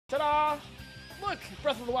Ta-da! Look,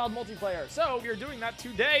 Breath of the Wild multiplayer. So we are doing that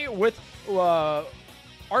today with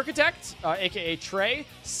Architect, aka Trey,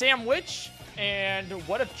 Sam Witch, and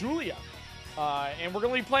What If Julia. And we're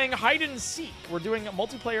going to be playing hide and seek. We're doing a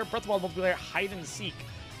multiplayer, Breath of the Wild multiplayer hide and seek.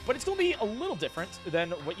 But it's going to be a little different than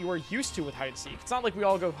what you are used to with hide and seek. It's not like we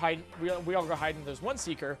all go hide. We all go hide and there's one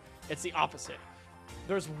seeker. It's the opposite.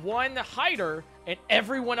 There's one hider and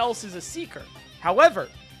everyone else is a seeker. However,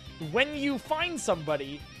 when you find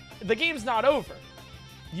somebody, the game's not over.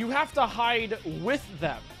 You have to hide with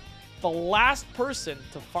them. The last person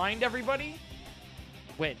to find everybody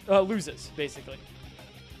loses, basically.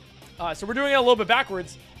 So we're doing it a little bit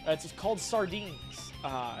backwards. It's just called Sardines.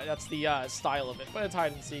 That's the style of it, but it's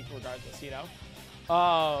hide and seek regardless, you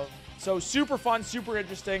know. So super fun, super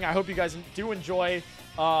interesting. I hope you guys do enjoy.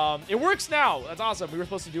 It works now. That's awesome. We were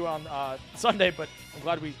supposed to do it on Sunday, but I'm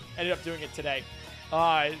glad we ended up doing it today.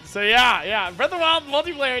 So yeah. Breath of the Wild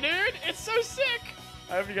multiplayer, dude. It's so sick.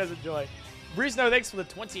 I hope you guys enjoy. Breeze No, thanks for the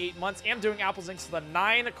 28 months. Am Doing Apples, thanks for the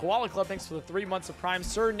 9. Koala Club, thanks for the 3 months of Prime.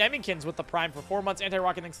 Sir Nemikins with the Prime for 4 months.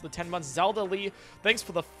 Anti-Rocket, thanks for the 10 months. Zelda Lee, thanks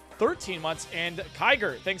for the 13 months. And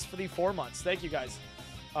Kyger, thanks for the 4 months. Thank you, guys.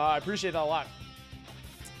 I appreciate that a lot.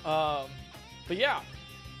 But yeah.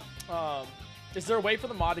 Is there a way for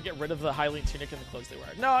the mod to get rid of the Hylian tunic and the clothes they wear?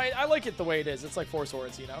 No, I like it the way it is. It's like 4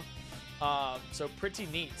 swords, you know? So pretty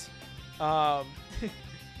neat.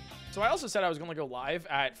 So I also said I was going to go live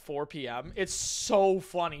at 4 p.m. It's so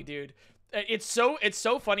funny, dude. It's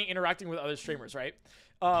so funny interacting with other streamers, right?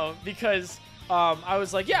 Because I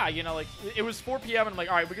was like, yeah, you know, like it was 4 p.m. and I'm like,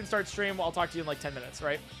 all right, we can start stream. I'll talk to you in like 10 minutes,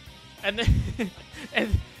 right? And then and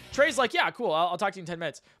Trey's like, yeah, cool. I'll talk to you in 10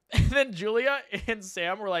 minutes. And then Julia and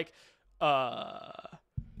Sam were like, no.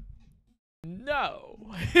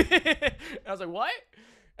 And I was like, what?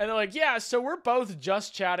 And they're like, yeah, so we're both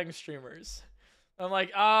just chatting streamers. I'm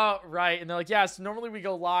like, oh, right. And they're like, yeah, so normally we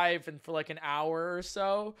go live and for like an hour or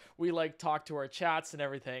so, we like talk to our chats and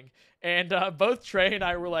everything. And both Trey and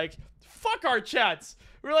I were like, fuck our chats.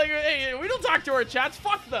 We're like, hey, we don't talk to our chats.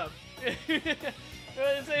 Fuck them.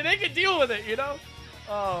 They can deal with it, you know?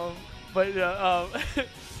 But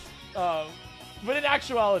in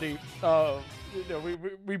actuality, you know,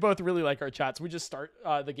 we both really like our chats. We just start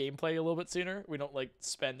the gameplay a little bit sooner. We don't like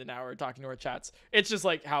spend an hour talking to our chats. It's just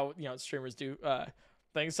like how, you know, streamers do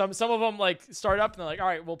things. Some of them like start up and they're like, all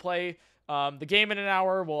right, we'll play the game in an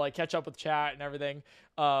hour. We'll like catch up with chat and everything.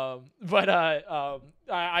 I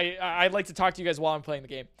like to talk to you guys while I'm playing the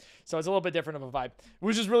game. So it's a little bit different of a vibe,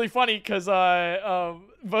 which is really funny because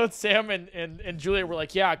both Sam and Julia were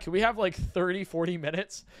like, yeah, can we have like 30, 40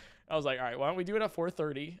 minutes? I was like, all right, why don't we do it at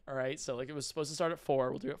 4:30? All right, so like it was supposed to start at 4.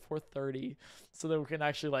 We'll do it at 4:30 so that we can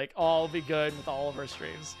actually like all be good with all of our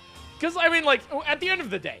streams. Because I mean, like at the end of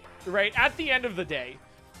the day, right? At the end of the day,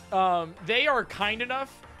 they are kind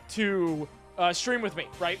enough to stream with me,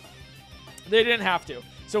 right? They didn't have to,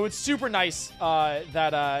 so it's super nice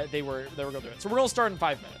that they were going to do it. So we're gonna start in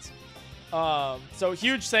 5 minutes. So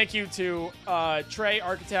huge thank you to Trey,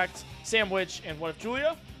 Architect, Sam Witch, and What If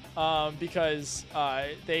Julia. Because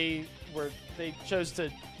they chose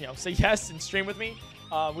to, you know, say yes and stream with me,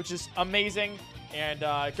 which is amazing. And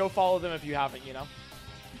go follow them if you haven't, you know.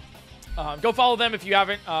 Go follow them if you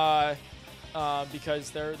haven't,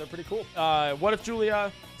 because they're pretty cool. What If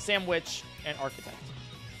Julia, Sam Witch, and Architect.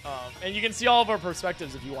 And you can see all of our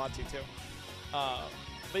perspectives if you want to too.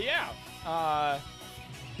 But yeah,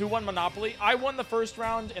 who won Monopoly? I won the first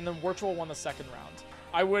round, and then Virtual won the second round.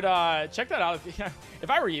 I would check that out if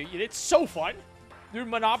I were you. It's so fun. Dude,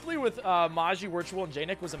 Monopoly with Maji, Virtual, and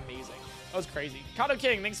Janik was amazing. That was crazy. Kato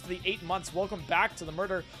King, thanks for the 8 months. Welcome back to the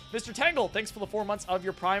murder. Mr. Tangle, thanks for the 4 months of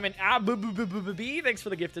your Prime. And thanks for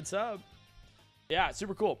the gifted sub. Yeah,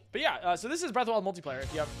 super cool. But yeah, so this is Breath of the Wild multiplayer.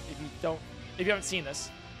 If you haven't seen this,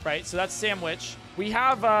 right? So that's Sam Witch. We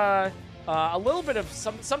have a little bit of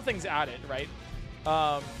some things added, right?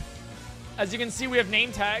 As you can see, we have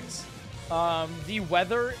name tags. The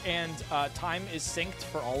weather and time is synced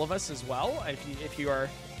for all of us as well, if you are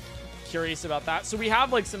curious about that. So we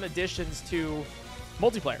have like some additions to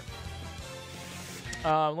multiplayer.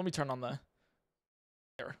 Let me turn on the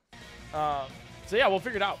there. So yeah, we'll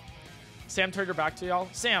figure it out. Sam turned her back to y'all.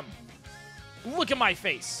 Sam, look at my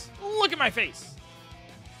face. Look at my face.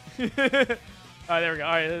 All right, there we go.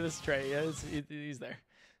 All right, this is Trey. Yeah, he's there.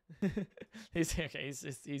 He's okay.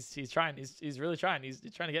 He's trying. He's really trying. He's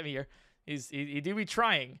trying to get me here. He do be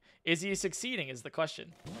trying. Is he succeeding is the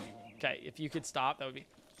question. Okay, if you could stop, that would be...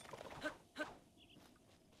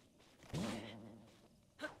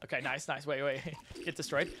 Okay, nice. Wait. Get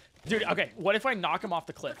destroyed. Dude, okay, what if I knock him off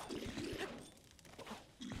the cliff?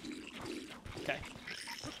 Okay.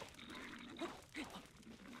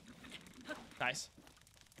 Nice.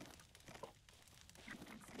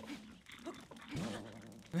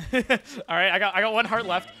 All right, I got 1 heart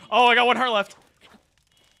left. Oh, I got 1 heart left.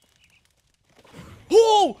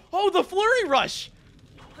 Oh, the flurry rush.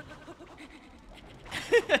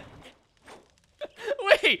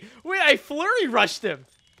 wait, I flurry rushed him.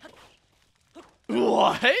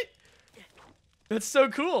 What? That's so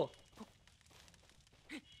cool.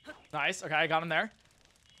 Nice. Okay, I got him there.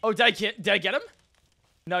 Oh, did I get him?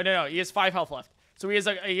 No. He has 5 health left. So he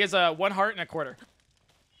has a 1 heart and a quarter.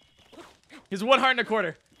 He has 1 heart and a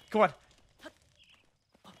quarter. Come on.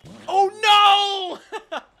 Oh no!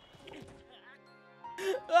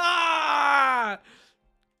 Ah!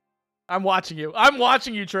 I'm watching you. I'm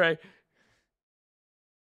watching you, Trey.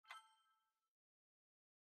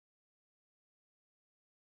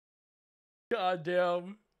 God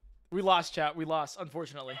damn. We lost, chat. We lost,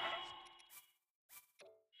 unfortunately.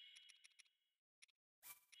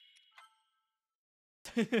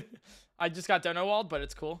 I just got dono walled, but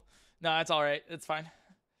it's cool. No, it's all right. It's fine.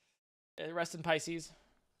 Rest in Pisces.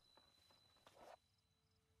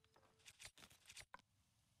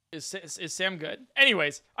 Is Sam good?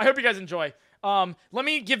 Anyways, I hope you guys enjoy. Let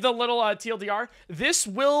me give the little TLDR. This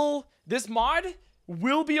mod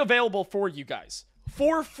will be available for you guys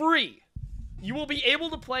for free. You will be able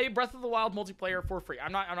to play Breath of the Wild multiplayer for free.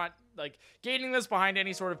 I'm not like gating this behind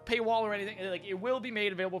any sort of paywall or anything. Like, it will be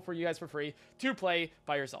made available for you guys for free to play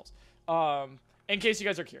by yourselves. In case you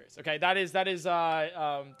guys are curious, okay? That is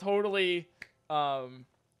totally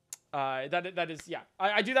that is yeah.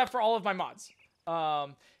 I do that for all of my mods.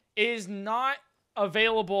 It is not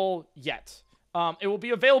available yet. It will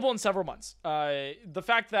be available in several months. The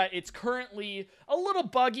fact that it's currently a little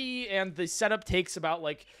buggy and the setup takes about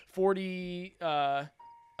like 40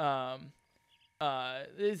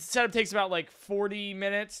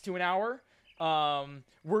 minutes to an hour.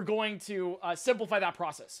 We're going to simplify that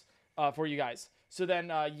process for you guys, so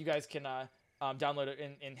then you guys can download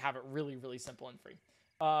it and have it really, really simple and free.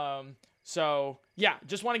 So yeah,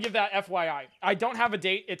 just want to give that FYI. I don't have a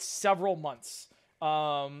date. It's several months.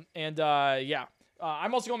 Yeah,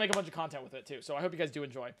 I'm also gonna make a bunch of content with it too. So I hope you guys do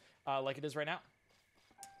enjoy, like it is right now.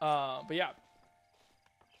 But yeah,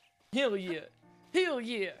 hell yeah, hell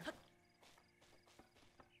yeah.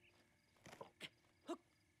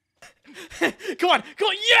 Come on,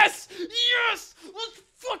 yes, yes, let's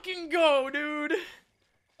fucking go, dude.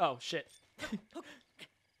 Oh shit.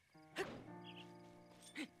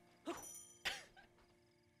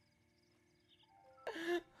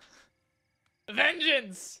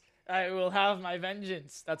 Vengeance! I will have my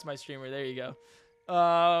vengeance. That's my streamer. There you go.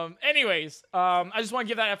 Anyways, I just want to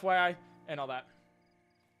give that FYI and all that.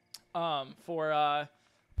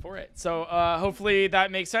 For it. So, hopefully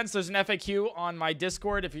that makes sense. There's an FAQ on my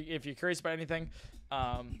Discord if you're curious about anything.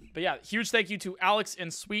 But yeah, huge thank you to Alex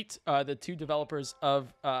and Sweet, the 2 developers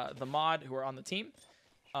of the mod who are on the team.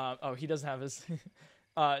 Oh, he doesn't have his.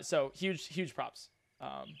 So huge props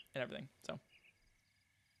and everything. So.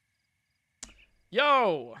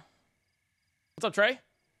 Yo! What's up, Trey?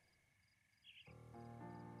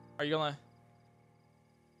 Are you gonna...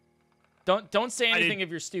 Don't say anything if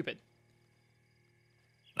you're stupid.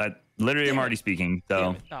 I literally am already speaking,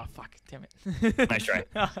 so... Oh, fuck. Damn it. Nice try.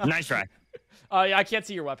 Nice try. Yeah, I can't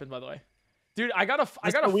see your weapon, by the way. Dude, I got a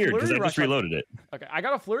weird, because I rush just reloaded it. Okay, I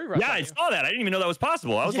got a flurry rush. Yeah, I saw that. I didn't even know that was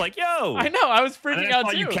possible. I was like, yo. I know. I was freaking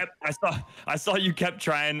out too. I saw you kept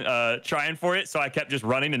trying for it, so I kept just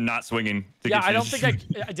running and not swinging. Yeah, I don't think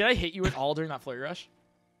did I hit you at all during that flurry rush?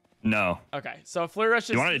 No. Okay, so flurry rush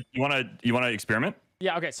is... You want to experiment?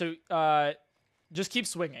 Yeah. Okay, so just keep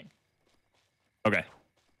swinging. Okay.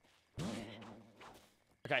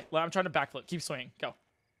 Okay, well, I'm trying to backflip. Keep swinging. Go.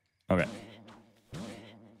 Okay.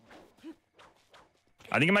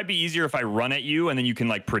 I think it might be easier if I run at you and then you can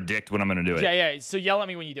like predict when I'm gonna do it. Yeah. So yell at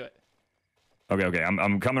me when you do it. Okay.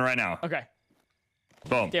 I'm coming right now. Okay.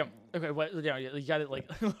 Boom. Damn. Okay. What? Yeah, you got it like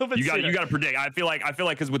a little bit. You got to predict. I feel like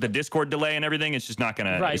because with the Discord delay and everything, it's just not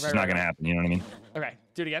gonna. It's just not gonna happen. You know what I mean? Okay.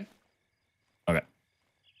 Do it again. Okay.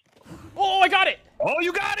 Oh, I got it. Oh,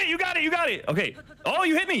 you got it. Okay. Oh,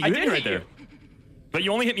 you hit me. You hit me right there. But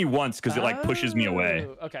you only hit me once because it like pushes me away.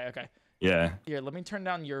 Okay. Yeah. Here, let me turn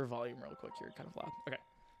down your volume real quick. You're kind of loud. Okay.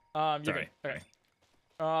 You're good. Okay.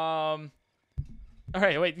 All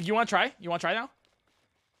right. Wait. You want to try? You want to try now?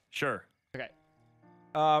 Sure. Okay.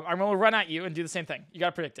 I'm gonna run at you and do the same thing. You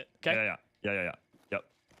gotta predict it. Okay. Yeah. Yep.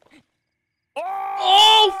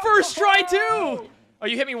 Oh, first try too. Oh,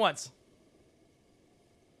 you hit me once.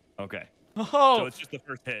 Okay. Oh. So it's just the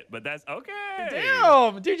first hit, but that's okay.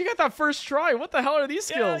 Damn, dude, you got that first try. What the hell are these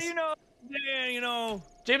skills? Yeah, saying, you know.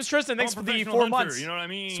 James Tristan, thanks for the 4 months. You know what I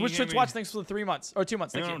mean? Switch Twitch Watch, thanks for the 3 months or 2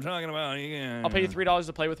 months. Thank you. You Know what I'm talking about? Yeah. I'll pay you $3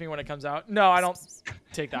 to play with me when it comes out. No, I don't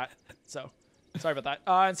take that. So sorry about that.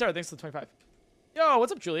 And Sarah, thanks for the 25. Yo,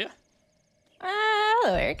 what's up, Julia?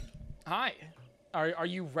 Hello, Eric. Hi. Are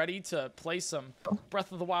you ready to play some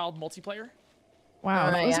Breath of the Wild multiplayer?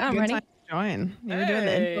 Wow, that was yeah, a I'm good ready. time to join. You were Hey, doing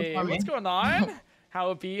the intro for me. what's going on?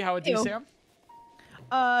 How it be? How it do, Ew. Sam?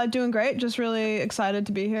 Doing great. Just really excited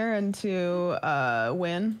to be here and to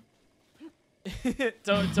win.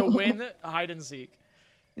 to win hide and seek.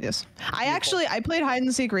 Yes. I played hide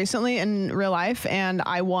and seek recently in real life and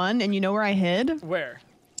I won. And you know where I hid? Where?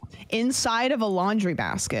 Inside of a laundry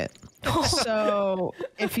basket. So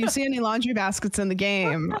if you see any laundry baskets in the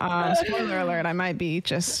game, spoiler alert, I might be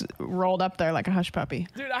just rolled up there like a hush puppy.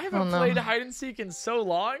 Dude, I haven't played hide and seek in so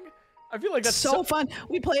long. I feel like that's so fun.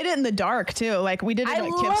 We played it in the dark too. Like we did it at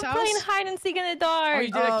Kip's house. I love playing hide and seek in the dark. Oh, you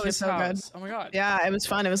did at it Kip's was so house. good. Oh my god. Yeah, it was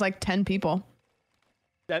fun. It was like 10 people.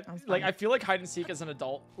 That like I feel like hide and seek as an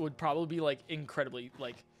adult would probably be like incredibly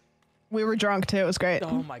like. We were drunk too. It was great.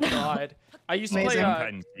 Oh my god. I used to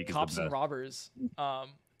Amazing. play cops and robbers.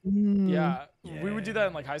 Yeah, we would do that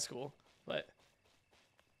in like high school, but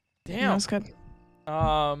damn. That's good.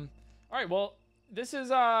 All right, well, this is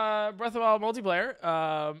Breath of the Wild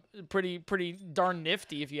multiplayer. Pretty darn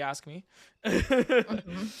nifty if you ask me.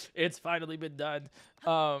 It's finally been done.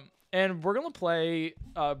 And we're gonna play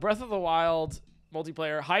Breath of the Wild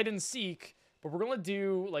multiplayer hide and seek, but we're gonna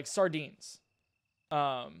do like sardines.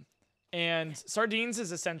 And sardines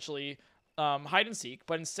is essentially hide and seek,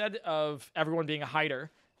 but instead of everyone being a hider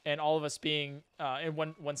and all of us being and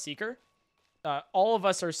one seeker, all of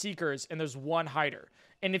us are seekers and there's one hider.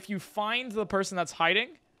 And if you find the person that's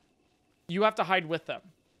hiding, you have to hide with them.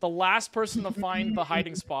 The last person to find the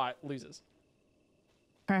hiding spot loses.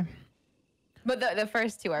 Okay. But the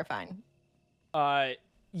first two are fine.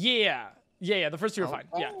 Yeah. The first two are fine.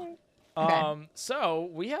 Yeah. Okay. So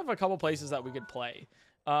we have a couple places that we could play.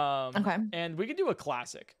 Okay. And we could do a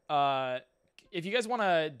classic. If you guys want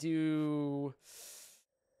to do,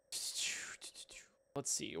 let's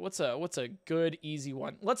see, what's a good easy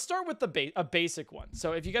one? Let's start with a basic one.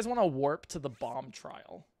 So if you guys want to warp to the bomb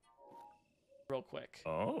trial, real quick.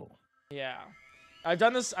 Oh. Yeah, I've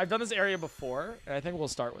done this area before, and I think we'll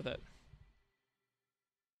start with it.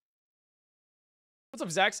 What's up,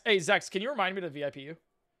 Zax? Hey, Zax, can you remind me to VIP you?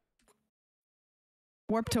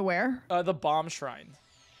 Warp to where? The bomb shrine.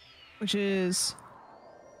 Which is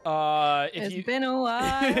It's been a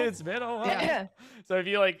while. It's been a while. Yeah. So if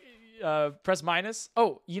you like press minus.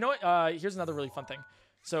 Oh, you know what? Here's another really fun thing.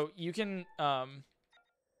 So you can oh,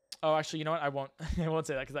 actually, you know what? I won't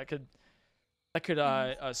say that because that could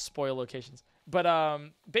spoil locations. But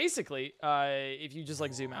basically, if you just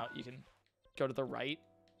like zoom out, you can go to the right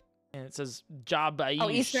and it says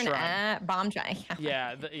Jabai Eastern Shrine. Bomb Shrine.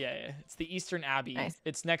 Yeah, yeah. It's the Eastern Abbey. Nice.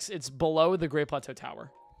 It's below the Great Plateau Tower.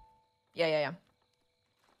 Yeah.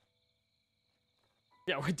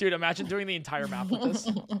 Yeah, dude, imagine doing the entire map with this.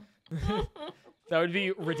 That would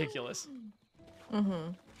be ridiculous.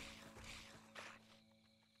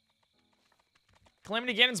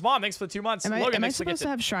 Calamity Ganon's mom, thanks for the 2 months. Am Logan, I thanks for supposed to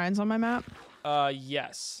have shrines on my map?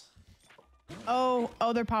 Yes. Oh,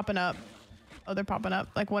 they're popping up. Oh, they're popping up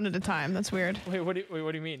like one at a time. That's weird. Wait, what do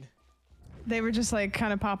you mean? They were just like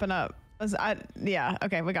kind of popping up. Yeah.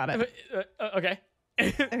 Okay, we got it. Okay.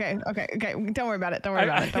 Okay. Don't worry about it. Don't worry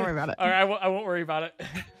about it. Don't worry about it. All right, I won't worry about it.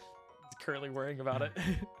 Currently worrying about it.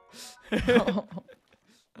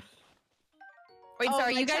 Wait, so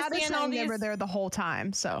are you guys Chad is seeing all saying they these? were there the whole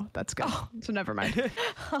time, so that's good. So never mind.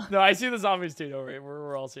 No, I see the zombies too. Don't worry,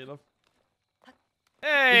 we're all seeing them.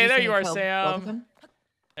 Hey, there you are, Sam.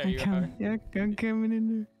 There you are. Yeah, I'm coming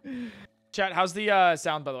in there. Chat, how's the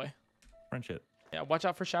sound, by the way? Friendship. Yeah, watch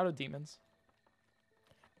out for shadow demons.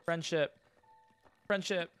 Friendship.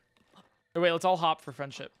 Oh, wait, let's all hop for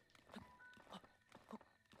friendship.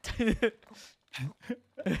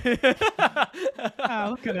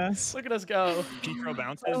 Wow, look at us. Look at us go. PointCrow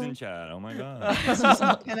bounces in chat. Oh my god. This is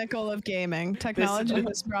the pinnacle of gaming. Technology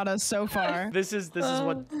has brought us so far. This is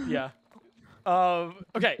what, yeah.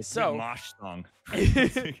 Okay, so mosh song.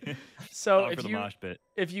 so for the mosh pit.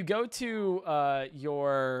 if you go to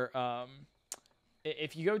your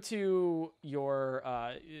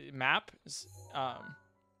map,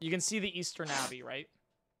 you can see the Eastern Abbey, right?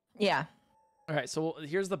 Yeah. Okay, so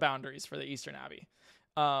here's the boundaries for the Eastern Abbey.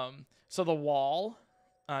 So the wall,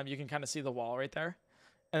 you can kind of see the wall right there,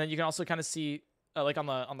 and then you can also kind of see like on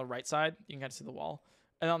the right side, you can kind of see the wall,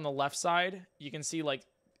 and on the left side, you can see like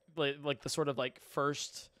the sort of like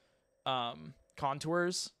first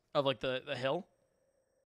contours of like the hill.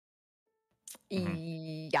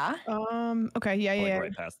 Yeah. Okay. Yeah. Like Yeah.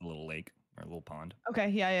 right past the little lake or little pond. Okay.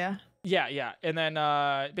 Yeah. Yeah. Yeah. And then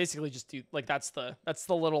basically just do like that's the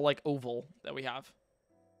little like oval that we have.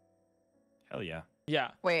 Hell yeah.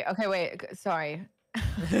 Yeah. Wait. Okay. Wait. Sorry.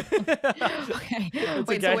 Okay. It's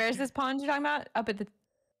Wait. okay. So where's this pond you're talking about? Up at the.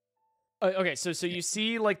 Okay. So you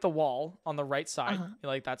see like the wall on the right side,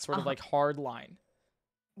 like that sort of like hard line.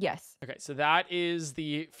 Yes. Okay, so that is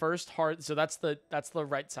the first hard. So that's the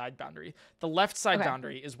right side boundary. The left side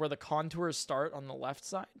boundary is where the contours start on the left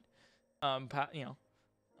side.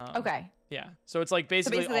 Okay. Yeah. So it's like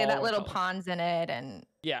basically all that little color. pond's in it, and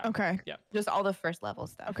Yeah. Okay. Yeah. just all the first level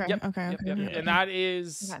stuff. Okay. Yep. Okay. Yep. And that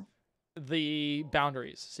is the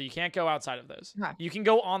boundaries. So you can't go outside of those. Okay. You can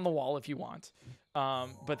go on the wall if you want,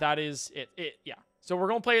 but that is it. Yeah. So we're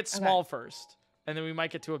gonna play it small first, and then we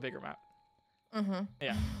might get to a bigger map.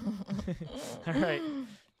 Yeah. All right.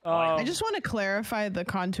 I just want to clarify the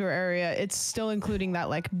contour area. It's still including that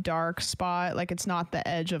like dark spot. Like it's not the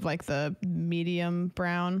edge of like the medium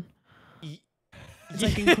brown. It's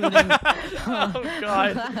like including. Oh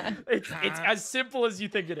god. It's as simple as you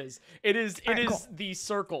think it is. It is cool. the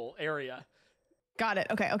circle area. Got it.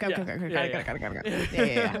 Okay. Okay. Yeah. Okay. Okay. Yeah, Got yeah. it.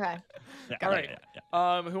 Yeah. Okay. Yeah, All right.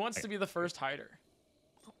 yeah. Who wants to be the first hider?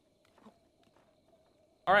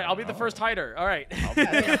 All right, I'll be the first hider. All right. Okay,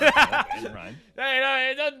 right.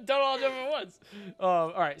 Hey, no, don't all jump at once.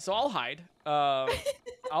 All right, so I'll hide.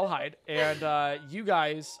 I'll hide, and you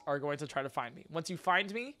guys are going to try to find me. Once you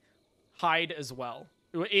find me, hide as well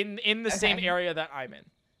in the same area that I'm in.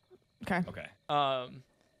 Okay. Okay.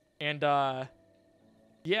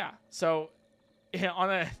 Yeah. So,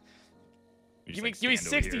 on a give me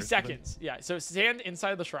 60 seconds. Yeah. So stand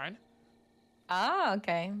inside the shrine. Oh,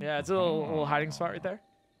 okay. Yeah, it's a little hiding spot right there.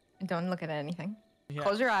 Don't look at anything. Yeah.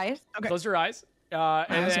 Close your eyes. Okay. Close your eyes.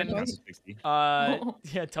 And then, Count to 60.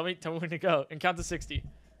 yeah, tell me when to go and count to 60.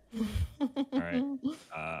 All right.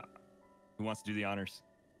 Who wants to do the honors?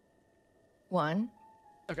 1,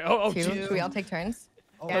 Okay. Oh, 2. geez. Should we all take turns?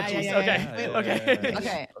 Yeah, geez. yeah, Okay. yeah, yeah.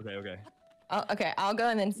 Okay. Okay. Okay. I'll go,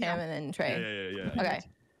 and then Sam, and then Trey. Yeah. Okay.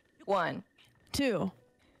 1, 2,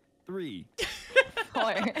 3,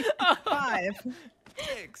 4, 5,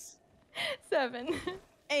 6, 7,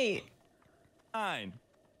 8, 9,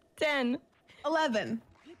 10, 11,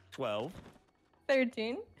 12,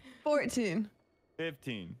 13, 14,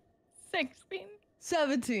 15, 16,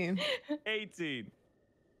 17, 18,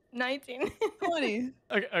 19. 20.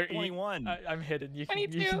 Okay. 21. I'm hidden. You can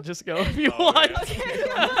 22. just go if you Oh, want.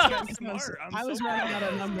 yeah. I'm smart. I was running out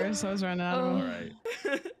of numbers, so I was running out of All them.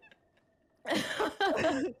 right.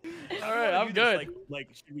 All right, I'm good. Like,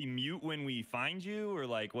 should we mute when we find you, or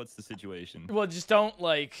like, what's the situation? Well, just don't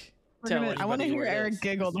like tell I want to anybody hear where it Eric is.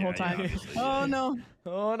 giggle the whole Yeah, time. obviously, Oh yeah. no.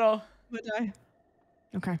 Oh no. Would I?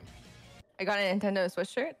 Okay. I got a Nintendo Switch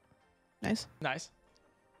shirt. Nice. Nice.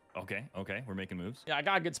 Okay. We're making moves. Yeah, I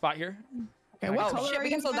got a good spot here. Okay. Oh, What Oh color shit! are We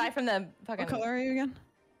you can still again? die from the fucking. What color are you again?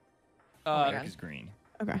 my Eric God. is green.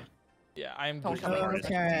 Okay. Yeah, I am Don't green. tell me The where hardest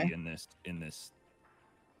Okay. to be in this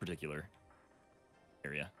particular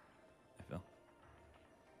area, I feel.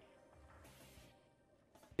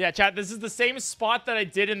 Yeah, chat. This is the same spot that I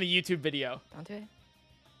did in the YouTube video. Don't do it.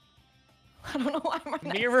 I don't know why I'm right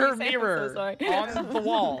next to Mirror, you, Sam. I'm so mirror sorry. on the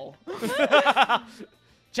wall.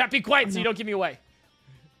 Chat, be quiet so you don't give me away.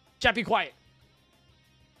 Chat, be quiet.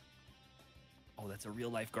 Oh, that's a real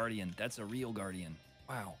life guardian. That's a real guardian.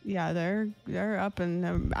 Wow. Yeah, they're up and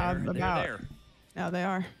out and They're about. there. Yeah, they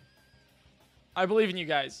are. I believe in you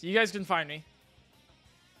guys. You guys can find me.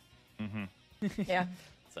 Mm-hmm. Yeah.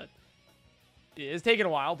 So, it's taken a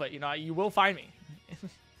while, but you will find me.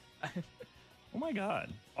 Oh my God.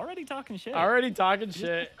 Already talking shit. Already talking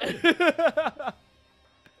shit.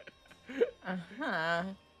 Uh-huh.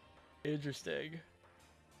 Interesting.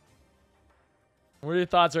 What are your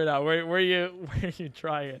thoughts right now? Where are you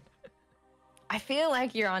trying? I feel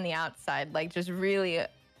like you're on the outside, like just really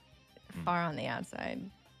far on the outside.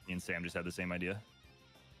 Me and Sam just had the same idea.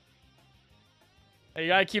 You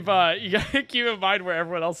gotta keep in mind where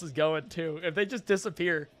everyone else is going too. If they just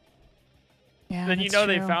disappear, Yeah. then that's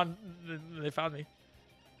they true. found me.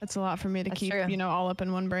 That's a lot for me to That's keep, true. all up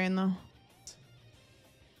in one brain though.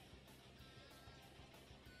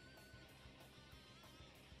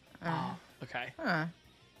 Okay. Huh.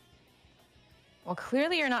 Well,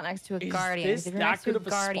 clearly you're not next to a Is guardian. this 'Cause if you're that next to a good of a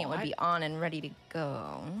guardian, it would spot? be on and ready to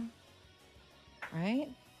go. Right?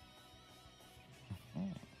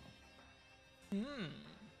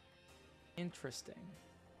 Interesting.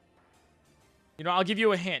 I'll give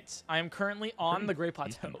you a hint. I am currently on the Great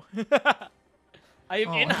Plateau. I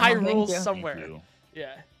am in wow, thank Hyrule you. somewhere. Thank you.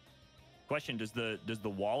 Yeah. Question: Does the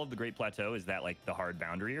wall of the Great Plateau, is that like the hard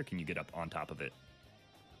boundary, or can you get up on top of it?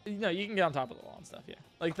 No, you can get on top of the wall and stuff. Yeah,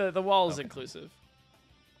 like the wall is inclusive.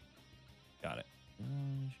 Got it.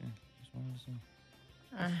 Sure. Just wanted to see.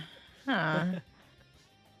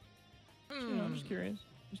 I'm just curious.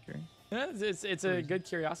 Just curious. Yeah, it's a good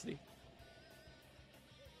curiosity.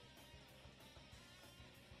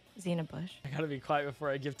 Is he in a bush? I gotta be quiet before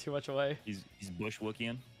I give too much away. He's bush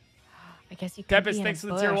Wookieing. I guess you could Tempest, be in thanks a for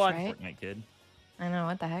the bush, tier 1. right? Fortnite kid. I know,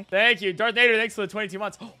 what the heck? Thank you. Darth Vader, thanks for the 22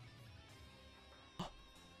 months.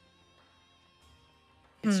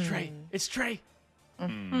 It's Trey. It's Trey.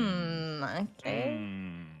 Okay.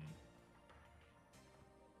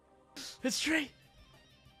 It's Trey.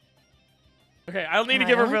 Okay, I don't need to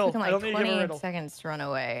give her a riddle. Like I don't need to give her a 28 riddle. seconds to run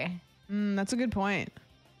away. That's a good point.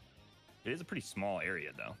 It is a pretty small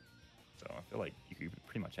area, though. So I feel like you could be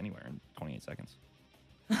pretty much anywhere in 28 seconds.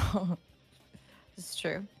 This is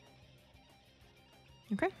true.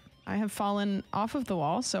 Okay. I have fallen off of the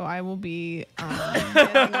wall, so I will be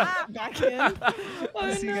getting back in.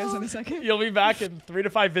 I'll see you guys in a second. You'll be back in 3 to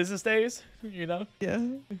 5 business days, you know? Yeah.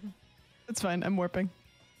 It's fine. I'm warping.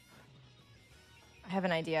 I have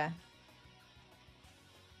an idea.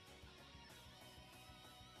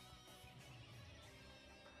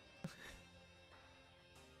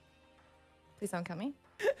 Please don't kill me.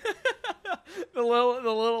 the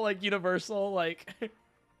little like universal like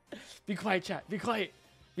be quiet, chat. Be quiet.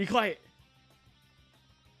 Be quiet.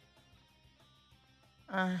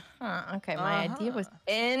 Okay, my idea was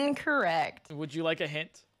incorrect. Would you like a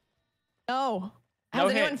hint? No. Has No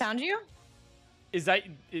anyone hints. found you? Is that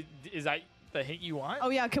the hint you want? Oh,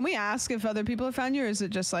 yeah. Can we ask if other people have found you, or is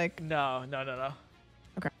it just like... No.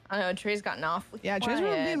 I know Trey's gotten awfully Yeah, Trey's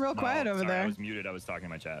quiet being real quiet over sorry, there. I was muted. I was talking to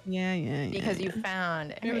my chat. Yeah. because you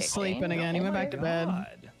found He was sleeping everything. again. He went back to bed. God.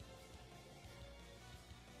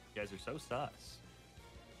 You guys are so sus.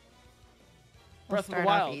 Breath of the start off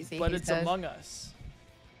Wild, easy, but he it's says. Among Us.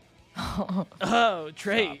 Oh,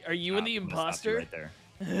 Trey, Stop. are you in the I'm gonna stop you imposter?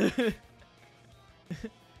 right there.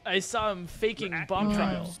 I saw him faking You're bomb acting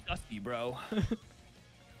trial. Sussy, bro.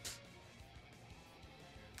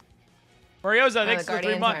 Marioza, thanks the for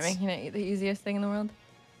 3 Guardians aren't months. making it the easiest thing in the world.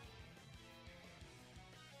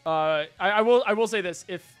 I will say this: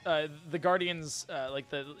 if the Guardians, like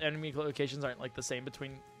the enemy locations, aren't like the same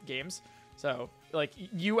between games, so like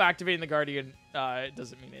you activating the Guardian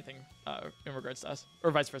doesn't mean anything in regards to us, or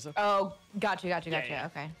vice versa. Oh, gotcha. Yeah.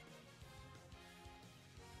 Okay.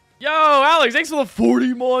 Yo, Alex, thanks for the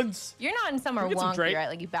 40 months. You're not in somewhere Get some wonky, Drake. right?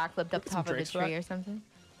 Like you backflipped up Get some top of a Drakes for tree that. or something?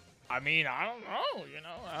 I mean, I don't know,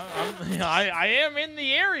 you know, I am in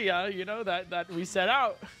the area, you know, that we set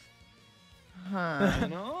out. Huh.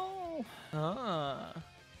 No.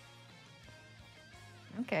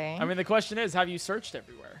 Okay. I mean, the question is, have you searched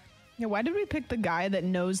everywhere? Yeah, why did we pick the guy that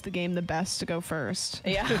knows the game the best to go first?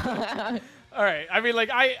 yeah. All right. I mean, like,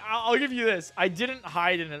 I'll give you this. I didn't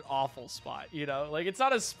hide in an awful spot, you know? Like, it's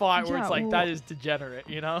not a spot where Yeah, it's like, well- that is degenerate,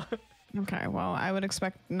 you know? Okay, well, I would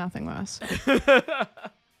expect nothing less.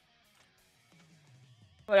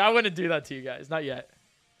 Like, I wouldn't do that to you guys. Not yet.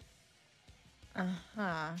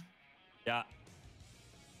 Huh. Yeah.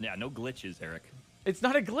 Yeah, no glitches, Eric. It's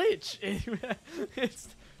not a glitch.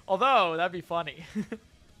 Although, that'd be funny.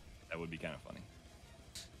 That would be kind of funny.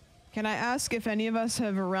 Can I ask if any of us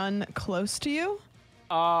have run close to you?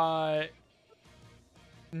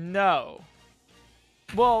 No.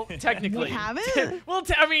 Well, technically. We haven't? Well,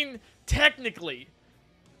 I mean, technically.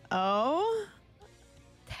 Oh?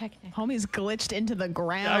 Technically. Homie's glitched into the I'm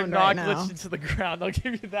ground not right now. glitched into the ground. I'll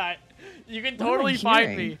give you that. You can What am I totally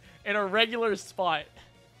find hearing? me in a regular spot.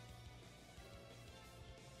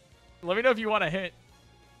 Let me know if you want a hint.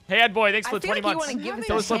 Hey, Ad Boy, thanks for the 20 months. You want to give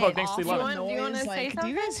So this is Slip a Up, thanks for the 11. Do you want to say Do something?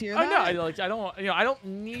 you guys hear Oh that? no, I don't, you know, I don't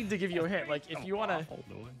need to give you a hint. Like if you want to,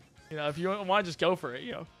 you know, if you want to just go for it,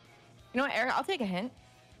 you know. You know what, Eric? I'll take a hint.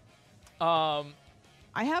 I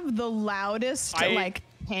have the loudest I- like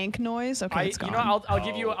tank noise. Okay, it's gone. you know,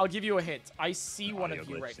 I'll give you a hint. I see one Audio of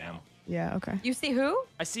you glitch, right Sam. now. Yeah, okay. You see who?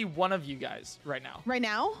 I see one of you guys right now. Right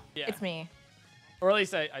now? Yeah. It's me. Or at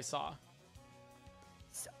least I saw.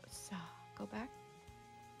 So, go back.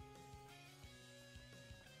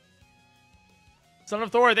 Son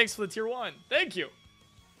of Thor, thanks for the tier 1. Thank you.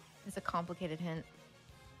 It's a complicated hint.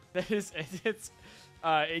 That is,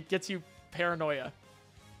 it gets you paranoia.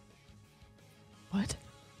 What?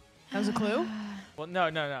 That was a clue? Well, no.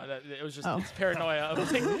 It was just Oh. it's paranoia.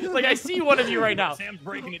 Of, like I see one of you right now. Sam's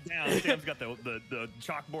breaking it down. Sam's got the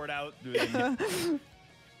chalkboard out.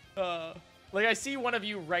 Like I see one of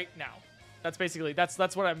you right now. That's basically that's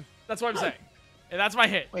what I'm saying, and that's my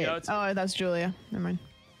hint. Wait. You know, it's, Oh, that's Julia. Never mind.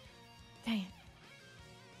 Dang it.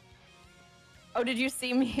 Oh, did you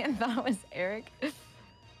see me and thought it was Eric?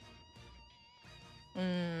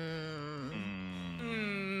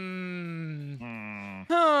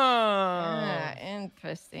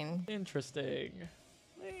 Interesting. Interesting.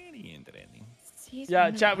 Very interesting.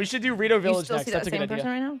 Yeah, chat. We should do Rito Village next. That's a good idea.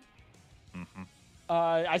 Right now?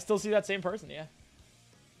 I still see that same person. Yeah.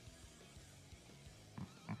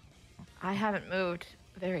 I haven't moved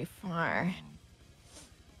very far.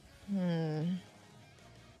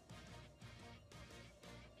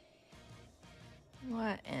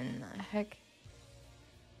 What in the heck?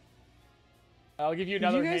 I'll give you Did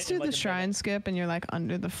another. you guys hint in, do like, the a shrine minute. skip and you're like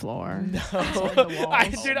under the floor? No, dude, Oh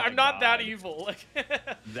I'm my not that God. evil.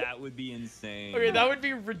 That would be insane. Okay, that would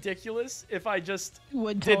be ridiculous if I just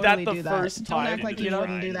Would did totally that the do first that. time. Don't act like you know?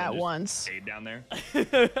 wouldn't do that Just once. stayed down there.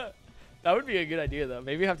 That would be a good idea, though.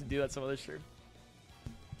 Maybe I have to do that some other stream.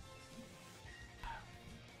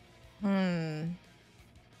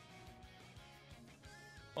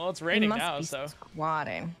 Well, it's raining must now, be so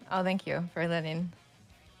squatting. Oh, thank you for letting.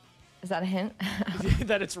 Is that a hint?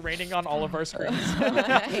 that it's raining on all of our screens.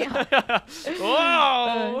 Yeah.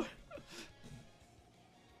 Whoa!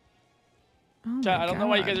 Oh my Chat, I don't know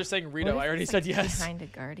why you guys God. are saying Rito. What I if already it's, said like, yes. Behind a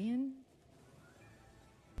guardian.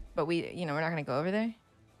 But we're not gonna go over there.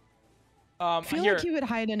 I feel Here, like you would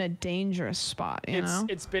hide in a dangerous spot, you know?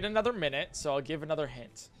 it's been another minute, so I'll give another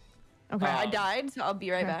hint. Okay. I died, so I'll be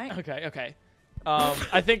right Okay. back. Okay.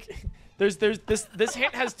 I think there's this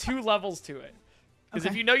hint has two levels to it. Because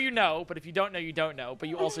if Okay. you know, you know, but if you don't know, you don't know. But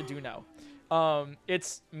you also do know.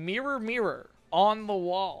 It's mirror, mirror on the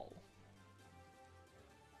wall.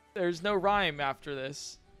 There's no rhyme after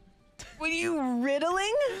this. Were you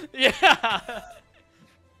riddling? Yeah.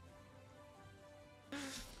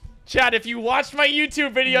 Chat, if you watched my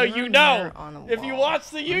YouTube video, you know. Mirror on a If you wall.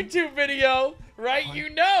 watched the YouTube video, right, you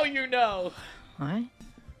know. What?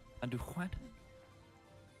 Undo what?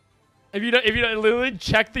 If you don't, literally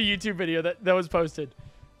check the YouTube video that was posted.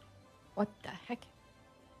 What the heck?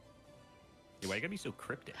 Hey, why you gotta be so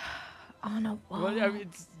cryptic? On a wall. Well, I mean,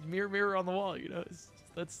 it's mirror, mirror on the wall. You know,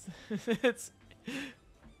 it's.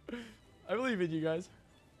 I believe in you guys.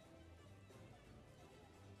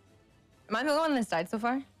 Am I the only one that's died so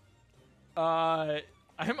far?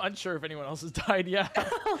 I'm unsure if anyone else has died. Yeah.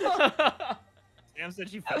 Sam said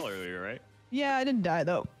she fell earlier, right? Yeah, I didn't die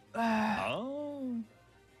though. Oh.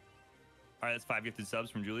 All right, that's 5 gifted subs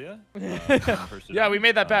from Julia. Yeah, we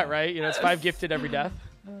made that bet, right? You know, it's 5 gifted every death.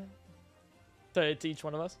 To each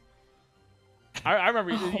one of us. I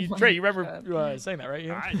remember, Trey, you remember saying that, right?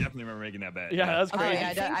 Yeah, I definitely remember making that bet. yeah, that's Oh, great. yeah,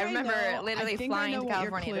 I think remember know- literally I think I flying know to what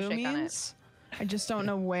your California to clue shake on it. means. I just don't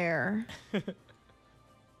know where.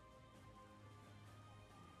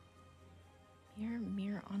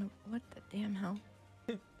 Mirror on a. What the damn hell?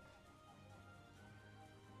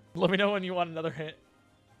 Let me know when you want another hint.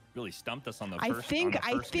 Really stumped us on the I first. think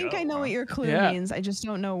on the first go, I know huh? what your clue Yeah. means. I just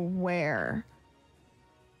don't know where.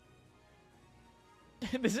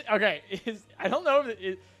 This is, okay. I don't know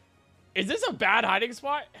if is this a bad hiding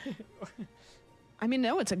spot? I mean,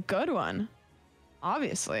 no, it's a good one.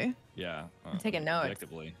 Obviously. Yeah. I'm taking notes.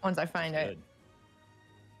 Predictably. Once I find it.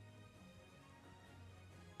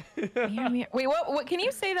 Good. Mirror. Wait, what? Can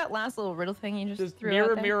you say that last little riddle thing you just Just threw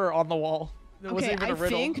mirror, out there? mirror on the wall. It wasn't Okay, even a I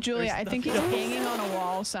riddle. think, Julia, There's I think he's nothing- hanging on a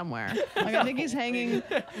wall somewhere. Like, I think he's hanging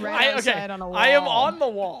right outside on a wall. I am on the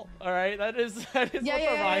wall. All right, that is Yeah, what the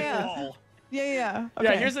yeah, rhyme yeah. is. Wall. Yeah.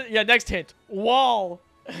 Okay. Yeah, here's next hint. Wall.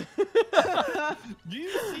 Do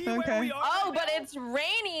you see where Okay. we are? Oh, but it's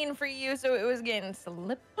raining for you, so it was getting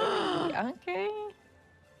slippery. Okay.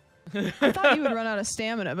 I thought you would run out of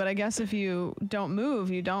stamina, but I guess if you don't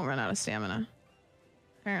move, you don't run out of stamina.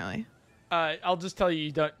 Apparently. I'll just tell you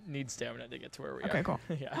don't need stamina to get to where we are. Okay, cool.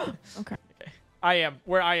 Yeah. Okay. Okay. I am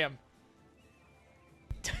where I am.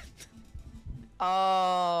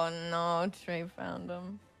 Oh no, Trey found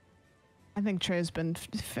him. I think Trey's been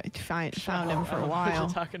found him for I a don't know what while. you're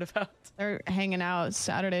talking about. They're hanging out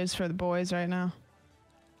Saturdays for the boys right now.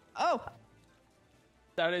 Oh,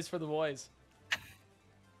 Saturdays for the boys.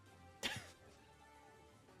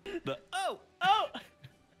 Oh.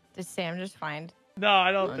 Did Sam just find? No,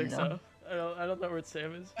 I don't Oh, think no. so. I don't know where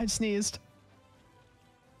Sam is. I sneezed.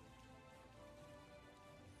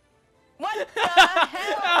 What the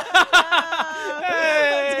hell?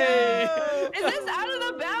 Hey! Is this out of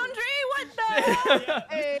the boundary? What the hell?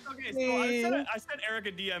 Okay, so I sent Eric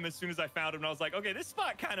a DM as soon as I found him, and I was like, okay, this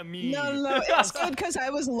spot kind of mean. No, it's good because I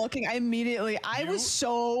was looking. I was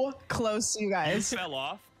so close to you You guys. fell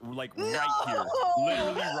off like No! right here,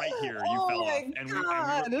 literally right here. You Oh fell my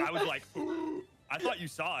off, and God. I was like, I thought you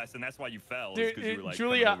saw us, and that's why you fell. Dude, You were, like,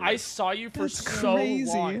 Julia, I saw you for so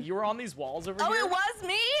long. You were on these walls over here. Oh, it was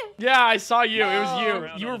me? Yeah, I saw you. It was Around you.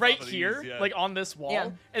 You on were the right top of here, these, yeah. like on this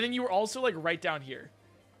wall, and then you were also like right down here.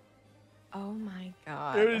 Oh my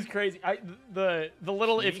god. It was crazy. The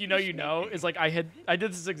little if you know you know is like I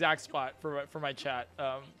did this exact spot for my chat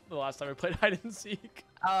the last time we played hide and seek.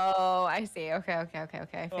 Oh, I see. Okay.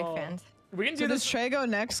 Big fan. We can do So this. does Trey go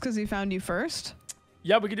next because he found you first?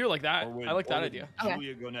 Yeah, we can do it like that. Or I like that would idea.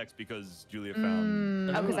 Julia go next because Julia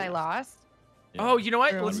found. Oh, because I lost? Yeah. Oh, you know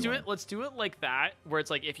what? True. Let's do it like that, where it's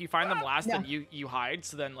like if you find them last, then you hide,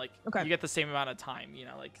 so then like you get the same amount of time, you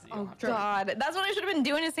know, like. You don't have to- God, that's what I should have been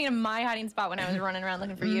doing, is staying in my hiding spot when I was running around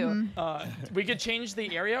looking for you. We could change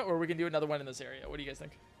the area, or we can do another one in this area. What do you guys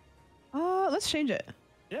think? Let's change it.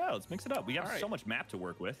 Yeah, let's mix it up. We have Alright. so much map to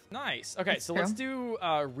work with. Nice. Okay, That's so true. let's do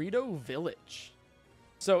Rito Village.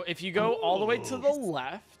 So if you go all the way to the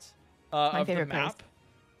left of the favorite map,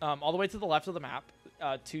 all the way to the left of the map,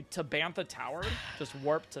 to Tabantha Tower, just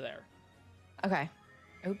warp to there. Okay.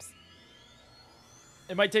 Oops.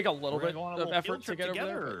 It might take a little We're bit gonna go on a of little effort field to trip get over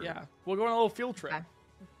there, but together. yeah. We'll go on a little field trip. Okay.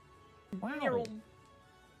 Wow.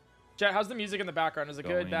 Chat, how's the music in the background? Is it good,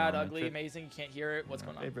 Going bad, on a ugly, trip. amazing? You can't hear it? What's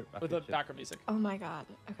going on favorite with the bucket ship. background music? Oh my god.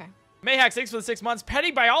 Okay. Mayhax, thanks for the 6 months. Petty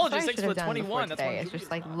That's what Biologist, I thanks should for have the done before 21. That's today, one is just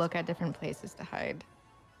like look at different places to hide.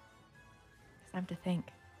 'Cause I have to think.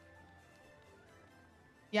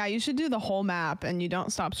 Yeah, you should do the whole map, and you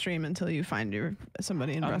don't stop stream until you find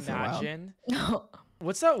somebody in Breath of the Wild. Imagine. No.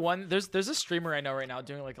 What's that one? There's a streamer I know right now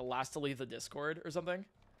doing like a last to leave the Discord or something.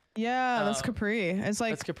 Yeah, that's Um, Capri. It's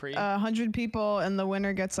like that's Capri. 100 people, and the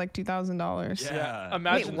winner gets like $2,000. Yeah.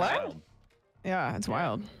 Imagine what? that. Yeah, it's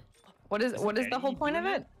wild. What is the whole point of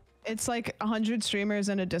it? It's like 100 streamers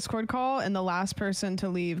in a Discord call, and the last person to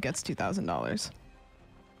leave gets $2,000.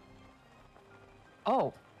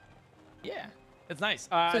 Oh. Yeah, it's nice. So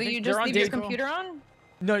I you think just they're on leave your day- computer on?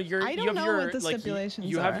 No, I you don't have know your what the like stipulations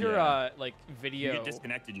you have are. your Yeah. like You video. get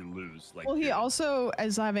disconnected, you lose. Like, Well, he also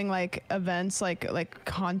is having like events, like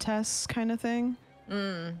contests kind of thing.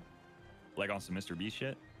 like on some Mr. Beast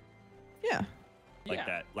shit. Yeah. Like Yeah.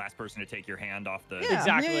 that last person to take your hand off the. Yeah.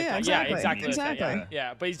 Exactly. like that. exactly. Yeah, exactly. like that, Exactly.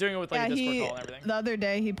 Yeah, but he's doing it with like Yeah, a Discord he call and everything. the other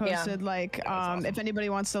day he posted like that's awesome. if anybody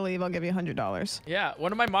wants to leave, I'll give you $100. Yeah,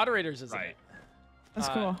 one of my moderators is in Right. it. That's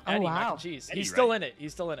cool. Eddie, Oh, Mac wow. and cheese. Eddie, He's still right? in it.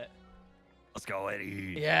 He's still in it. Let's go,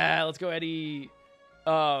 Eddie. Yeah, let's go, Eddie.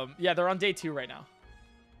 Yeah, they're on day 2 right now.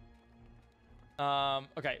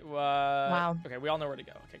 Okay. Wow. Okay, we all know where to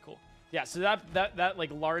go. Okay, cool. Yeah, so that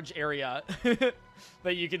like large area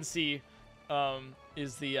that you can see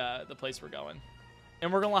is the place we're going,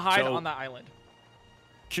 and we're gonna hide So- on that island.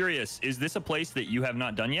 Curious, is this a place that you have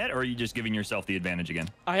not done yet, or are you just giving yourself the advantage again?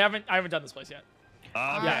 I haven't done this place yet. Okay,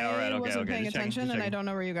 I all right, okay, wasn't okay. paying Just checking, attention, just and I checking. don't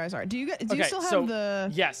know where you guys are. Do you Okay, still have so the?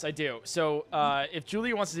 yes, I do. So if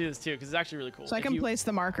Julia wants to do this too, because it's actually really cool. So I If can you- place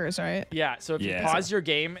the markers, right? Yeah. So if you Yeah. pause your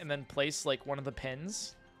game and then place like one of the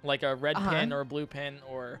pins, like a red pin or a blue pin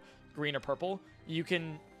or green or purple, you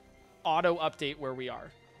can auto update where we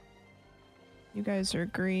are You guys are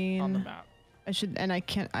green. on the map. I should, and I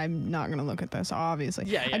can't. I'm not gonna look at this, obviously.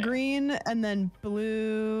 Yeah, yeah, A green, and then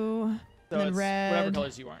blue, So and then it's red, whatever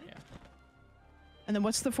colors you want. Yeah. and then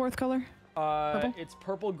what's the fourth color? Purple? It's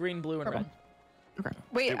purple, green, blue, and Purple. red. Okay.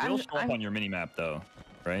 Wait, It will show up I'm on your mini map though,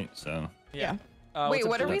 right? So. Yeah. wait, what's up,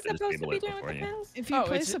 what are we Julia? Just supposed to disable be it doing with before the you- pins? If you Oh, it's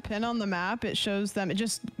place a pin on the map, it shows them. It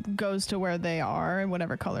just goes to where they are,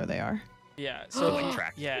 whatever color they are. Yeah. So like if you-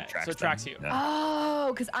 tracks- yeah. it tracks So it tracks them. you. Yeah.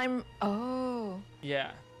 Oh, because I'm. Oh.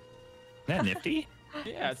 Yeah. Isn't that nifty?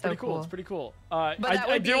 Yeah, it's so pretty cool. cool. It's pretty cool. But that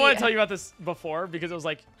I would didn't want be- to tell you about this before because it was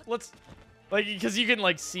like, because you can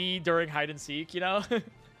like see during hide and seek, you know?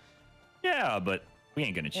 Yeah, but we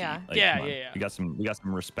ain't gonna cheat. Yeah. Like, Yeah, come on. yeah, yeah. We got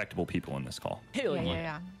some respectable people in this call. Hell Yeah,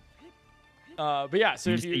 yeah. yeah. But yeah,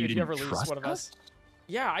 so You if say you you if you ever didn't lose trust one of us? us,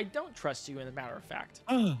 yeah, I don't trust you. In a matter of fact,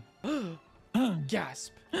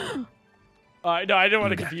 gasp. No, I didn't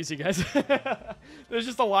want to confuse you guys. There's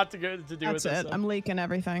just a lot to do That's with this. it. so I'm leaking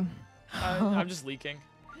everything. I'm just leaking.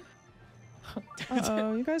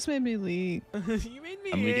 Oh, you guys made me leak. You made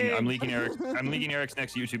me. I'm leaking Eric's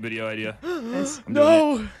next YouTube video idea. Nice. I'm doing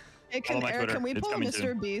it. No. Hey, Follow my Eric, Twitter. can we It's pull a coming Mr.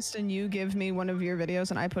 soon. Beast and you give me one of your videos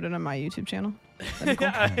and I put it on my YouTube channel?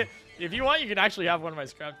 If you want, you can actually have one of my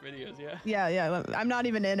scrapped videos. Yeah. Yeah. I'm not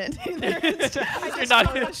even in it either. It's just, I You're just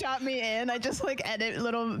not in it. Photoshop me in. I just like edit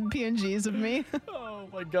little PNGs of me. Oh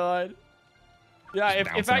my god. Yeah.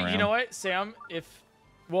 Just If bouncing you know around. what, Sam?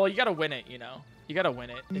 Well, you gotta win it. You know. You gotta win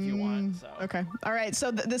it if you want. So. Okay. All right. So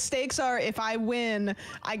the stakes are if I win,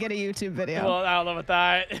 I get a YouTube video. Well, I don't know about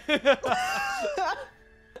that.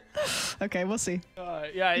 Okay, we'll see.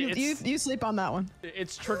 Yeah, You sleep on that one.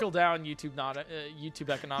 it's trickle down YouTube, not YouTube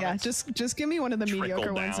economics. Yeah, just give me one of the Trickle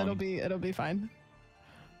mediocre ones. down. It'll be fine.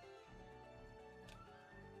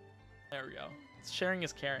 There we go. Sharing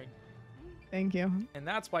is caring, Thank you. and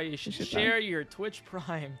that's why you should should share your Twitch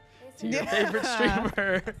Prime to your favorite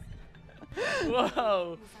streamer.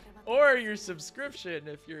 Whoa. Or your subscription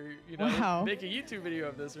if you're, Wow. make a YouTube video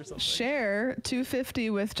of this or something. Share 250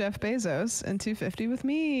 with Jeff Bezos and 250 with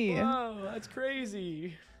me. Whoa, that's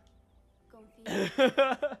crazy.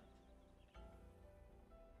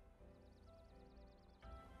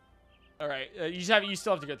 All right, you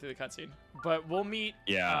still have to go through the cutscene, but we'll meet.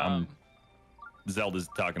 Yeah, Zelda's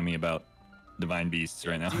talking to me about divine beasts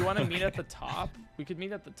right now. Do you want to meet at the top? We could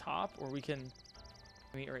meet at the top, or we can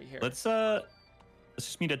meet right here. Let's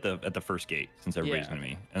just meet at the first gate since everybody's gonna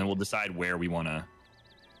meet, and then we'll decide where we wanna.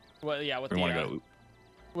 Well, yeah, with we wanna go.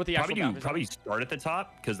 With the actual Probably start at the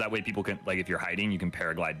top because that way people can, like, if you're hiding, you can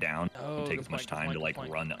paraglide down. Oh, and take good as much point, time good to like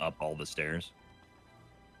point. run up all the stairs.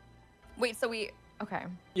 Wait, so we okay.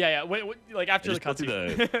 Yeah. Wait, like after the Just go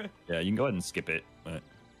through cutscene. Yeah, you can go ahead and skip it, but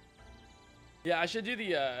Yeah, I should do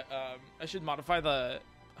the I should modify the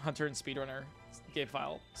Hunter and Speedrunner game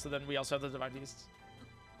file, so then we also have the Divine Beasts.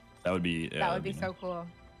 that would be. That would be so cool.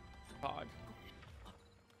 Pog.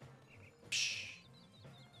 Psh.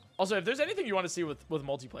 Also, if there's anything you want to see with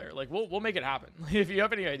multiplayer, like we'll make it happen. If you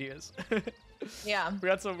have any ideas. Yeah. we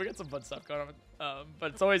got some fun stuff going on.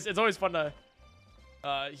 But it's always fun to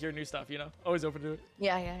hear new stuff, Always open to it.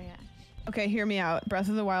 Yeah. Okay, hear me out. Breath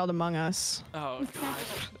of the Wild Among Us. Oh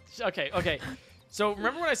god. Okay. So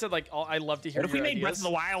remember when I said like I love to hear What if we your made Breath ideas?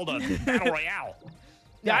 of the Wild a battle royale?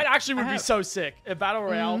 Yeah, it actually would I be have- so sick. A battle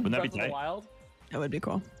royale, Wouldn't that Breath be of the tight? Wild. That would be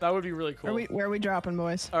cool. That would be really cool. Where are we dropping,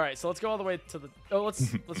 boys? All right, so let's go all the way to the. Oh,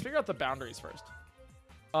 let's figure out the boundaries first.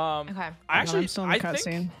 Okay. I I'm still in the think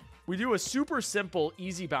cutscene. we do a super simple,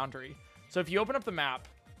 easy boundary. So if you open up the map,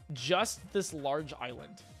 just this large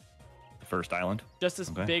island, The first island. just this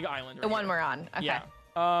Okay. big island. Right The one here. we're on. Okay. Yeah.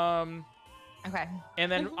 Okay.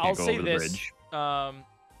 And then Can't I'll go say over the this. bridge.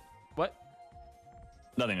 What?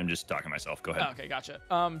 Nothing. I'm just talking to myself. Go ahead. Oh, okay, gotcha.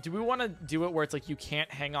 Do we want to do it where it's like you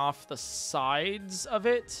can't hang off the sides of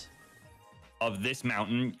it? Of this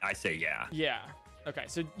mountain, I say yeah. Yeah. Okay,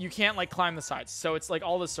 so you can't like climb the sides. So it's like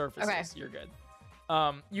all the surfaces. Okay. You're good.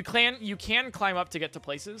 You can climb up to get to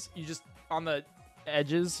places. You just on the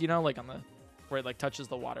edges, like on the where it like touches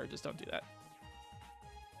the water. Just don't do that.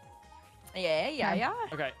 Yeah.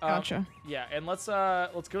 Okay. Gotcha. Yeah, and let's go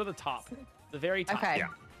to the top, the very top. Okay.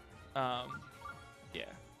 Yeah. Yeah.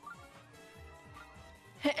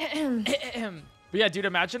 But yeah, dude,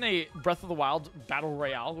 imagine a Breath of the Wild battle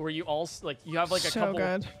royale where you all like you have like a So couple.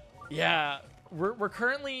 good. Yeah, we're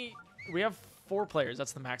currently we have 4 players.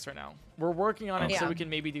 That's the max right now. We're working on it so Yeah. we can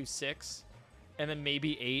maybe do 6, and then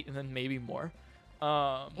maybe 8, and then maybe more.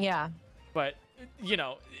 Yeah. But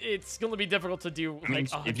it's gonna be difficult to do. I mean,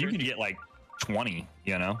 like, if you 100. could get like 20,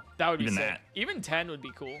 that would be even sick. that. Even 10 would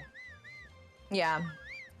be cool. Yeah.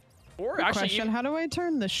 Or Good actually, question. How do I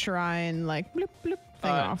turn the shrine like bloop bloop thing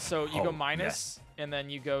off? so you go Oh, minus, and then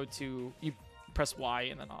you press Y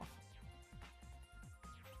and then off.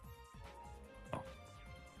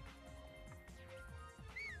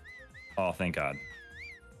 Oh, thank God.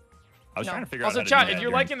 I was No. trying to figure Also, out. how to chat, do if that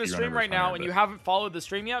you're during liking the speedrunner stream right version now there, and you but- haven't followed the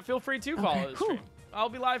stream yet, feel free to follow the whew. stream. I'll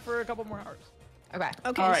be live for a couple more hours. Okay.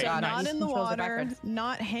 Okay, All right, so nice. not in the Controls are water, backwards.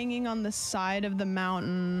 not hanging on the side of the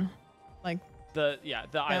mountain, like The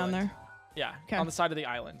down island. there. Yeah, 'Kay. on the side of the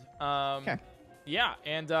island. Okay. Yeah,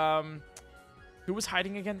 and who was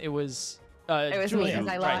hiding again? It was It was me, Julia. 'cause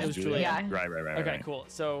I Right, lost. it was Julia. Yeah. Right. Okay, right. cool.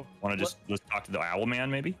 So Want to let's talk to the owl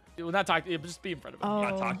man maybe? we'll not talk. Just be in front of him. Oh.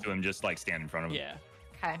 Not talk to him, just like stand in front of him. Yeah.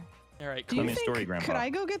 Okay. All right. Do Cool. you me a think, story, Grandpa. could I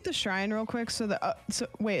go get the shrine real quick so that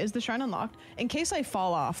wait, is the shrine unlocked? In case I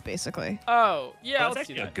fall off, basically. Oh yeah, Well, that's let's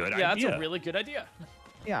do actually a that. good Yeah, that's a idea. really good idea.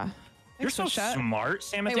 Yeah. You're Thanks so for chat. smart,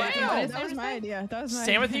 Samothy. Wait, what? Damn. What is That was my idea. That was my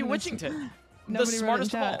Samothy idea. Witchington, the Nobody wrote it in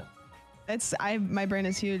smartest of chat. all. My brain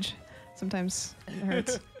is huge. Sometimes it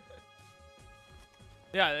hurts.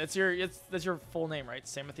 Yeah, that's your full name, right?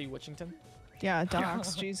 Samothy Witchington. Yeah,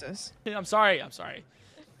 docs. Jesus. I'm sorry.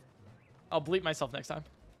 I'll bleep myself next time.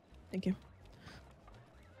 Thank you.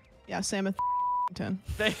 Yeah, Samuth.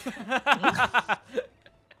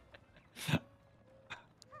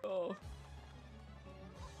 Oh.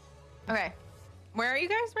 Okay. Where are you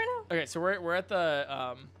guys right Okay, so we're at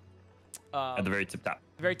the At the very tip top.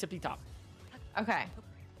 very tippy top. now? Okay.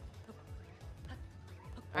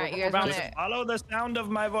 All right, We're you guys about want to- to... Follow the sound of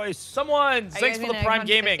my voice. Someone, you thanks guys for the gonna Prime come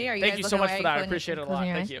Gaming. 50, or are you Thank guys you so looking much away, for that. I closing- appreciate it a lot. closing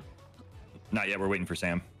your Thank eyes? you. Not yet. We're waiting for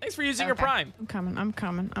Sam. Thanks for using your prime. I'm coming. I'm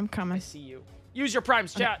coming. I'm coming. I see you. Use your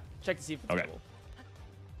primes, chat. Check to see if it's Okay. available.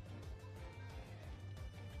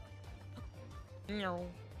 No.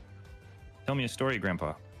 Tell me a story,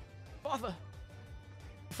 Grandpa. Father.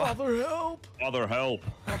 Father, help. Father, help.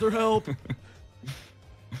 Father, help.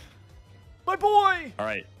 My boy. All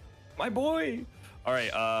right. My boy. All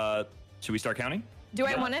right. Should we start counting? Do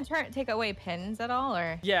I want to take away pins at all,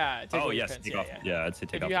 or? Yeah. Take Oh, away your yes. pins. Take off. Yeah, I'd say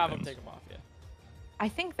take if off you the have them, pins. take them off. Yeah. I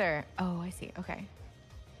think they're. Oh, I see. Okay.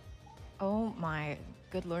 Oh my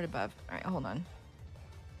good lord above. All right, hold on.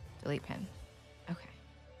 Delete pin. Okay.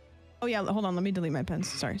 Oh yeah, hold on. Let me delete my pins.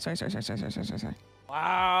 Sorry.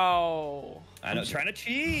 Wow. I know. Trying to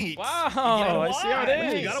cheat. Wow. I see how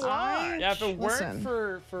it is. You gotta watch. Yeah, if it Listen.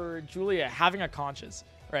 weren't for Julia having a conscience,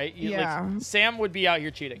 right? Yeah. Like, Sam would be out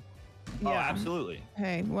here cheating. Oh, Yeah. absolutely.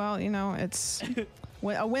 Hey, well, you know, it's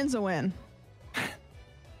a win's a win. All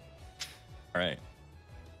right.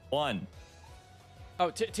 1. Oh,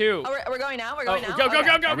 2. Oh, we're going now. We're Oh, going now. go, go, Okay.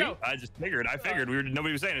 go, go, Are we? go. I just figured.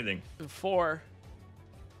 Nobody was saying anything. 4.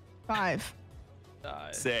 5,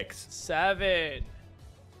 6. 7.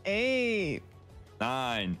 8,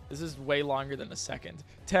 9. This is way longer than a second.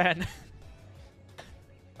 10.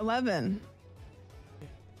 11.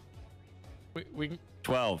 We can.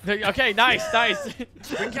 12. Okay, nice.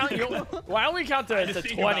 We can count. Why don't we count to just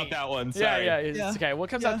think 20? about that one. Yeah, Sorry. yeah. It's Yeah. okay. What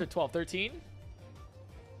comes Yeah. after 12? 13?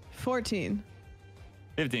 14,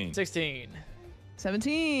 15. 16.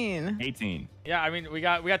 17. 18. Yeah, I mean, we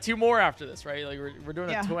got 2 more after this, right? Like we're doing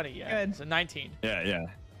Yeah, a 20. Yeah. good. So 19. Yeah.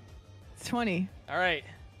 20. All right.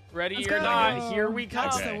 Ready Let's or go. not, here we come.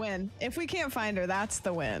 That's Okay. the win. If we can't find her, that's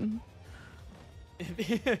the win.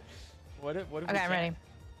 what if we Okay, I'm can't? ready.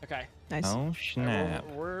 Okay. Nice. Oh, All right, snap.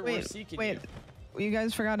 we're seeking wait. you. You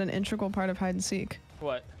guys forgot an integral part of hide and seek.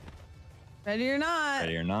 What? Ready or not?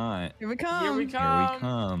 Ready or not. Here we come. Here we Here we come.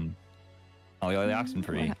 come. I'll yell the oxen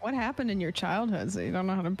free. What happened in your childhood so you don't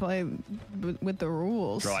know how to play with the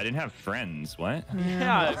rules? Bro, I didn't have friends. What?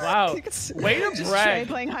 Yeah, wow. Way to Just brag. Trey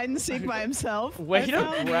playing hide and seek by himself. Way I to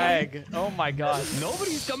found brag. Oh my god.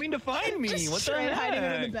 Nobody's coming to find me. Just What the Trey heck? hiding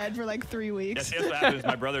under the bed for like 3 Yeah, weeks. see, that's what happens.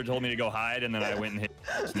 My brother told me to go hide, and then I went and hit.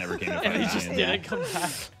 Just never came to find And me. he just didn't come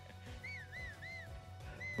back.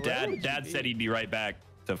 Where would you Dad be? said he'd be right back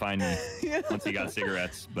to find me Yeah. once he got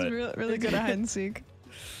cigarettes. He's But really good at hide and seek.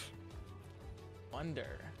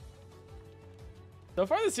 Wonder. So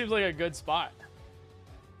far, this seems like a good spot.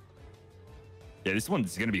 yeah, this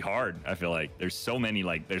one's gonna be hard. I feel like there's so many.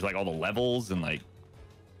 Like there's like all the levels, and like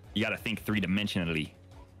you gotta think 3-dimensionally.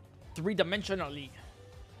 3-dimensionally.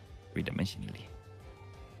 3-dimensionally.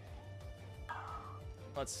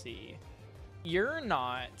 Let's see. You're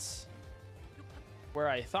not where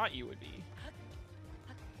I thought you would be.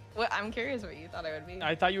 Well, I'm curious what you thought I would be.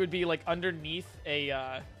 I thought you would be like underneath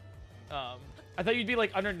a. I thought you'd be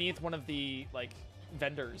like underneath one of the like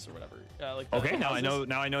vendors or whatever. Like the Okay, now I houses. know.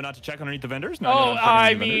 Now I know not to check underneath the vendors. Now I know Oh, not to check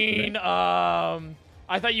I underneath the vendors. mean,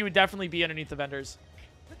 I thought you would definitely be underneath the vendors.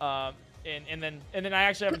 And then I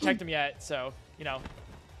actually haven't checked them yet, so you know.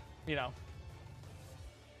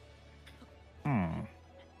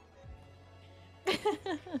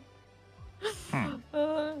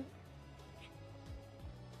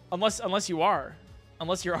 Unless you are.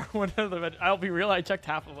 Unless you're one of them. I'll be real, I checked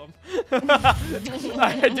half of them.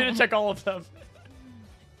 I didn't check all of them.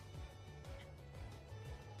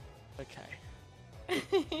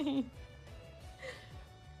 Okay.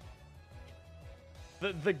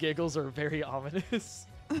 The giggles are very ominous.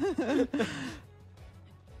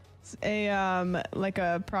 Like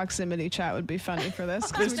a proximity chat would be funny for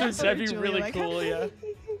this. 'cause we just That'd be heard Julie really like, cool, yeah.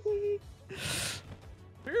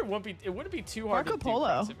 It wouldn't be too hard Marco to do Polo.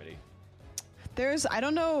 proximity. I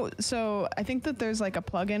don't know, so I think that there's like a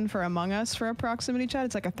plugin for Among Us for a proximity chat.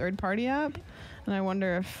 It's like a third-party app, and I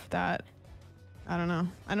wonder if that, I don't know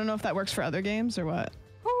if that works for other games or what.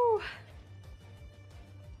 Whew.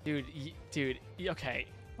 Dude, okay.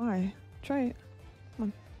 Why? Try it.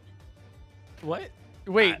 What?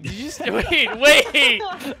 Wait, did you just wait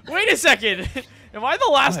a second. Am I the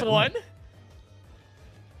last What? one?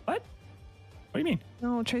 What? What do you mean?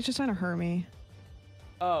 No, Trey's just trying to hurt me.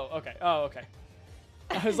 Oh, okay.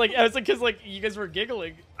 I was like, cause like you guys were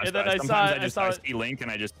giggling, and then I Sometimes saw I it. see Link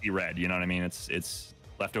and I just see red. You know what I mean? It's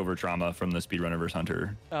leftover trauma from the speedrunner vs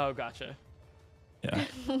Hunter. Oh, gotcha. Yeah.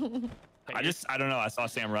 I don't know. I saw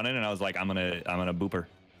Sam running and I was like, I'm gonna boop her,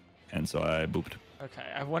 and so I booped. Okay,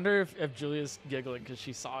 I wonder if Julia's giggling because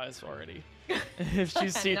she saw us already. If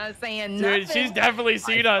she's I'm seen, not saying dude, nothing. she's definitely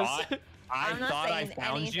seen us. I I'm not thought I saying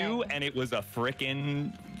found you, anything. and it was a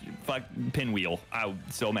frickin' pinwheel. I was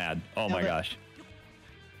so mad. Oh my Nailed it. gosh.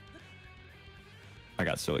 I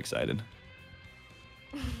got so excited.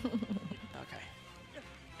 Okay.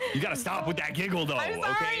 You gotta stop with that giggle, though. I'm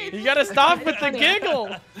sorry. Okay. You gotta stop with the giggle.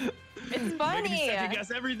 It's Making me funny. second guess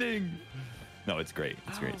everything. No, it's great.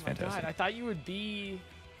 It's great. It's Oh my fantastic. God, I thought you would be.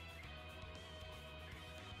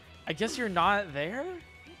 I guess you're not there?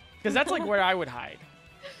 Because that's like where I would hide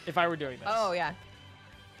if I were doing this. Oh yeah.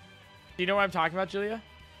 Do you know what I'm talking about, Julia?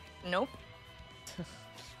 Nope.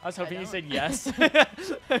 I was hoping you don't. said yes.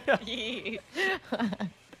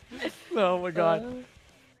 Oh my God.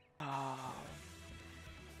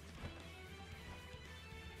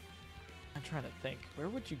 I'm trying to think. Where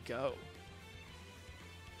would you go?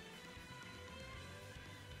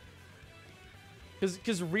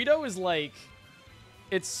 Because Rito is like,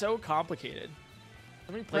 it's so complicated.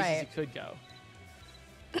 So many places Right. you could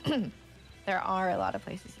go. There are a lot of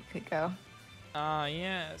places you could go.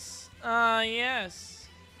 Yes. Yes.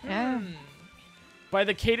 Yeah. By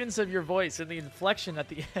the cadence of your voice and the inflection at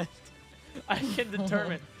the end, I can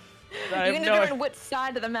determine. That I You have can no- determine which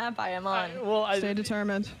side of the map I am on. Stay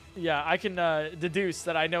determined. Yeah, I can deduce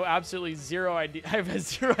that I know absolutely zero idea. I have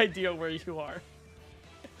zero idea where you are.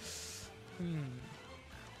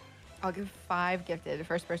 I'll give 5 gifted to the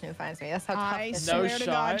first person who finds me. That's how tough I this No swear to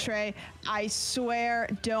God, shot. Trey. I swear,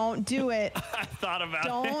 don't do it. I thought about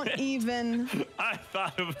Don't it. even. I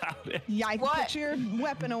thought about it. Yeah, What? put your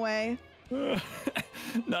weapon away.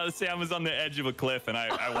 No, Sam was on the edge of a cliff, and I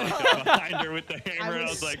walked up behind her with the hammer, and I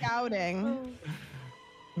was like, scouting.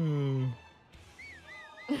 Not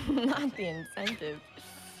the incentive.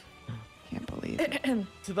 Can't believe it.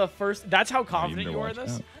 To the first. That's how "Oh, you confident better you are in watch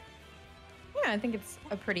this. out." Yeah, I think it's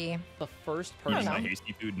a pretty. The first You person. want my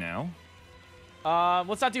hasty food now?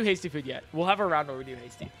 Let's not do hasty food yet. We'll have a round where we do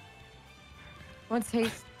hasty. What's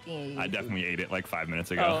tasty? I definitely ate it like 5 minutes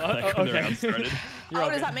ago. Oh, like when the okay. round started. You're all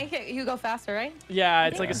does good. that make it? You go faster, right? Yeah,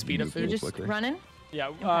 it's like a Yeah, speed you of do You food. just quicker. running.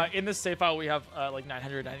 Yeah. In this save file we have like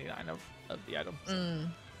 999 of the items.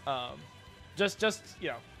 Just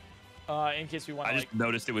you know, in case we want I to just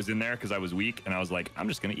noticed it was in there because I was weak, and I was like, I'm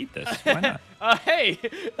just gonna eat this. Why not? Hey,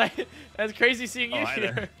 that's crazy seeing you Oh, hi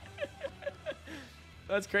here. there.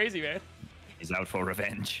 That's crazy, man. He's out for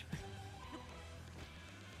revenge.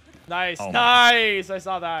 Nice, Oh my- nice. I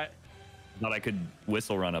saw that. Thought I could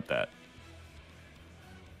whistle run up that.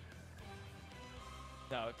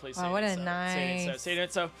 No, please. Oh, say what it, a so. nice- Say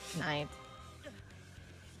it so. Night.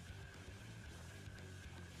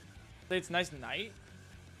 Say it's nice night.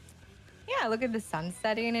 Yeah, look at the sun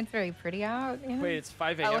setting. It's very pretty out. You know? Wait, it's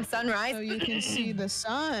 5 a.m. Oh, sunrise. So you can see the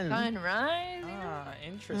sun. Sunrise. Ah,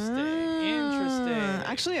 interesting. Interesting.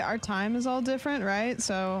 Actually, our time is all different, right?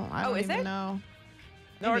 So I don't is even it? know.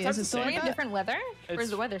 No, our Maybe, time's is it the still Do we same. have different weather? Or It's-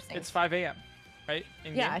 is the weather same? It's 5 a.m. Right?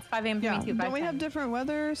 In Yeah, game? it's 5 a.m. for Yeah. me too. Don't we 5:10. have different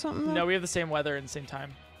weather or something? No, we have the same weather and same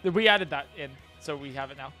time. We added that in, so we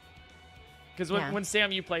have it now. Because Yeah. when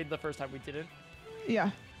Sam, you played the first time, we didn't,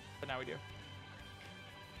 Yeah. but now we do.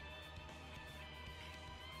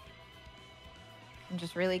 I'm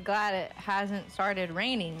just really glad it hasn't started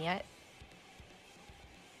raining yet.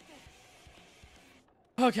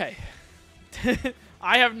 Okay.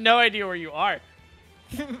 I have no idea where you are.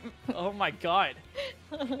 Oh my god.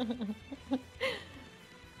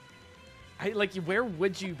 Where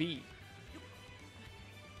would you be?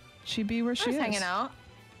 She be where I'm she just is. hanging out.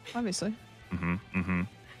 Obviously. I'm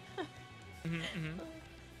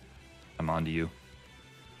on to you.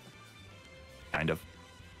 Kind of.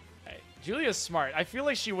 Hey, Julia's smart. I feel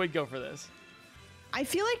like she would go for this. I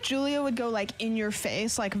feel like Julia would go like in your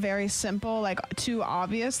face, like very simple, like too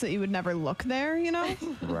obvious that you would never look there, you know?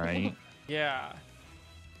 Right. Yeah.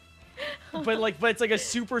 But it's like a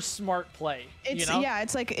super smart play. It's you know? yeah,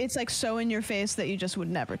 it's like so in your face that you just would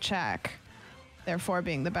never check. Therefore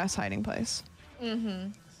being the best hiding place.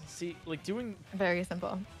 See, like doing Very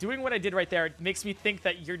simple. what I did right there makes me think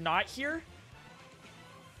that you're not here.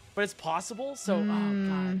 But it's possible, so oh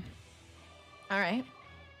god. All right.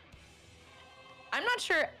 I'm not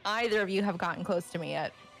sure either of you have gotten close to me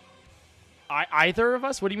yet. Either of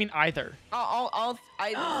us? What do you mean either? I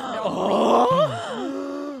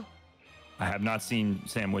I have not seen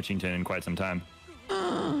Sam Witchington in quite some time.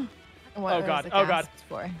 What Oh, was God. the Oh, God. gasps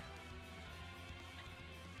for?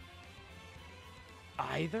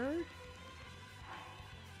 Either?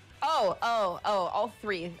 Oh, all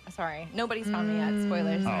 3. Sorry. Nobody's found me yet.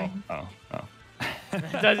 Spoilers. Sorry. Oh.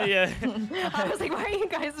 Yeah. I was like, why are you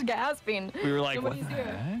guys gasping? We were like, Nobody's what the here.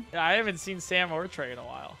 heck? Yeah, I haven't seen Sam or Trey in a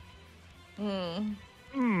while.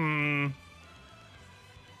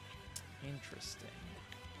 Interesting.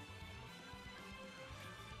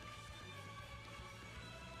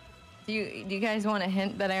 Do you guys want a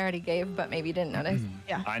hint that I already gave but maybe didn't notice?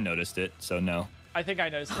 Yeah. I noticed it, so no. I think I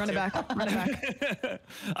noticed. Run it back. Run it back.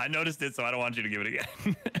 I noticed it, so I don't want you to give it again.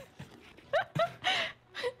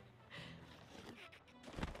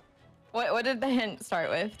 What did the hint start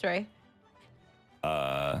with, Trey?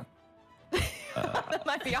 That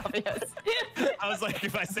might be obvious. I was like,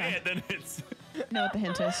 if I say it, then it's. You know what the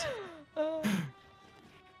hint is.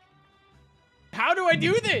 How do I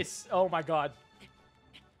do this? Oh my god.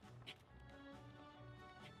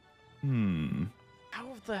 How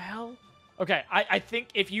the hell? Okay, I think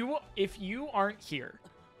if you aren't here,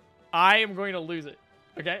 I am going to lose it.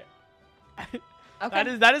 Okay.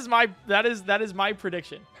 Okay. That is my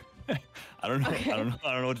prediction. I don't know. Okay. I don't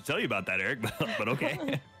know what to tell you about that, Eric. But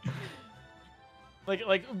okay.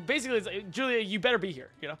 like basically, it's like, Julia, you better be here.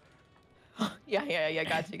 You know. Yeah.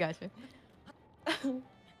 Gotcha. I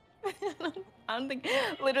don't think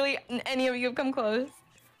literally any of you have come close.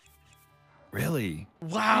 Really?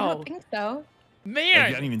 Wow. I don't think so. Man.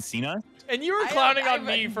 You haven't even seen us? And you were clowning on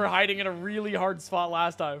me for hiding in a really hard spot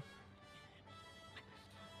last time.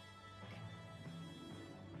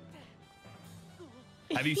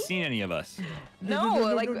 Have you seen any of us?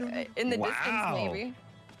 No, like in the distance maybe.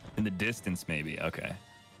 In the distance, maybe. Okay.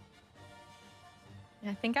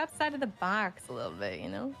 I think outside of the box a little bit, you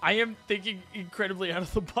know? I am thinking incredibly out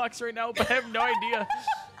of the box right now, but I have no idea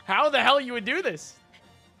how the hell you would do this.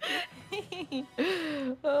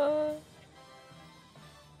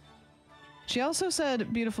 She also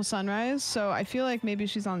said beautiful sunrise, so I feel like maybe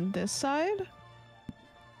she's on this side.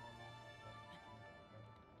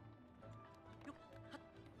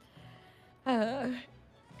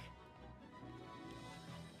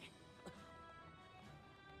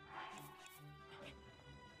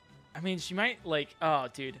 I mean, she might like. Oh,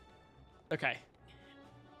 dude. Okay.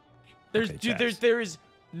 There is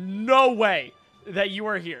no way that you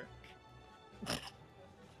are here.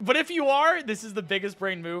 But if you are, this is the biggest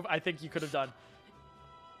brain move I think you could have done.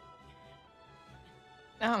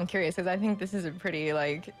 Now I'm curious because I think this is a pretty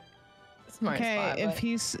like smart spot.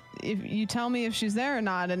 Okay, if you tell me if she's there or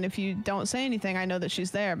not, and if you don't say anything, I know that she's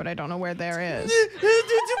there, but I don't know where there is.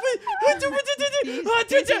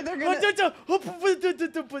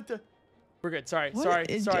 We're good. Sorry. What? Sorry.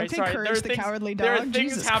 Okay, There are the cowardly there are dog.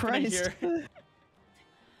 things Jesus happening Christ. here.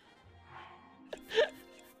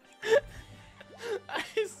 I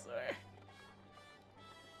swear.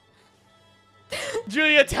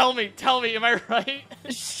 Julia, tell me, am I right?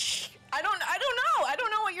 Shh. I don't know. I don't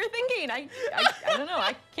know what you're thinking. I don't know.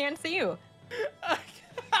 I can't see you.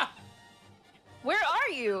 Where are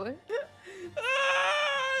you? I'm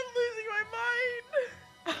losing my mind.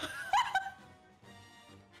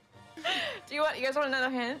 Do you guys want another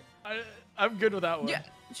hint? I'm good with that one. Yeah.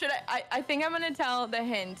 Should I think I'm gonna tell the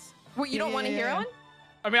hint. What, you don't want to hear one?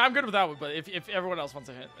 I mean, I'm good with that one, but if everyone else wants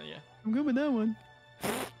a hint, then yeah. I'm good with that one.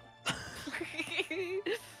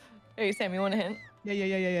 Hey, Sam, you want a hint?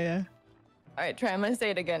 Yeah. All right, Trey, I'm gonna say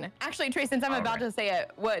it again. Actually, Trey, since I'm about right. to say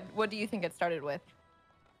it, what do you think it started with?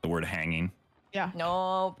 The word hanging. Yeah.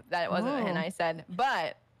 No, that wasn't a hint I said.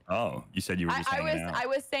 But Oh, you said you were just hanging out. I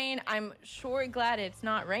was saying I'm sure glad it's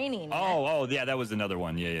not raining. Oh, yeah, that was another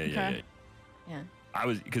one. Yeah. I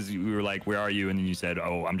was, because we were like, where are you? And then you said,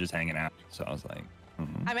 oh, I'm just hanging out. So I was like,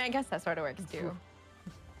 I mean, I guess that sort of works too.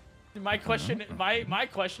 My question, my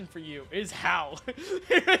question for you is how?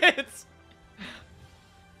 It's...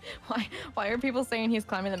 Why are people saying he's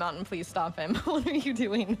climbing the mountain? Please stop him. What are you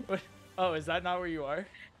doing? Oh, is that not where you are?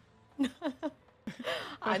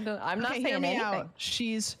 I'm not saying hear me anything. out.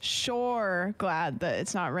 She's sure glad that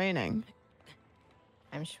it's not raining.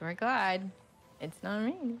 I'm sure glad it's not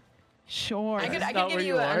raining. Sure. I could not give where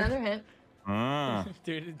you you are. another hint.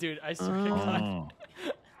 Dude, I swear to God.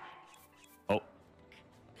 Oh,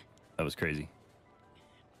 that was crazy.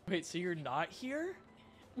 Wait, so you're not here?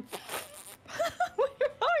 Where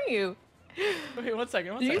are you? Okay, one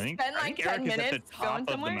second. Did you I think spend like 10 Eric is minutes at the top going of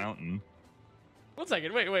somewhere? the mountain, One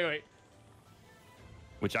second. Wait.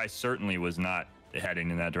 which I certainly was not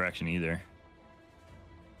heading in that direction either.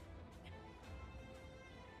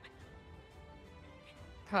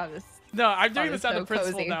 God, this No, I'm doing spot this is out so of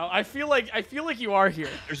principle cozy. now. I feel like you are here.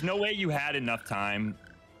 There's no way you had enough time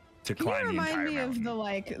to Can you climb the entire remind me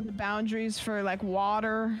mountain. of the boundaries for like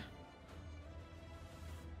water?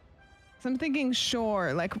 So I'm thinking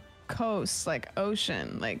shore, like coast, like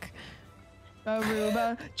ocean, like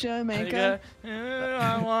Aruba, Jamaica.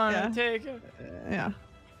 I want to take it. Yeah.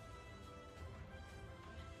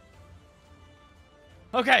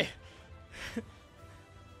 Okay.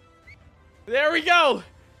 There we go.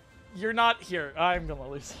 You're not here. I'm gonna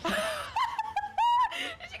lose. Did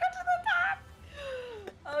you go to the top?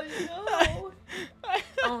 Oh no.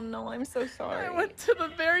 Oh no, I'm so sorry. I went to the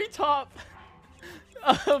very top.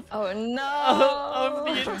 Oh no! of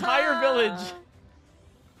the entire village.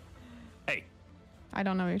 Hey. I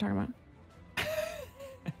don't know what you're talking about.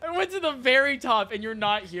 I went to the very top, and you're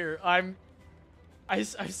not here. I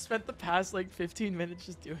spent the past like 15 minutes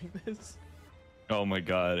just doing this. Oh my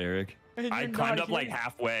God, Eric. I climbed up here. like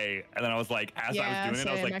halfway, and then I was like, as I was doing it,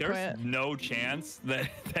 I was like, there's no chance that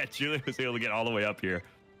Julia was able to get all the way up here.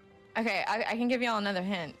 Okay, I can give y'all another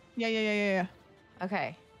hint. Yeah.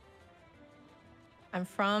 Okay. I'm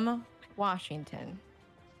from Washington.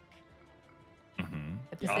 Mm-hmm.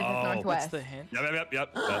 The Pacific Northwest. What's the hint?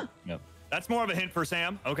 Yep. That's more of a hint for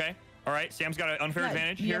Sam. Okay. All right. Sam's got an unfair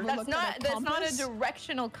advantage here. That's not a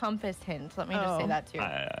directional compass hint. Let me just say that too.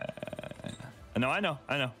 No, I know.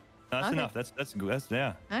 That's Okay. enough. That's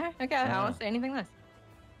yeah. All right. Okay. I don't want to say anything less.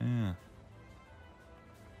 Yeah.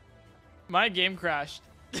 My game crashed.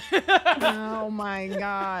 Oh my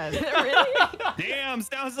God. Really? Damn.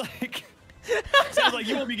 Sounds like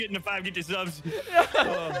you won't be getting the 5 get your subs.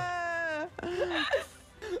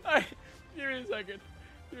 All right, give me a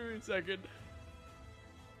second.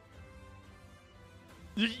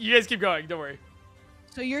 You guys keep going. Don't worry.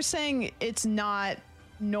 So you're saying it's not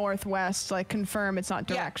northwest, like confirm it's not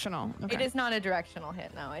Yeah. directional. Okay. It is not a directional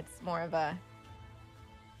hint. No, it's more of a.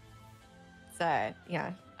 It's a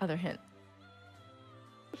other hint.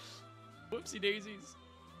 Whoopsie daisies.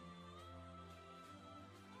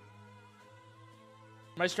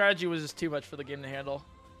 My strategy was just too much for the game to handle.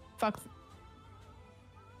 Fuck.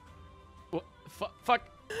 What? Fuck.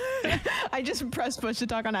 I just pressed push to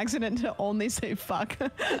talk on accident to only say fuck.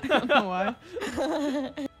 I don't know why.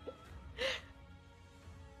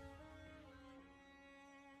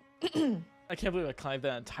 I can't believe I climbed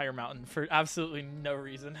that entire mountain for absolutely no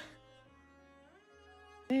reason.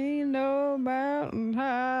 Ain't no mountain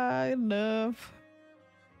high enough.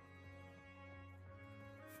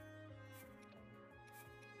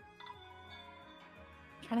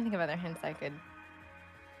 I'm trying to think of other hints I could.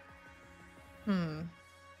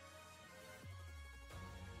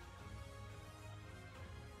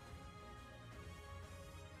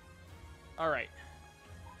 All right.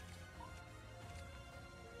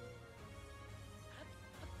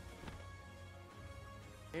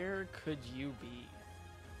 Where could you be?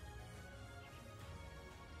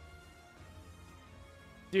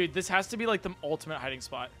 Dude, this has to be like the ultimate hiding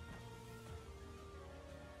spot.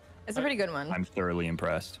 It's a pretty good one. I'm thoroughly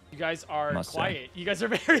impressed. You guys are Must say. quiet. You guys are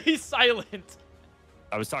very silent.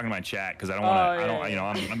 I was talking to my chat because I don't want to. yeah, You know,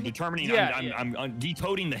 I'm determining. Yeah, I'm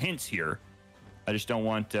decoding the hints here. I just don't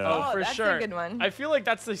want. Oh, for that's sure. a good one. I feel like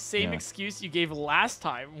that's the same Yeah. excuse you gave last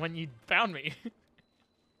time when you found me.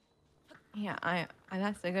 Yeah, I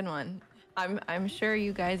that's a good one. I'm sure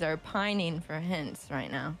you guys are pining for hints right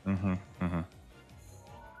now.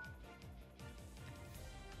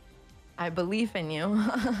 I believe in you.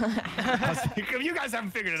 I was like, you guys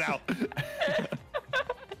haven't figured it out.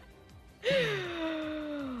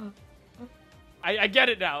 I get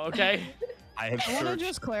it now, okay? I have I want to searched.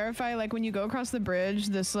 just clarify, like when you go across the bridge,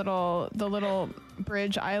 the little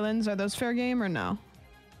bridge islands, are those fair game or no?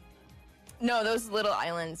 No, those little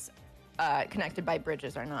islands connected by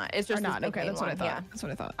bridges are not. It's just Or this not? big Okay, main that's what I one, thought. Yeah. That's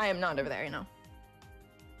what I thought. I am not over there, you know.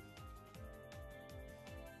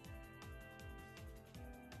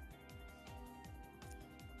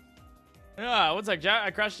 Yeah, what's that, Jack? I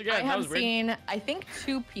crashed again. I That have was weird. seen, I think,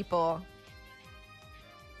 2 people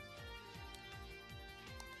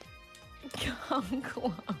come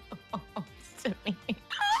close to me.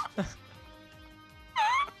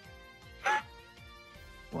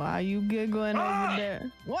 Why are you giggling over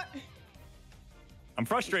there? What? I'm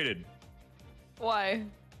frustrated. Why?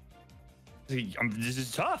 This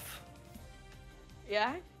is tough.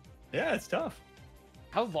 Yeah? Yeah, it's tough.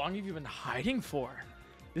 How long have you been hiding for?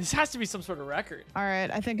 This has to be some sort of record. All right,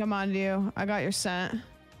 I think I'm on to you. I got your scent.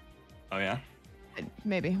 Oh yeah.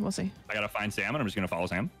 Maybe we'll see. I gotta find Sam, and I'm just gonna follow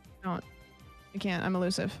Sam. No, you can't. I'm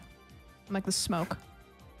elusive. I'm like the smoke.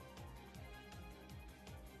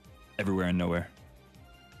 Everywhere and nowhere.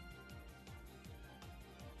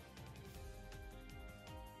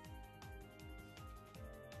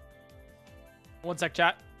 One sec,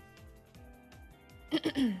 chat.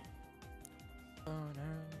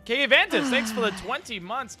 Okay, Avantis, thanks for the 20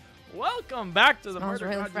 months. Welcome back to the Smells murder.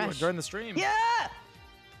 really God, you fresh. enjoying the stream. Yeah.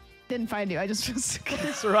 Didn't find you. I just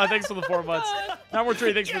Sarah, thanks for the 4 months. Now we're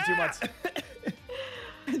 3, thanks for 2 months.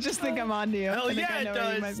 I just think I'm on to you. Hell I think yeah, I know it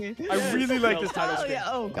where you does. might be. I really like this title Oh screen. yeah.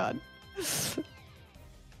 Oh god.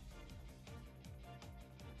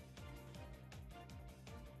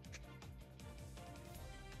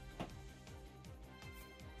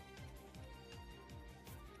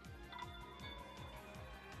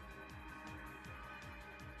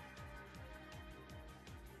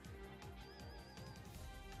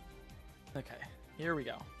 Okay, here we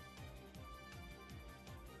go.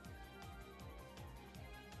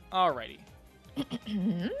 Alrighty.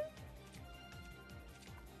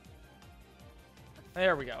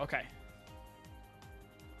 There we go. Okay.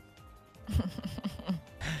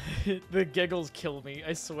 The giggles kill me,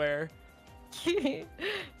 I swear.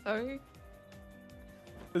 Sorry.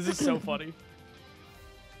 This is so funny.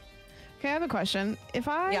 Okay, I have a question. If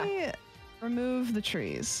I Yeah. remove the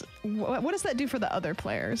trees, what does that do for the other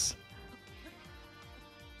players?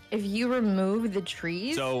 If you remove the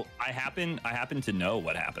trees. So I happen to know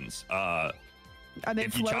what happens. Are they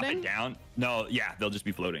If you chop floating? it down, no, yeah, they'll just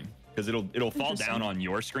be floating because it'll fall down Interesting. on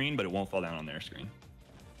your screen, but it won't fall down on their screen.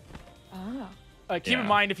 Oh. Keep in Yeah.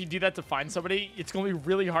 mind, if you do that to find somebody, it's going to be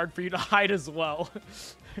really hard for you to hide as well.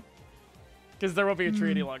 Because there won't be a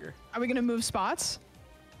tree any longer. Are we gonna move spots?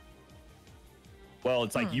 Well,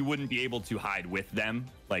 it's like you wouldn't be able to hide with them,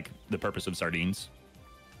 like the purpose of sardines,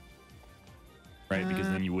 right? Because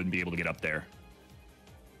then you wouldn't be able to get up there.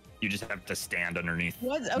 You just have to stand underneath.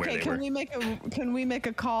 What? where Okay, they can were. we make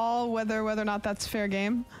a call whether or not that's fair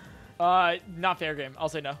game? Not fair game. I'll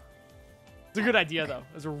say no. It's a good idea, though.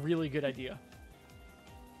 It's a really good idea.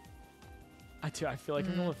 I feel like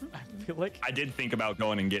I feel like I did think about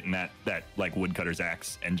going and getting that like woodcutter's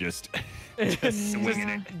axe and just swinging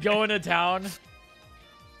it. going to town.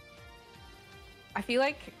 I feel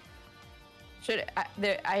like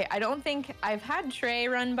I don't think I've had Trey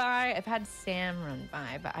run by. I've had Sam run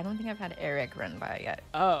by, but I don't think I've had Eric run by yet.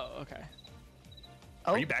 Oh, okay.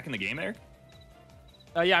 Oh, Are you back in the game, Eric?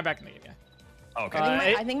 Yeah, I'm back in the game. Yeah. Oh, okay.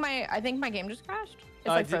 I think my game just crashed. It's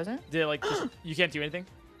like frozen. Did like you can't do anything?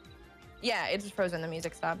 Yeah, it's just frozen. The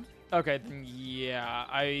music stopped. Okay, then yeah,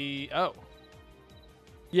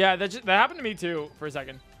 yeah, that happened to me too for a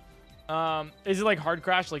second. Is it like hard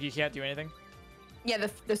crash? Like you can't do anything? Yeah,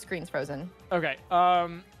 the screen's frozen. Okay.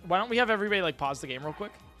 Why don't we have everybody like pause the game real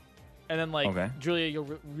quick, and then like Okay. Julia,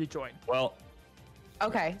 you'll rejoin, Well,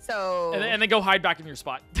 Okay, so. and then go hide back in your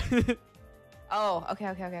spot. Oh, okay.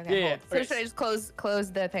 Yeah, Hold. yeah. So Okay. should I just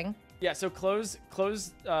close the thing? Yeah. So close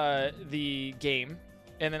the game,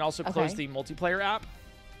 and then also close Okay. the multiplayer app,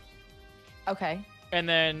 Okay. and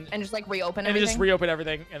then And just like reopen then everything? just reopen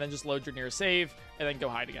everything, and then just load your nearest save, and then go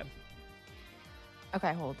hide again.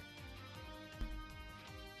 Okay, hold.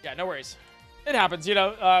 Yeah, no worries. It happens, you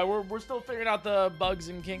know. We're still figuring out the bugs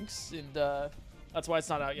and kinks, and that's why it's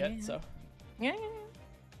not out yet. Yeah. So Yeah.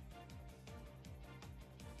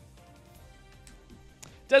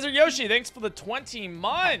 Desert Yoshi, thanks for the 20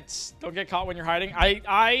 months. Don't get caught when you're hiding.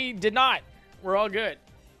 I did not. We're all good.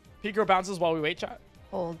 PointCrow bounces while we wait, chat.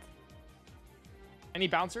 Hold. Any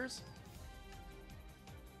bouncers?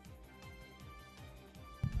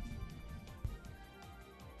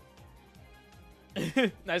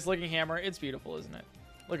 Nice looking hammer. It's beautiful, isn't it?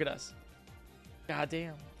 Look at us.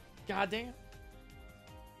 Goddamn. Goddamn.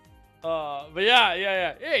 But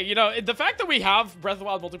yeah. Hey, you know, the fact that we have Breath of the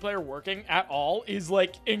Wild multiplayer working at all is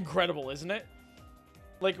like incredible, isn't it?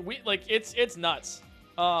 Like it's nuts.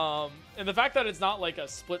 And the fact that it's not like a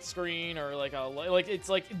split screen or like it's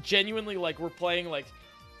like genuinely like we're playing like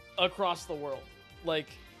across the world. Like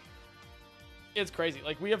it's crazy.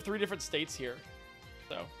 Like we have 3 different states here.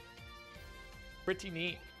 So pretty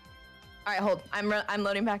neat. All right, hold. I'm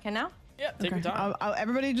loading back in now. Yeah, take your time.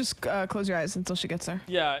 Everybody just close your eyes until she gets there.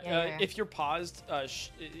 Yeah, if you're paused,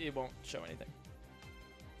 it won't show anything.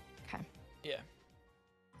 Okay. Yeah.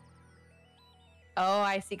 Oh,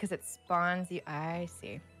 I see, because it spawns you. I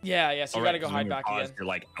see. Yeah, so you gotta go hide back paused, again. You're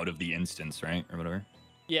like out of the instance, right? Or whatever.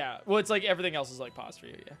 Yeah, well, it's like everything else is like paused for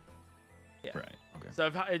you, yeah. Right. Okay.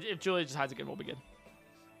 So if Julia just hides again, we'll be good.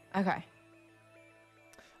 Okay.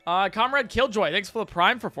 Comrade Killjoy, thanks for the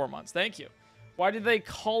Prime for 4 months. Thank you. Why did they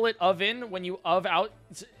call it oven when you out?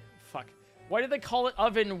 Fuck. Why did they call it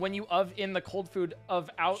oven when you in the cold food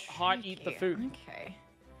out hot eat the food? Okay.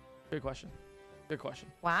 Good question. Good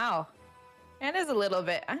question. Wow. It is a little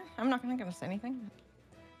bit. I'm not gonna say anything.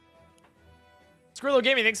 Skrillo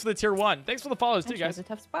Gaming, thanks for the tier 1. Thanks for the follows too, Actually, guys. it's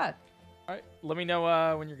a tough spot. All right, let me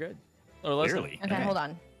know when you're good. Or listen. Clearly. Okay, hold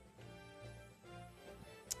on.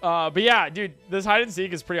 But yeah, dude, this hide and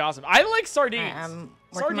seek is pretty awesome. I like sardines. Alright, I'm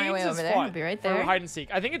working my way Sardines over is there. fun I'll be right for there. hide and seek.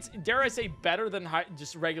 I think it's, dare I say, better than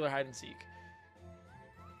just regular hide and seek.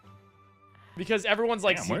 Because everyone's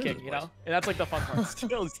like Damn, where is seeking, this you place? know? And that's like the fun part.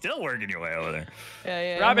 Still working your way over there.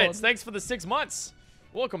 Yeah. Rabbits, thanks for the 6 months.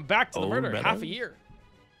 Welcome back to the murder. Rabbit. Half a year.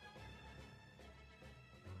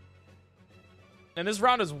 And this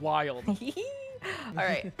round is wild. All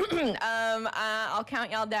right. I'll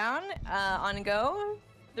count y'all down. On go.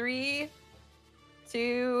 3,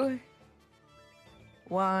 2,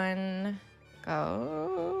 1,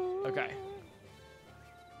 go. Okay.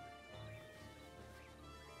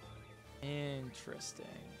 Interesting.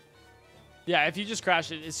 Yeah, if you just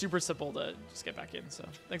crash it, it's super simple to just get back in. So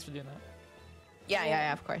thanks for doing that.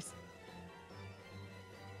 Yeah, of course.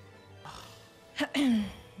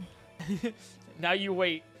 Now you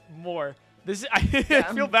wait more. This I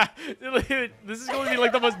feel bad. This is going to be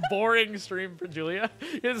like the most boring stream for Julia.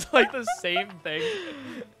 It's like the same thing.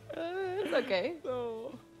 It's okay.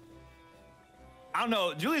 So... I don't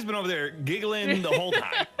know. Julia's been over there giggling the whole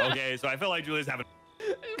time. Okay, so I feel like Julia's having.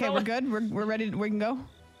 Okay, we're good. We're ready. We can go.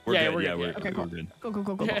 We're Yeah, good. we're Yeah, good, we're yeah. good. Okay, cool. We're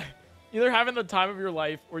good. Go. Yeah. Either having the time of your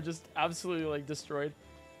life or just absolutely like destroyed.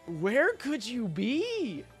 Where could you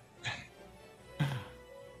be?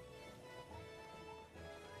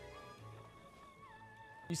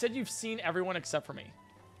 You said you've seen everyone except for me.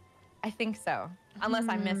 I think so. Unless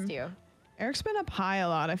I missed you. Eric's been up high a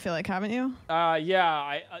lot. I feel like, haven't you? Yeah.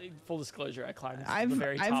 I full disclosure, I climbed to the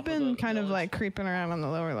very top I've been of the kind of village. like creeping around on the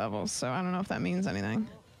lower levels, so I don't know if that means anything.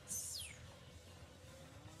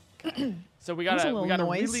 So we There's a gotta little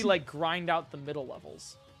really noise. like grind out the middle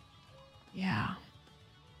levels. Yeah.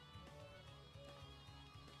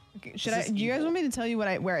 Okay, This should I? is Do you guys evil. want me to tell you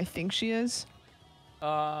where I think she is?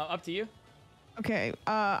 Up to you. Okay.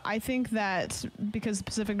 I think that because the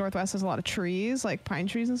Pacific Northwest has a lot of trees, like pine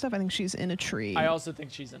trees and stuff. I think she's in a tree. I also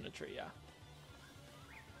think she's in a tree. Yeah.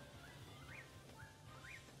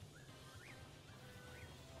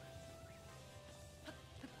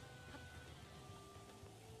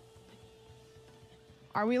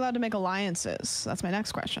 Are we allowed to make alliances? That's my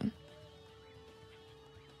next question.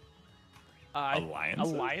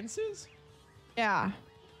 Alliances? Alliances? Yeah.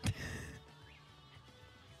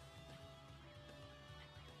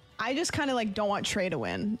 I just kind of like don't want Trey to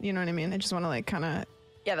win. You know what I mean? I just want to like kind of.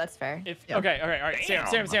 Yeah, that's fair. If Yeah. okay, all right. Damn.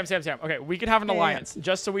 Sam. Okay, we can have an Yeah, yeah. alliance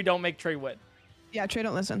just so we don't make Trey win. Yeah, Trey,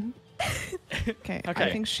 don't listen. Okay. Okay.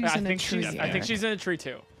 I think she's in a tree. I think she's in a tree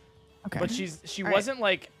too. Okay. But she All right. wasn't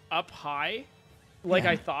like up high, like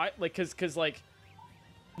Yeah. I thought. Like cause like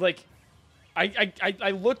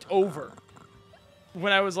I looked over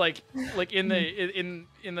when I was like in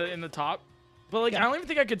the top, but like I Yeah. don't even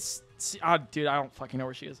think I could see. Ah, dude, I don't fucking know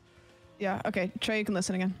where she is. Yeah. Okay. Trey, you can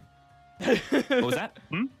listen again. What was that?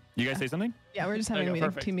 You guys say something? Yeah, we're just There having you a go, meeting,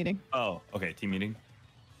 perfect. team meeting. Oh, okay. Team meeting.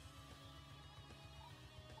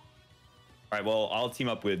 All right. Well, I'll team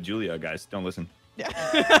up with Julia, guys. Don't listen. Yeah.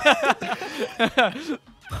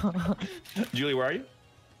 Julie, where are you?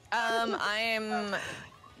 I am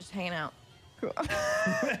just hanging out. Cool.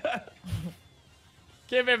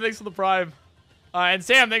 Okay, man, thanks for the prime. And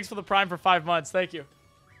Sam, thanks for the prime for 5 months. Thank you.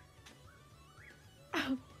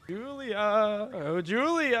 Julia, oh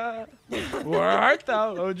Julia, where art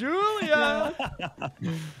thou, oh Julia?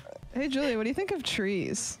 Hey, Julia, what do you think of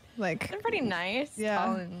trees? Like, They're pretty nice. Yeah.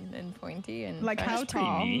 Tall and pointy and like how That's pretty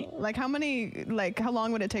tall? neat. Like how many? Like how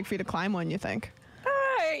long would it take for you to climb one? You think?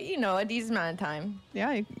 you know, a decent amount of time.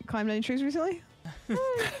 Yeah, you climbed any trees recently? In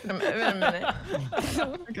a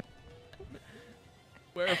minute.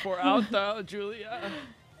 Wherefore art thou, Julia?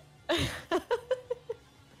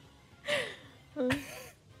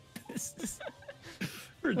 This is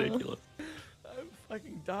ridiculous. I'm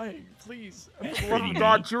fucking dying. Please, That's for the love pretty of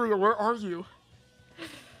God, neat. Julia, where are you?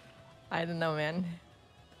 I don't know, man.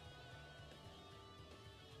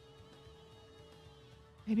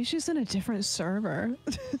 Maybe she's in a different server.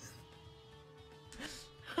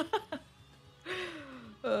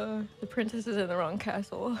 The princess is in the wrong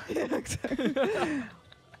castle. Yeah, exactly.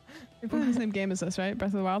 You're playing the same game as us, right?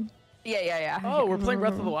 Breath of the Wild? Yeah. Oh, we're playing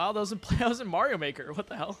Breath of the Wild. I was in Mario Maker. What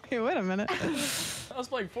the hell? Hey, wait a minute. I was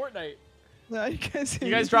playing Fortnite. No, you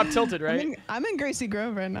You guys dropped Tilted, right? I'm in Gracie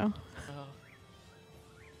Grove right now.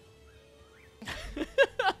 Oh.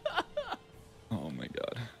 Oh my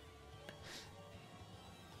god.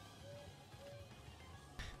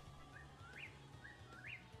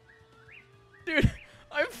 Dude,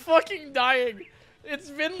 I'm fucking dying. It's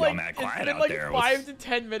been like mad quiet it's been out like there. 5 to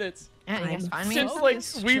 10 minutes Yeah, you guys find me? since Oh, like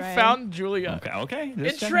this we Trey. found Julia. Okay. And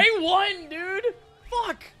This Trey won, dude.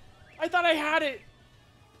 Fuck. I thought I had it.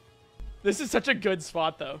 This is such a good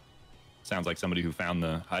spot though. sounds like somebody who found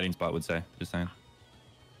the hiding spot would say. Just saying.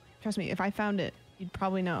 Trust me, if I found it, you'd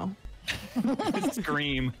probably know.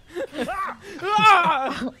 Scream.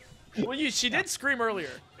 Ah! Well, she did scream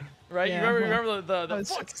earlier, right? Yeah, you well, remember the Oh,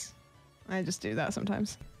 it's fuck? just- I just do that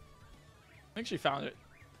sometimes. I think she found it.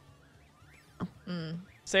 Mm.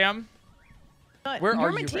 Sam, But Where you're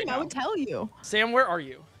are my you team, right I now? would tell you. Sam, where are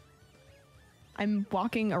you? I'm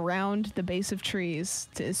walking around the base of trees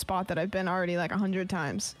to a spot that I've been already like 100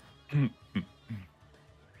 times.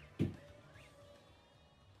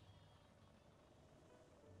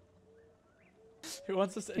 Who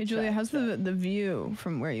wants to say? Hey Julia, how's the view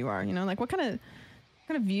from where you are? You know, like what kind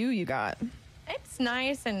of view you got? It's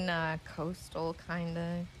nice and coastal, kind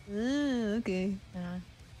of. Okay. Yeah.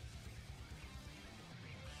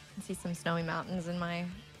 I see some snowy mountains in my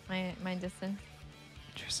distance.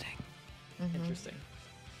 Interesting. Interesting.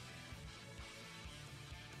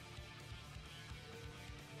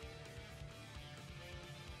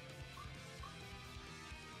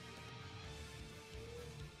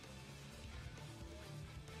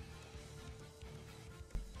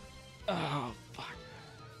 Oh, fuck.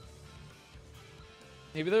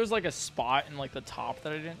 Maybe there's like a spot in like the top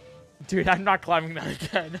that I didn't. Dude, I'm not climbing that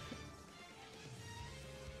again.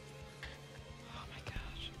 Oh my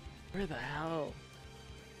gosh. Where the hell?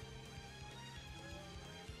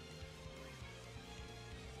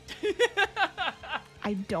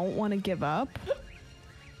 I don't want to give up.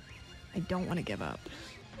 I don't want to give up.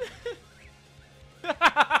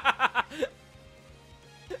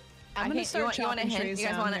 I'm gonna start you want a chopping hint? trees You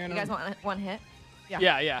guys down want here you in guys a- want one hit?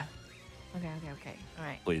 Yeah. Okay. All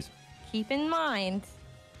right. Please. Keep in mind,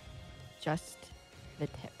 just the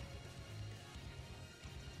tip.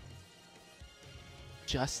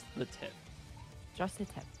 Just the tip. Just the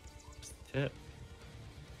tip. Tip.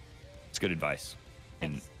 It's good advice.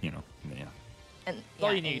 And, you know, yeah. And That's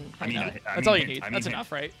all you need. I mean, That's all you hint. need. I mean That's hint.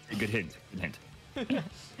 enough, right? A good hint. Good hint.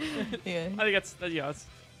 yeah. I think that's it's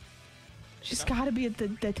She's got to be at the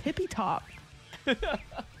tippy top. Tip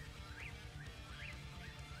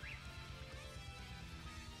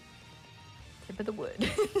of the wood.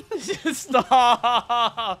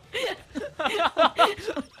 Stop.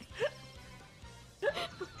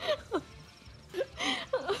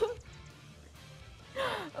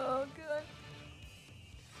 Oh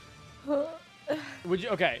god. Would you?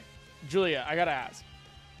 Okay, Julia, I gotta ask.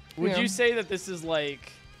 Would Yeah. you say that this is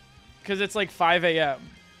like, because it's like 5 a.m.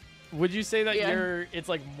 Would you say that Yeah. it's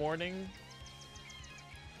like morning?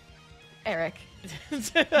 Eric.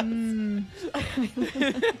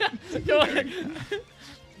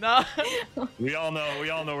 No. We all know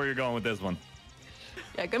where you're going with this one.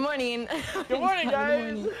 Yeah, good morning. Good morning,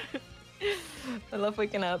 guys. Good morning. I love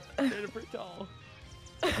waking up. They're pretty tall.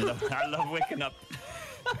 I love waking up.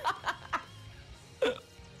 Oh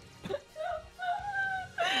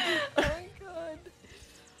my god.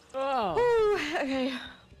 Oh. Ooh, okay.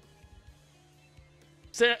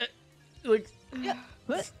 So, like,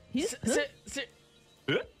 What? Yeah.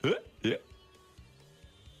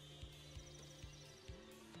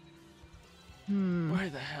 Where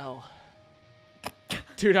the hell?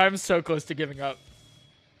 Dude, I'm so close to giving up.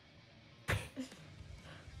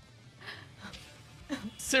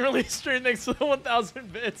 Similarly, stream next to the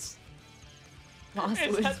 1,000 bits. Moss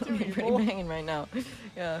Is was that too pretty evil? banging right now.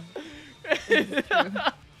 Yeah.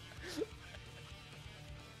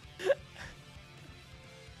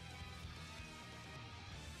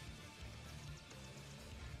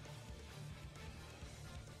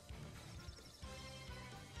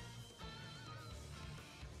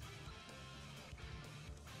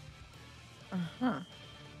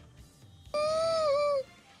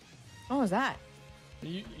 What was that? Are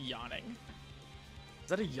you yawning? Is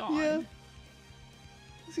that a yawn? Yeah.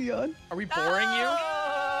 Is he on? Are we boring you?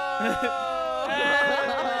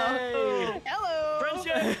 Hey! Hello.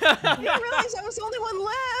 Friendship. I didn't realize I was the only one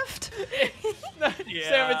left.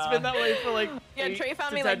 Sam, it's been that way for like. Yeah, 8 Trey found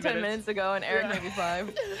to me 10 like 10 minutes ago, and Eric maybe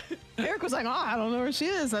 5. Eric was like, "Oh, I don't know where she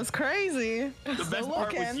is. That's crazy." The best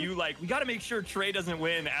part was looking. you like, we gotta make sure Trey doesn't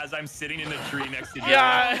win as I'm sitting in the tree next to you.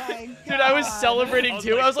 Yeah, Oh my dude, I was God. celebrating I was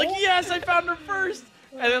too. like, I was like, oh. yes, I found her first.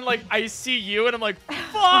 And then like I see you, and I'm like,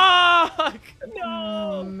 fuck.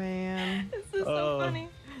 Oh man. This is so funny.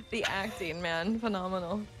 The acting, man,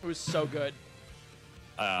 phenomenal. It was so good.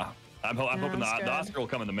 I'm hoping the it's good. Oscar will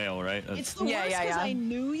come in the mail, right? That's- It's the Yeah, worst yeah, because yeah. I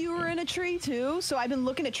knew you were in a tree too, so I've been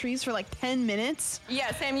looking at trees for like 10 minutes.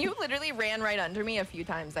 Yeah, Sam, you literally ran right under me a few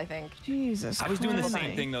times, I think. Jesus. I was doing the same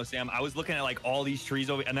Christ. thing though, Sam. I was looking at like all these trees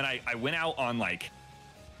over, and then I went out on like,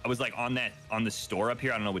 I was like on the store up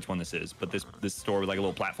here. I don't know which one this is, but this store with like a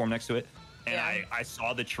little platform next to it. And Yeah. I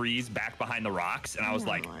saw the trees back behind the rocks, and I was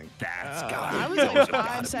like, my that's God. gotta I be was those like gotta be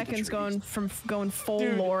 5 the seconds trees. going full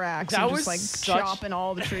Dude, Lorax that and was just like such- chopping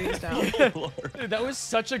all the trees down. Dude, that was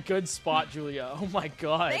such a good spot, Julia. Oh my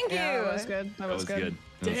god. Thank you. Yeah, that was good. That was good.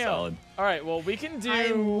 That was Damn. solid. All right, well we can do.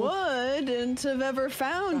 I wouldn't have ever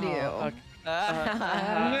found you. Okay.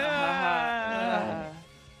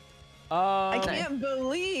 I can't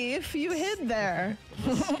believe you hid there.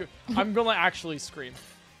 I'm gonna actually scream.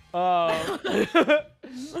 We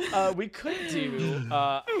could do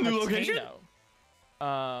New location? Latino.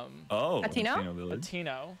 Oh, Latino? Village.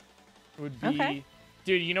 Latino would be Okay.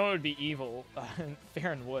 Dude, you know what would be evil?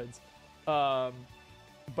 Farron Woods. Yeah,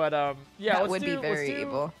 That let's would be very let's do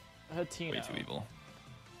evil. Hatino. Way too evil.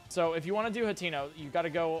 So if you want to do Hatino, you got to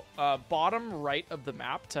go bottom right of the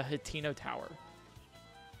map to Hatino Tower.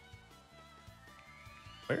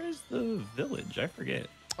 Where is the village? I forget.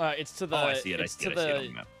 It's to the. Oh, I see it. It's I see to it. I see it on the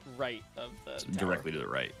the map. right of the. It's tower. directly to the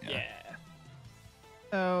right. Yeah. Yeah.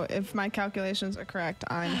 So if my calculations are correct,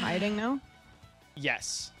 I'm hiding now.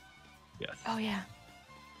 Yes. Yes. Oh yeah.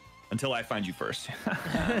 Until I find you first.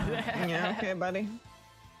 Yeah, okay, buddy.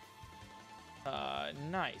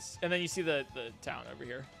 Nice. And then you see the town over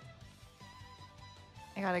here.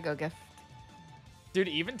 I gotta go gift. Dude,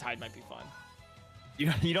 Eventide might be fun.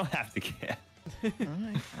 You don't have to get.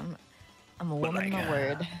 Alright, I'm a woman of my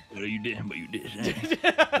word. Well, you did, but you did.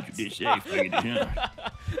 But you did say figured it out.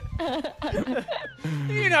 You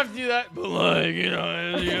didn't have to do that, but like, you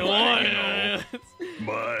know, you want it.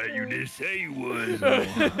 But you did say you was.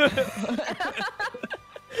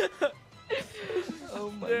 Oh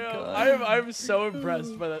my Yeah, god. I'm so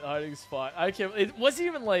impressed by that hiding spot. I can't. It wasn't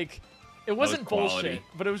even like, it wasn't bullshit, quality.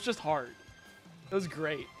 but it was just hard. It was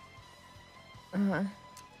great. Uh-huh.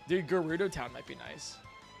 Dude, Gerudo Town might be nice.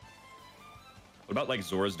 What about like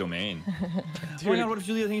Zora's Domain? Oh Dude, my god, what if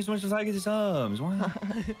Julia thinks so much as I get his subs? What?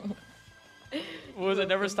 what was it?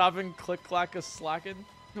 Never stopping, click clack a slacking.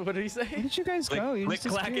 What did he Where say? did you guys go? You Click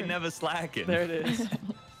just clack and disappeared. never slacking. There it is.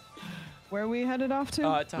 Where are we headed off to? To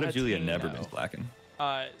What if Julia Hatino. never been slacking?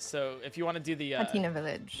 So if you want to do the Hatina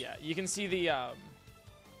Village. yeah, you can see the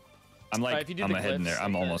I'm like, if you do I'm the heading there. glyphs I'm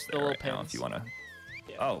and the almost there little right now. pins. If you wanna.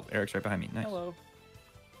 yeah. Oh, Eric's right behind me. Nice. Hello.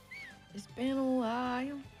 It's been a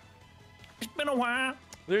while. It's been a while.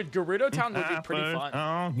 Dude, Gerudo Town would be pretty I fun. first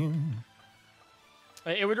saw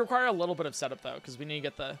you. It would require a little bit of setup though, because we need to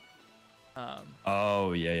get the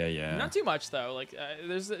Oh yeah. not too much though. Like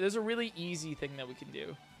there's a really easy thing that we can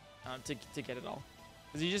do to get it all.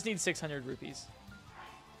 Because you just need 600 rupees.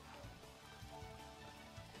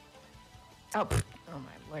 Oh, oh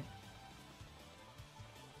my lord.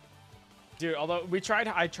 Dude, although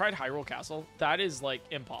I tried Hyrule Castle. That is like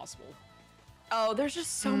impossible. Oh, there's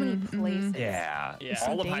just so many places. Yeah. Yeah.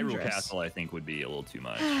 All so of Hyrule dangerous. Castle, I think, would be a little too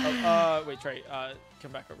much. Oh, wait, Trey,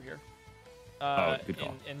 come back over here. Good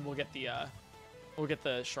call. And we'll get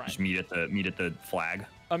the shrine. Just meet at the flag.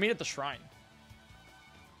 I mean at the shrine.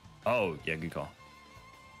 Oh yeah, good call.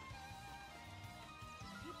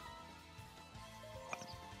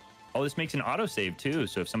 Oh, this makes an autosave too,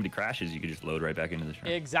 so if somebody crashes, you could just load right back into the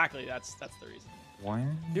shrine. Exactly. That's the reason. What?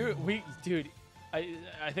 Dude,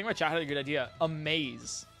 I think my chat had a good idea. A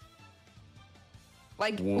maze.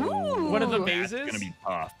 Like, Whoa. ooh. One of the That's mazes? gonna be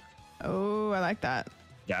tough. Oh, I like that.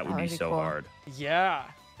 That would be That'd be so cool. hard. Yeah,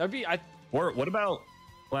 that'd be. Or what about?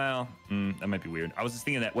 Well, that might be weird. I was just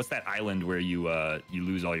thinking that. What's that island where you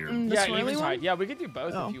lose all your The Yeah, swirly Eventide. one? Yeah, we could do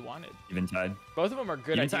both Oh. if you wanted. Eventide? Both of them are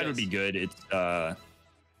good Eventide ideas. would be good. It's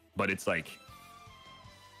but it's like.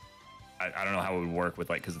 I don't know how it would work with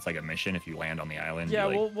like because it's like a mission if you land on the island. Yeah,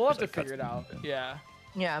 you, like, we'll have to there's, like, figure it out. cutscenes and- Yeah.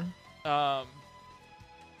 Yeah.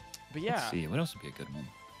 But yeah. Let's see. What else would be a good one?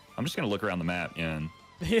 I'm just gonna look around the map and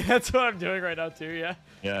Yeah, that's what I'm doing right now too. Yeah.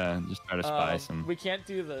 just try to spy some. We can't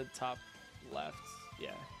do the top left.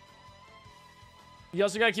 Yeah. You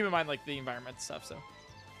also gotta keep in mind like the environmental stuff. So.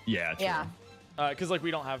 Yeah. True. Yeah. Because like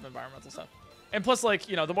we don't have environmental stuff, and plus like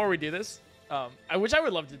the more we do this, I would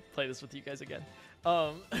love to play this with you guys again.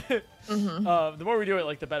 The more we do it,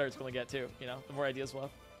 like the better it's gonna get too. The more ideas we'll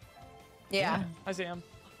have. Yeah. Hi Sam.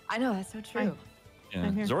 I know, that's so true. Yeah.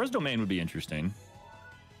 I'm here. Zora's Domain would be interesting.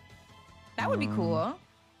 That would be cool.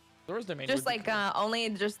 Zora's Domain. Just would be like cool. only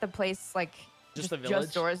just the place, like Just the village?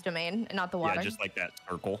 just Zora's Domain, and not the water. Yeah, just like that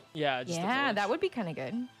circle. Yeah. Just the Yeah, village. that would be kind of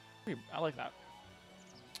good. I like that.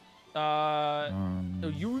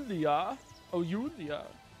 Yulia. Oh, Yulia.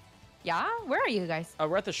 Yeah, where are you guys?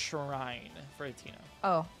 We're at the shrine for Hatino.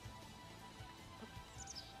 Oh,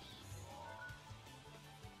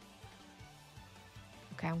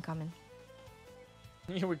 okay, I'm coming.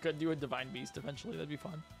 Yeah, we could do a divine beast eventually. That'd be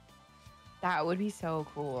fun. That would be so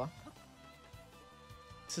cool.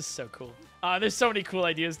 This is so cool. There's so many cool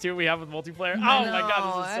ideas too we have with multiplayer. Oh I my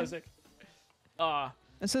god, know. this is so sick.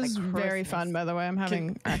 This is Like very Christmas. fun, by the way. I'm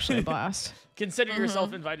having actually a blast. Consider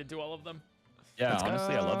yourself invited to all of them. Yeah, Let's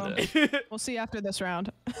honestly, I love go. this. We'll see after this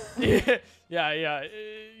round. yeah.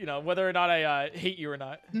 Whether or not I hate you or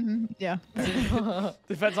not Yeah.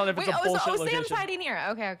 depends on if it's Wait, a bullshit Sam's location. hiding here.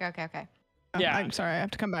 Okay. Yeah. I'm sorry. I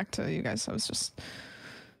have to come back to you guys. I was just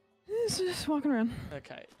walking around.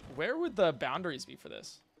 Okay, where would the boundaries be for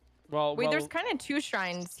this? Well, Wait, there's kind of two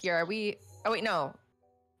shrines here. Are we? Oh wait, no.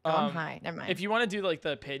 Oh, I'm high. Never mind. if you want to do like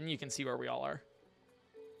the pin, you can see where we all are.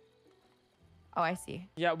 Oh, I see.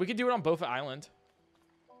 Yeah, we could do it on Bofa Island.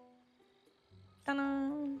 Ta-da.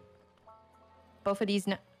 Both of these.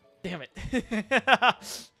 Damn it.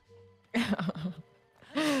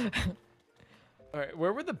 All right,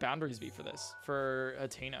 where would the boundaries be for this? For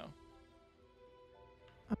Ateno?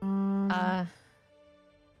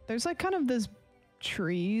 There's like kind of this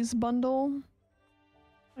trees bundle,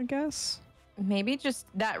 I guess. Maybe just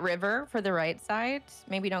that river for the right side.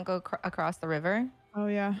 Maybe don't go across the river. Oh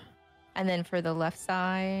yeah. And then for the left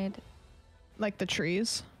side. Like the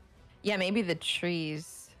trees. Yeah, maybe the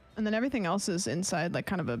trees. And then everything else is inside like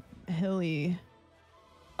kind of a hilly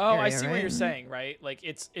Oh, area, I see what right? you're saying, right? Like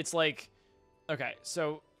it's like, okay,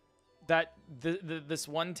 so that this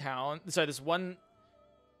one town, sorry, this one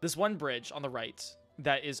bridge on the right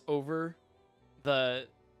that is over the,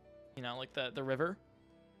 you know, like the river.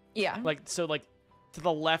 Yeah. Like, so like to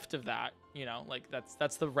the left of that, you know, like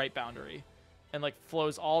that's the right boundary, and like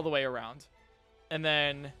flows all the way around, and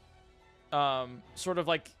then sort of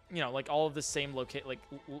like, you know, like all of the same like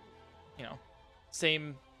you know,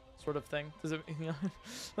 same sort of thing. Does it, you know,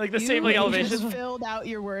 like the same like elevation? Just filled out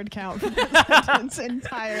your word count for that sentence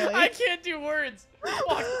entirely. I can't do words.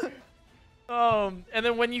 Fuck. And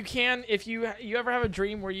then when you can, if you ever have a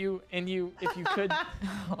dream where if you could.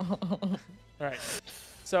 All right.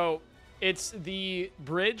 So it's the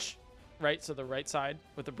bridge, right? So the right side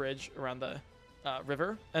with the bridge around the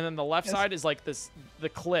river, and then the left Yes. side is like the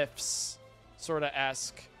cliffs, sort of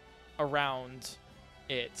esque around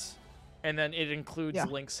it, and then it includes Yeah.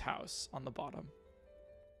 Link's house on the bottom.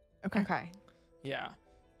 Okay. Okay. Yeah.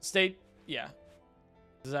 Yeah.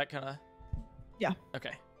 Does that kind of? Yeah.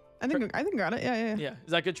 Okay. I think I got it. Yeah. Yeah.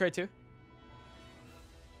 Is that good, Trey, too?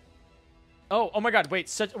 Oh my God.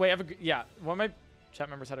 Wait. I have yeah. One of my chat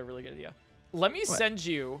members had a really good idea. Let me What? send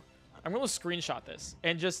you. I'm going to screenshot this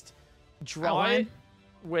and just draw Outline? it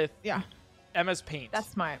with Yeah. MS Paint. That's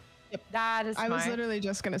smart. Yep. That is I smart. was literally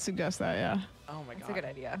just gonna suggest that. Yeah. Oh my That's God. a good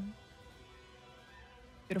idea.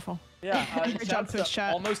 Beautiful. Yeah. Great job, shouts to Twitch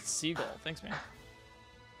chat. Almost Seagull. Thanks, man.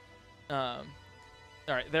 All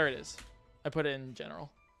right. There it is. I put it in general.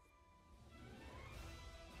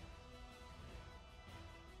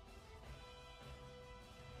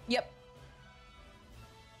 Yep.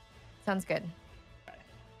 Sounds good. Okay.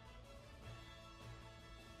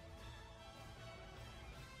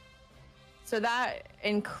 So that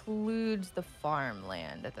includes the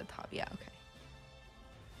farmland at the top. Yeah, okay.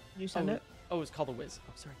 You send it. Oh, it's called a whiz.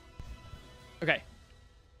 Oh, sorry. Okay.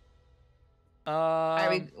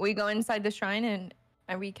 Are we go inside the shrine and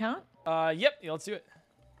recount? Yep. Yeah, let's do it.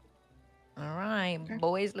 All right, Okay.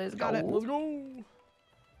 boys, let's Got go. it. Let's go.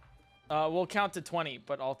 We'll count to 20,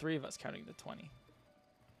 but all three of us counting to 20.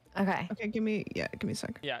 Okay. Okay, give me a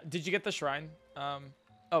sec. Yeah. Did you get the shrine?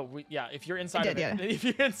 Yeah. If you're inside did, of it, yeah. if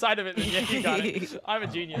you're inside of it, then yeah, you got it. I'm a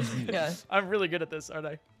genius. Yeah. I'm really good at this, aren't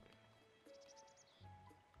I?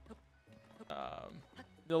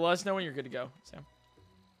 Let us know when you're good to go, Sam.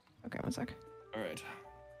 Okay, one sec. All right.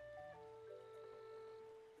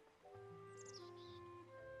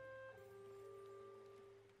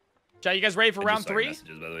 Chat, you guys ready for I round just saw your 3?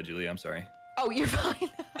 Messages, by the way, Julie. I'm sorry. Oh, you're fine.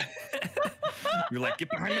 You're like, get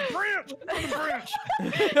behind the branch. Behind the branch.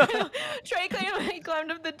 Trey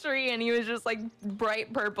climbed up the tree and he was just like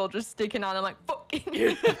bright purple, just sticking on. I'm like, fuck.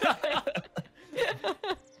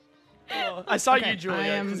 I saw Okay, you,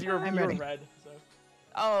 Julia, because you were I'm ready. red. So.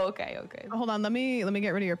 Oh, okay, okay. Oh, hold on, let me get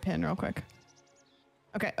rid of your pin real quick.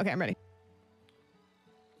 Okay, I'm ready.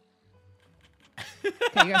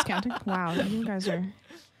 Okay, you guys counting? Wow, you guys are.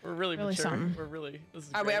 We're really Really mature. something. We're really. This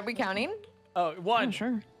is Are great. we counting? Oh, 1, Oh,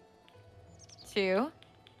 sure. 2,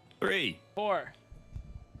 3, 4,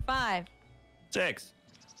 5, 6,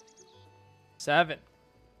 7.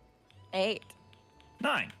 8.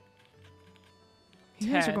 9.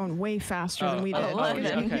 You guys are 10. going way faster than we did. oh,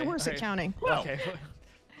 okay, You're worse at counting. Okay.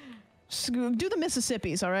 Just do the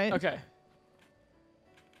Mississippis, all right? Okay.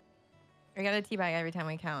 We got a teabag every time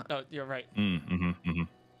we count. Oh, you're right.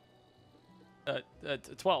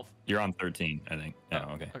 12. You're on 13, I think. Oh,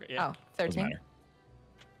 okay. Okay. Yeah. Oh, Doesn't 13. matter.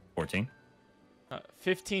 14.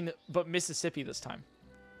 15, but Mississippi this time.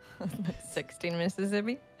 16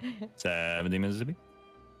 Mississippi. 17 Mississippi.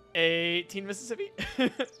 18 Mississippi.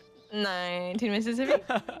 19 Mississippi.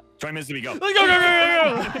 20 Mississippi, go. Let's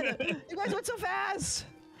go. You guys went so fast.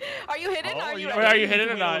 Are you hidden? Oh, Are you know, Wait, are you we can hidden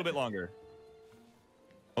or wait not? A little bit longer.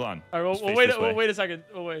 Hold on. All right, Just we'll face wait. this way. We'll wait a second.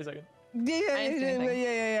 We'll wait a second.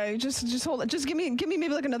 Yeah. Just hold it. Just give me maybe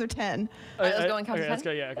like another 10. Alright, let's go and count to Okay, let's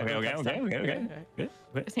 10. go. Yeah. Okay. Good.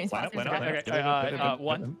 This seems Line up, fast. line up, Okay, line up. okay,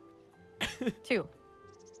 1. 2.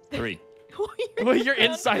 3. Well, you're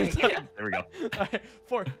inside. There we go. All right,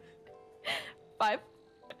 4, 5,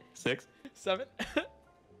 6, 7,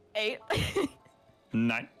 8.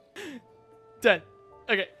 9. 10.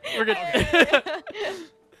 Okay, we're good. If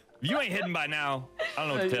you ain't hidden by now, I don't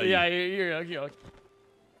know what to tell you. Yeah, you're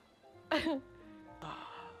okay.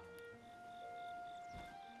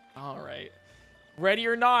 All right. Ready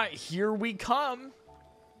or not, here we come.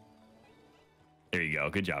 There you go.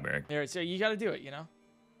 Good job, Eric. There, so you got to do it, you know?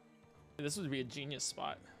 This would be a genius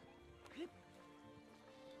spot.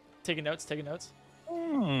 Taking notes, taking notes.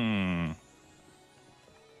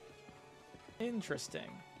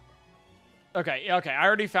 Interesting. Okay, okay. I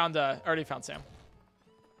already found Sam.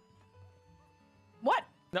 What?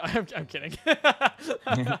 No, I'm kidding.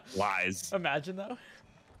 Lies. Imagine though.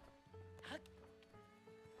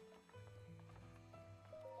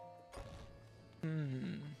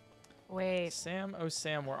 Wait. Sam, oh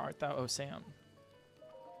Sam, where art thou, oh Sam?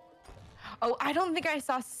 Oh, I don't think I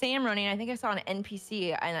saw Sam running. I think I saw an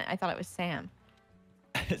NPC, and I thought it was Sam.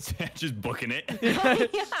 Just booking it.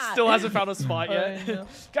 Yeah. Still hasn't found a spot yet.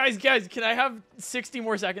 guys, can I have 60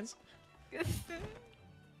 more seconds?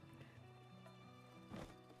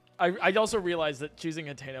 I also realized that choosing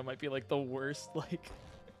Hateno might be like the worst. Like,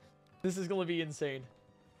 this is gonna be insane.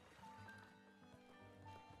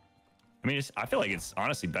 I mean, I feel like it's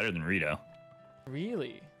honestly better than Rito.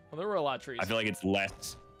 Really? Well, there were a lot of trees. I feel like it's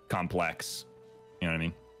less complex. You know what I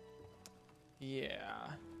mean? Yeah.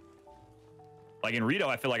 Like in Rito,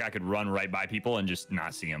 I feel like I could run right by people and just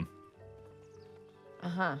not see them.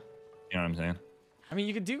 Uh-huh. You know what I'm saying? I mean,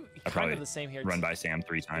 you could do kind probably of the same here. Run by Sam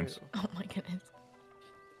 3 times. too. Oh my goodness.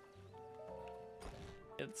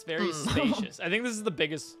 It's very spacious. I think this is the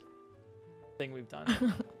biggest thing we've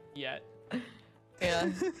done yet.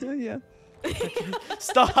 Yeah. Yeah.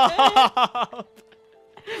 Stop!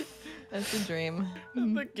 That's a dream.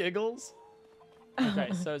 The giggles.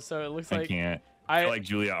 Okay, so it looks I like can't. I feel like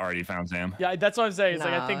Julia already found Sam. yeah, that's what I'm saying. It's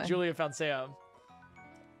like I think No. Julia found Sam.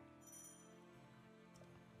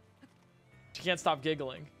 She can't stop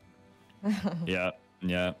giggling. Yeah.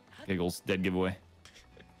 Giggles, dead giveaway.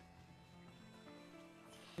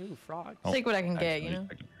 Ooh, frogs. Take what I can get, you know?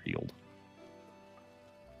 Field.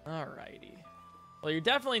 Alrighty. Well, you're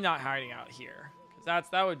definitely not hiding out here, because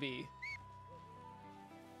that would be.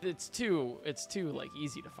 It's too like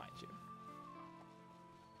easy to find you.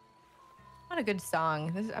 What a good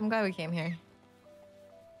song. I'm glad we came here.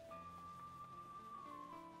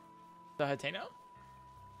 The Hateno?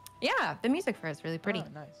 Yeah, the music for it's really pretty. Oh,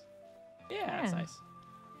 nice. Yeah, that's Yeah. nice.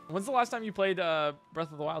 When's the last time you played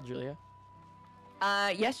Breath of the Wild, Julia?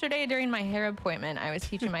 Yesterday during my hair appointment, I was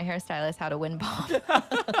teaching my hairstylist how to win bomb.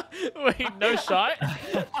 Wait, no shot?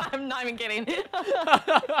 I'm not even kidding.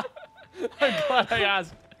 I'm glad I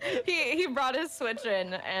asked. He brought his Switch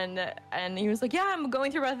in and he was like, yeah, I'm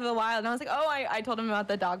going through Breath of the Wild. And I was like, oh, I told him about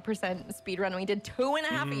the dog % speed run we did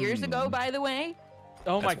 2.5 years ago, by the way.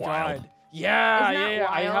 Oh my That's wild. god. Yeah, Isn't that yeah.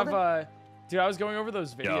 I have wild? dude, I was going over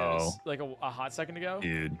those videos Yo. like a hot second ago.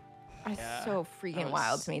 Dude. That's Yeah, so freaking that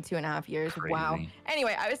wild was to me. 2.5 years. Wow. crazy.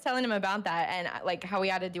 Anyway, I was telling him about that and like how we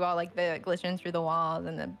had to do all like the glitching through the walls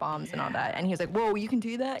and the bombs and all that. And he was like, whoa, you can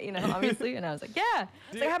do that, you know, obviously. And I was like, yeah.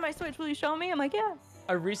 He's like, I have my Switch. Will you show me? I'm like, yeah.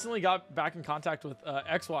 I recently got back in contact with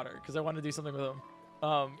Xwater because I wanted to do something with him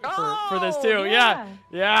for this too. yeah.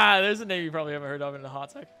 Yeah, there's a name you probably haven't heard of in a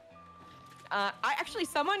hot sec.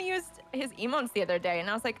 Someone used his emotes the other day, and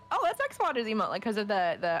I was like, "Oh, that's Xwater's emote, like because of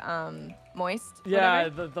the moist." Yeah,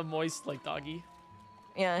 whatever. the moist like doggy.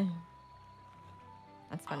 Yeah.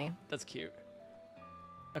 That's funny. That's cute.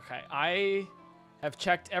 Okay, I have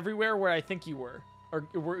checked everywhere where I think you were, or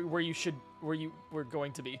where you were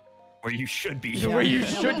going to be, Where you should be. where you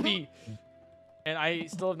should be, and I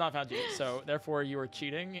still have not found you. So therefore, you are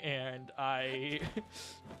cheating, and I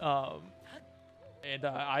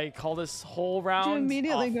call this whole round. Did you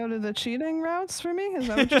immediately off. go to the cheating routes for me? Is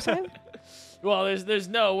that what you're saying? Well, there's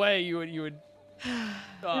no way you would.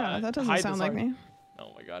 Yeah, that doesn't hide sound this like on- me.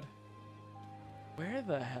 Oh my god. Where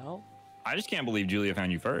the hell? I just can't believe Julia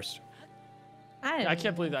found you first. I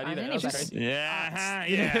can't believe that find either. That's anybody. crazy. Yeah,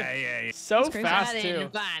 yeah. So crazy. fast I too.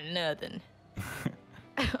 didn't find nothing.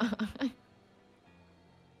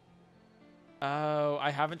 Oh,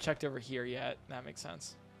 I haven't checked over here yet. That makes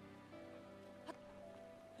sense.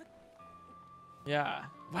 Yeah.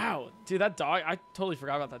 Wow, dude, that dog. I totally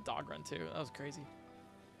forgot about that dog run too. That was crazy.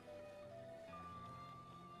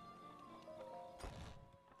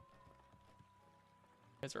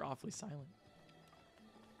 You guys are awfully silent.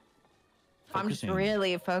 I'm just Focusing.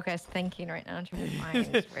 really focused thinking right now. Trying to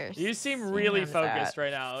find where You seem really Sam's focused at.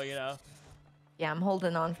 right now, you know. Yeah, I'm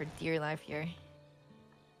holding on for dear life here.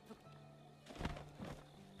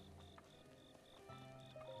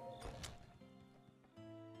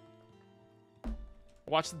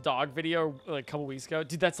 Watched the dog video like a couple weeks ago.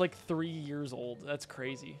 Dude, that's like 3 years old. That's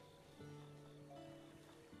crazy.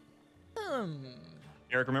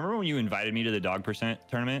 Eric, remember when you invited me to the dog percent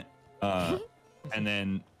tournament? And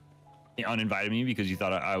then you uninvited me because you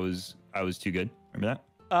thought I was too good. Remember that?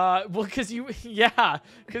 Well, because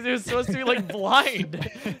because it was supposed to be like blind.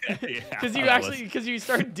 Because you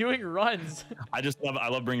started doing runs. I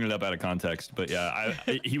love bringing it up out of context, but yeah,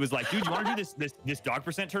 he was like, dude, you want to do this dog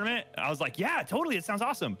percent tournament? I was like, yeah, totally, it sounds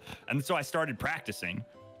awesome. And so I started practicing,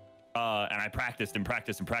 and I practiced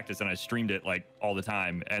and I streamed it like all the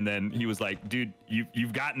time. And then he was like, dude,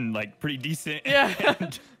 you've gotten like pretty decent. Yeah,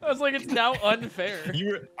 I was like, it's now unfair.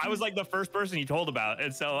 I was like the first person he told about,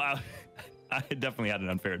 and so I definitely had an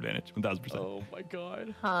unfair advantage, 1000%. Oh my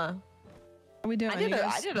god. Huh. Are we doing?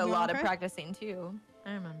 I did a lot of practicing too.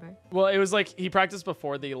 I remember. Well, it was like he practiced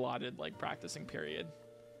before the allotted like practicing period.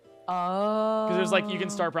 Oh. Because it was like you can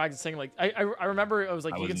start practicing like I remember it was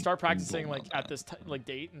like you can start practicing involved like at this like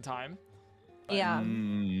date and time. Yeah.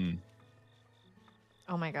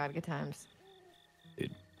 Oh my god, good times.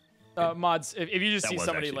 Dude. Mods, if you just That see was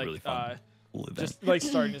somebody actually like really fun. Cool event. just like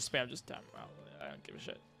starting to spam, just tap them out. I don't give a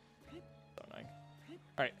shit. So annoying.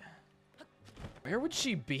 All right. Where would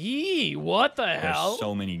she be? What the hell? There's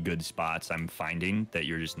so many good spots I'm finding that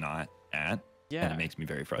you're just not at. Yeah. And it makes me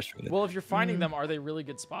very frustrated. Well, if you're finding them, are they really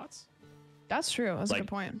good spots? That's true. That's a Like- good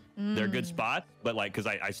point. They're good spots, but like, because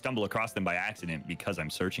I stumble across them by accident because I'm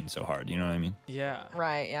searching so hard. You know what I mean? Yeah.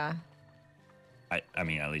 Right, yeah. I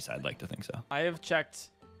mean, at least I'd like to think so. I have checked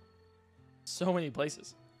so many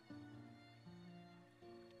places.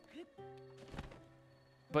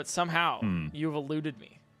 But somehow you've eluded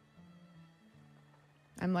me.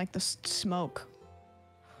 I'm like the smoke.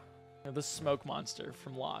 You're the smoke monster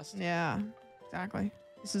from Lost. Yeah, exactly.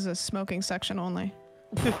 This is a smoking section only.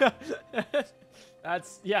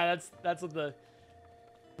 That's what the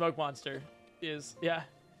smoke monster is. Yeah.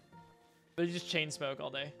 They just chain smoke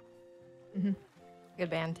all day. Good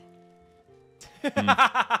band.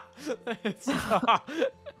 It's-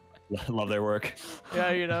 Love their work.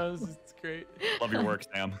 yeah, you know, it's great. Love your work,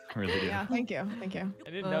 Sam. I really do. Yeah, thank you, thank you. I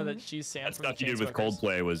didn't know that she's Sam That from the stuff you did with Chainsmokers.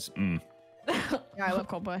 Coldplay was. Yeah, I love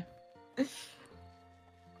Coldplay.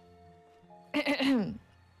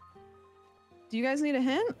 Do you guys need a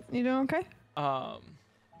hint? You doing okay?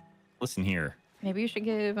 Listen here. Maybe you should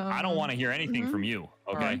give. I don't want to hear anything from you.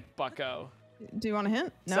 All Okay. right, bucko. Do you want a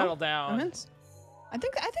hint? No. Settle No down. hints? I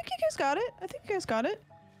think you guys got it. I think you guys got it.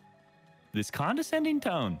 This condescending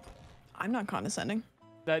tone. I'm not condescending.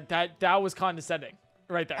 That was condescending.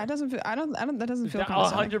 Right there. That doesn't feel. I don't. That doesn't feel That-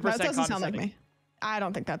 condescending. 100% That doesn't sound like condescending. me. I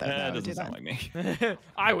don't think that That would do doesn't that. sound like me.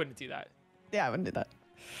 I wouldn't do that. Yeah, I wouldn't do that.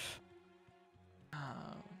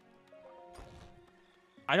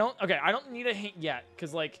 I don't need a hint yet,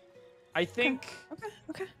 because like I think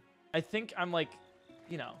Okay. I think I'm like,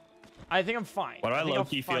 you know, I think I'm fine. Why do I think I'll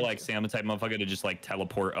low-key feel find like you. Sam the type motherfucker to just like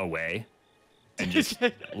teleport away and just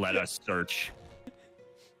let us search?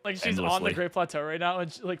 Like she's on the endlessly. Great Plateau right now,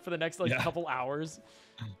 and she, like for the next like Yeah. couple hours,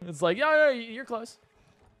 it's like, yeah, you're close.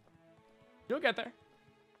 You'll get there.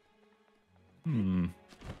 Okay.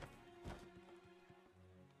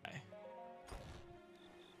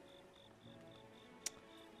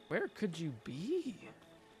 Where could you be?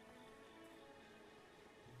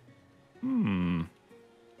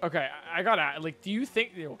 Okay, I gotta like. Do you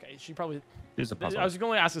think? Okay, she probably. Here's a puzzle. I was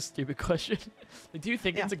going to ask a stupid question. Like, do you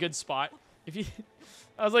think Yeah. it's a good spot? If you,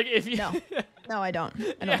 I was like, if you. No. No, I don't. I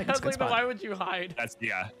don't Yeah, think I it's was a good like, then why spot. would you hide? That's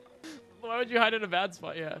yeah. Why would you hide in a bad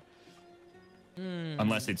spot? Yeah.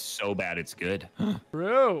 Unless it's so bad it's good.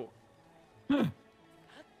 True.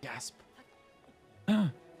 Gasp.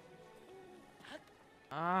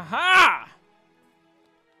 Aha!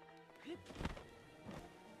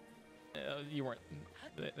 You weren't.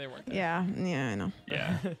 They weren't there. Yeah, I know.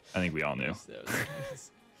 Yeah. I think we all knew.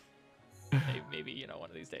 Maybe, you know, one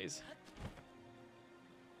of these days.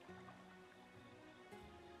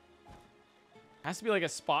 Has to be like a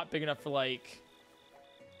spot big enough for like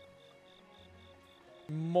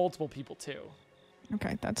multiple people too.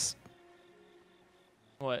 Okay, that's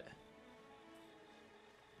What?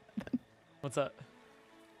 What's up?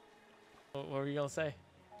 What were you gonna say?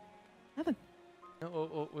 nothing.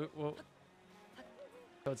 Oh,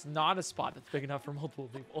 so it's not a spot that's big enough for multiple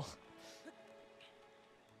people.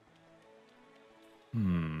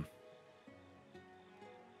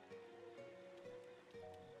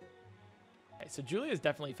 Okay, so Julia's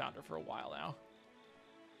definitely found her for a while now.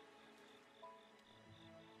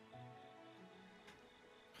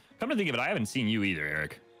 Come to think of it, I haven't seen you either,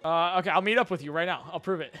 Eric. Okay, I'll meet up with you right now. I'll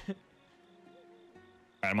prove it.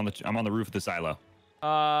 I'm on the roof of the silo.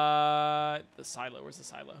 The silo. Where's the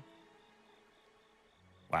silo?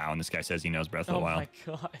 Wow, and this guy says he knows Breath of Oh the Wild. my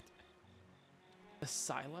god. The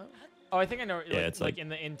silo? Oh, I think I know. Like, Yeah, it's like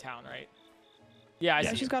in town, right? Yeah, I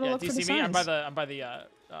see. she's gotta yeah, look do you for the see me? I'm by signs.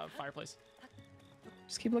 the fireplace.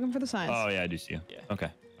 Just keep looking for the signs. Oh yeah, I do see you. Yeah. Okay.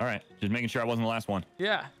 All right. Just making sure I wasn't the last one.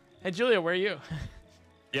 Yeah. Hey, Julia, where are you?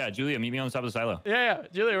 Yeah, Julia, meet me on the top of the silo. yeah.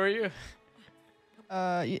 Julia, where are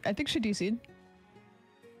you? I think she DC'd.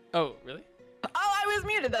 Oh, really? Oh, I was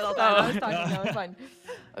muted that whole time. I was talking. No, it's fine.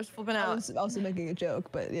 I was flipping I out. was also making a joke,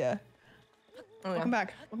 but yeah. Oh, yeah. Welcome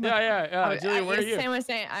back. Welcome Yeah, back. yeah. Julia, where are you? Sam was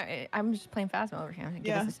saying, I'm just playing Phasmo over here. Give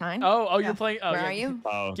Yeah. us a sign. Oh, Yeah. you're playing. Oh, Where yeah. are you?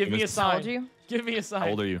 Oh, Give me a sign. Told you. Give me a sign. How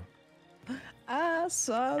old are you? I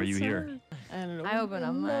saw Are you the here? sign, and I opened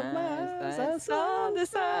up my eyes, I saw the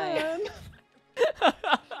sign.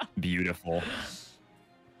 Beautiful.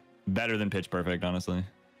 Better than Pitch Perfect, honestly.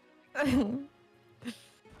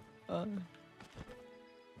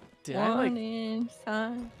 Did I like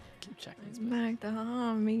inside keep checking these? back to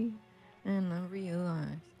harm me, and I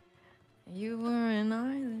realized you were an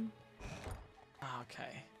island.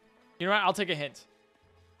 Okay. You know what? I'll take a hint.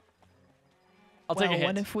 I'll take a Well, hint.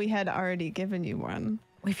 what if we had already given you one?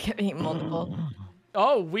 We've given you multiple.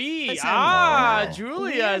 Oh, we. Listen,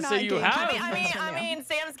 Julia. we're So not you gatekeeping. have. I mean,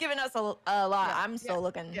 Sam's given us a lot. I'm still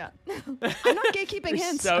looking. Yeah. I'm not gatekeeping You're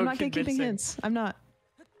hints. so I'm not gatekeeping convincing. hints. I'm not.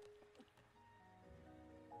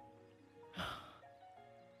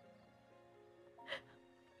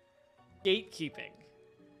 Gatekeeping.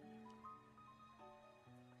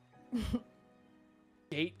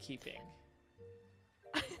 Gatekeeping.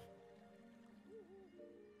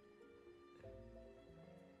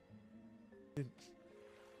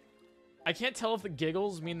 I can't tell if the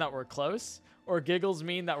giggles mean that we're close or giggles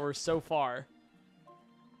mean that we're so far.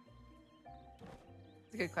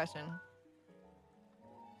 It's a good question.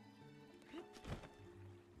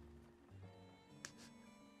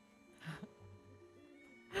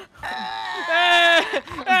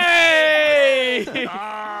 Hey!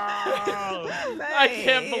 Oh, I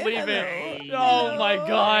can't believe it. Oh my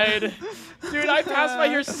god. Dude, I passed by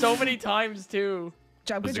here so many times too.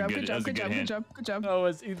 Job, good That's a job, good- good job, that's a good good job, good hint. job, good job. Oh,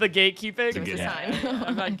 is the gatekeeping? Give us a good sign.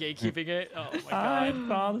 I'm not gatekeeping it. Oh my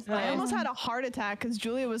god. I almost had a heart attack because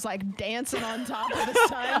Julia was like dancing on top of the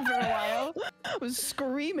sign for a while. I was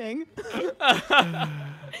screaming. I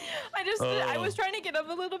was trying to get up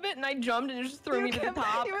a little bit and I jumped and it just threw me to the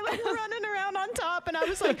top. You were like running around on top, and I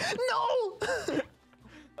was like, no.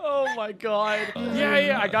 Oh my god.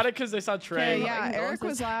 Yeah, I got it because they saw Trey. Okay, yeah, Like, Eric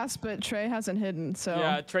was last, but Trey hasn't hidden, so.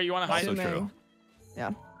 Yeah, Trey, you want to hide? Also assuming- true.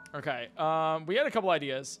 Yeah. Okay. We had a couple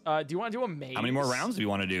ideas. Do you want to do a maze? How many more rounds do you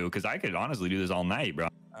want to do? Because I could honestly do this all night, bro.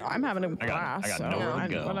 I'm having a blast, I got so nowhere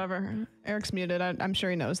to go. whatever. Eric's muted. I'm sure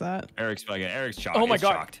he knows that. Eric's shocked. Oh my It's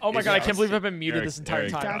god. shocked. Oh my It's god. I shocked. can't believe I've been muted Eric- this entire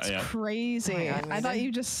Eric- time. That's yeah. crazy. Oh my God, I thought muted?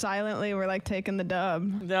 you just silently were like taking the dub.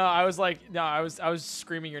 No, I was like, no, I was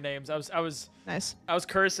screaming your names. I was Nice.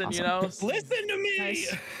 cursing, you know. Listen to me.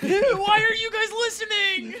 Nice. Why are you guys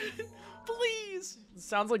listening? Please. It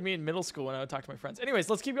sounds like me in middle school when I would talk to my friends. Anyways,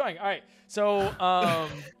 let's keep going. All right. So,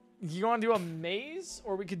 you want to do a maze,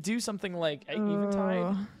 or we could do something like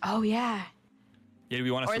Eventide? Oh yeah. Yeah, do we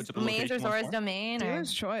want to Or switch is up the Maze or location? Zora's once more? Domain? Or...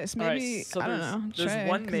 Dealer's choice. All right, Maybe, so I don't know. there's Trey,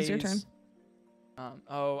 one 'cause maze. it's your turn.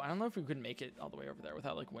 I don't know if we could make it all the way over there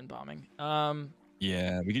without like wind bombing.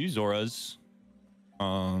 Yeah, we could do Zora's.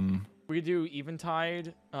 We could do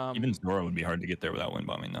Eventide. Even Zora would be hard to get there without wind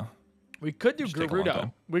bombing, though. We could do Just take a long Gerudo.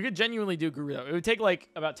 time. We could genuinely do Gerudo. It would take like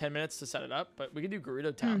about 10 minutes to set it up, but we could do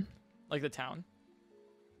Gerudo Town, like the town.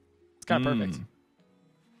 It's kind of perfect.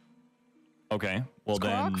 Okay, well Is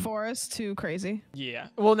then. Korok Forest too crazy? Yeah.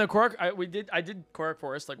 Well, no, Korok. I did Korok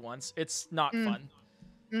Forest like once. It's not fun.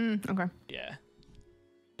 Okay. Yeah.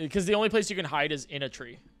 Because the only place you can hide is in a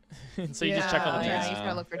tree, and so you just check all the Yeah, trees. you just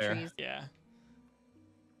gotta look for fair. trees. Yeah.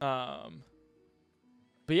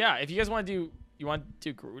 But yeah, if you guys want to do, you want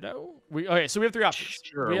to do Gerudo? Okay, so we have three options.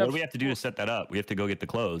 Sure. We What have, do we have to do to set that up? We have to go get the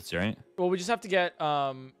clothes, right? well, we just have to get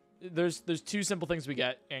there's two simple things we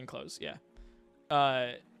get and clothes. Yeah.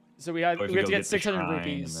 So we have Or if we you have to go get the 600 shrine and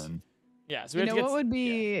rupees. then- Yeah. So we You have know to get. what would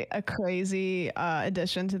be a crazy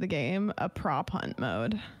addition to the game? A prop hunt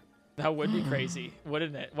mode. That would be crazy,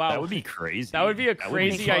 wouldn't it? Wow. That would be crazy. That would be a That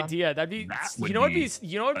crazy cool. idea. That'd be. That You would know what be- be?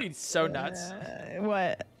 You know what would be so nuts?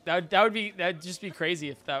 What? That'd just be crazy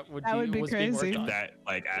if that would That be would be was being crazy. worked on. That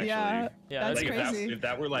like actually. Yeah, Yeah, that's like, crazy. If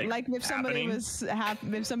that were like if somebody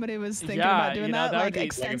happening, if somebody was thinking Yeah, about doing you know, that, that would like be- like,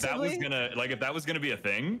 extensively. if that was gonna be a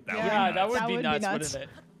thing, that Yeah, would be that would nuts. be That would be nuts, nuts. wouldn't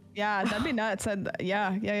it? Yeah, that'd be nuts.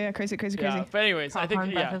 Yeah, crazy, crazy, crazy. Yeah. But anyways, I think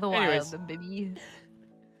Popcorn Breath yeah. of the Anyways, Wild, baby.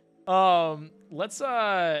 Let's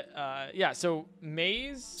yeah. So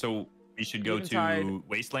maze. So we should go Eventide. to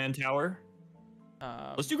Wasteland Tower.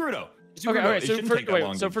 Let's do Gerudo. Okay. It So shouldn't for take that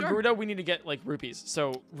long so to- for Gerudo, we need to get like rupees.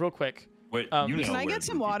 So real quick. Wait, you know Can I where get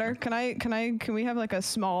some rupees water? are. Can we have like a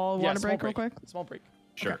small Yeah, water small break real quick? Small break.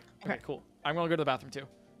 Sure. Okay, cool. I'm gonna go to the bathroom too,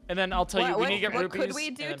 and then I'll tell you we need to get what rupees. could we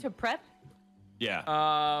do and to prep? Yeah.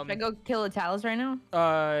 Should I go kill a Talus right now?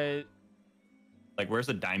 Like, where's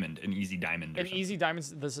a diamond? An easy diamond. Or An easy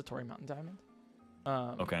diamond's the Satori Mountain diamond.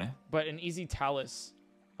 Okay. But an easy Talus.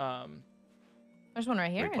 There's one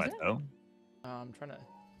right here. Great Is it? Plateau. I'm trying to.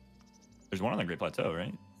 There's one on the Great Plateau,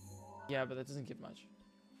 right? Yeah, but that doesn't give much.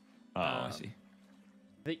 Oh, I see.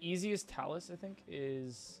 The easiest Talus, I think,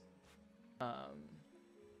 is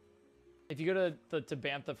if you go to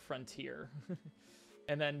Bantha Frontier,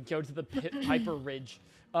 and then go to the Piper Ridge.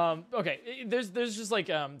 Okay, there's just like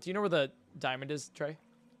do you know where the diamond is, Trey?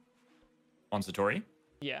 On Satori?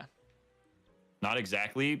 Yeah. Not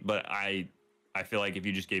exactly, but I feel like if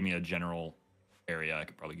you just gave me a general area, I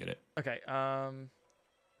could probably get it. Okay.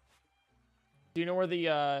 Do you know where the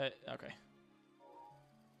okay.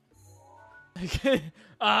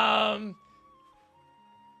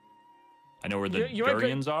 I know where the You wanna go-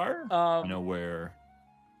 Durians are. I know where.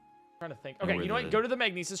 Trying to think. know Okay, where you know what? the- Go to the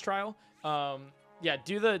Magnesis trial. Yeah,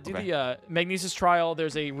 do the Magnesis trial.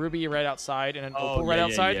 There's a ruby right outside and an opal right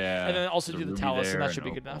outside, and then also There's do a the ruby Talus, and there that should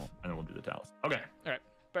be good opal, enough. And then we'll do the Talus. Okay. All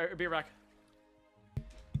right, be right back.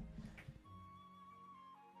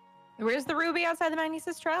 Where's the ruby outside the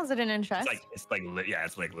Magnesis trial? Is it in a chest? It's like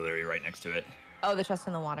literally right next to it. Oh, the chest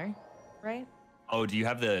in the water, right? Oh, do you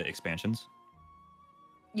have the expansions?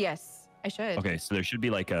 Yes, I should. Okay, so there should be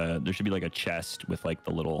like a chest with like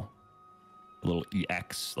the little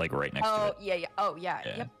EX like right next to Oh it. yeah. Oh yeah.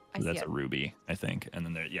 Yeah. Yep. I So see that's it. a ruby, I think. And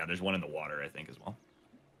then there's one in the water, I think, as well.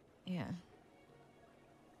 Yeah.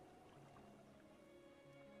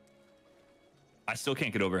 I still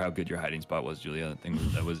can't get over how good your hiding spot was, Julia.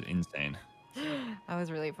 That was insane. That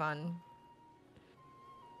was really fun.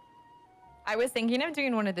 I was thinking of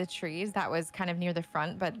doing one of the trees that was kind of near the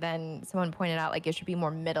front, but then someone pointed out like it should be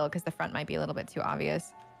more middle because the front might be a little bit too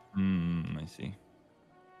obvious. I see.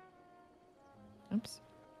 Oops.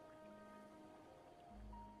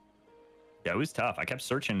 Yeah, it was tough. I kept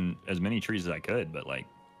searching as many trees as I could, but like.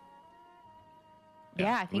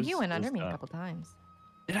 Yeah, I it think you was- went it under was me a tough. couple times.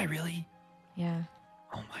 Did I really? Yeah,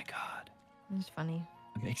 Oh my god. it was funny.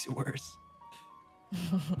 It makes it worse.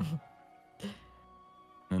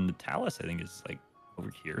 And the Talus, I think, is like over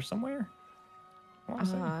here somewhere. I wanna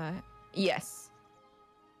say. Yes.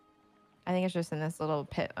 I think it's just in this little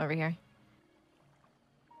pit over here.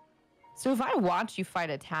 So if I watch you fight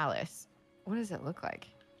a Talus, what does it look like?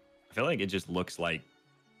 I feel like it just looks like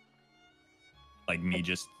me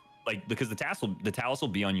just like because the Talus will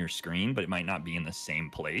be on your screen, but it might not be in the same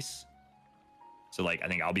place. So like I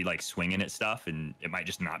think I'll be like swinging at stuff, and it might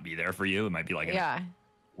just not be there for you. It might be like in a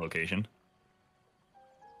location.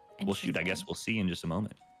 Well, shoot, I guess we'll see in just a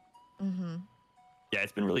moment. Mm-hmm. Yeah,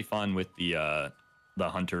 it's been really fun with the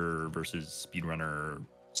hunter versus speedrunner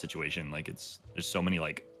situation. Like there's so many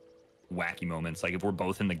like wacky moments. Like if we're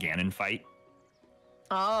both in the Ganon fight,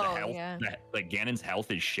 Oh, the health, yeah. like Ganon's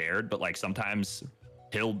health is shared, but like sometimes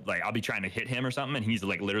I'll be trying to hit him or something, and he's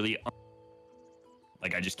like literally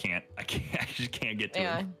like I just can't get to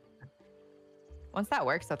him. Once that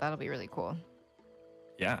works out, that'll be really cool.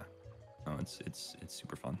 Yeah. No, it's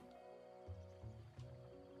super fun.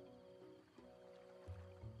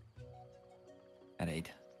 At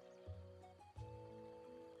 8.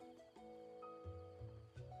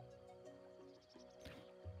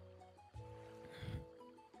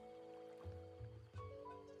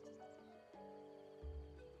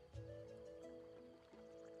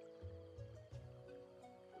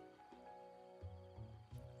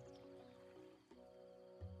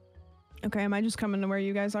 Okay, am I just coming to where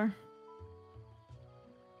you guys are?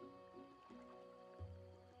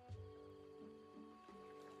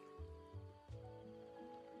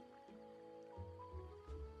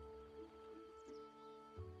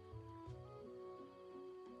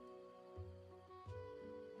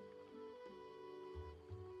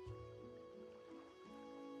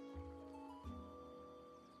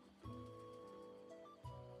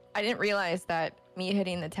 I didn't realize that me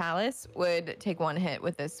hitting the Talus would take one hit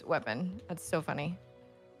with this weapon. That's so funny.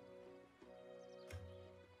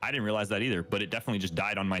 I didn't realize that either, but it definitely just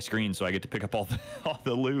died on my screen, so I get to pick up all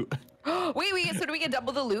the loot. Wait, so do we get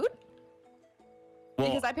double the loot? Well,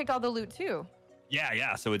 Because I picked all the loot too.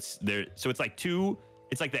 yeah. So it's there. So it's like two.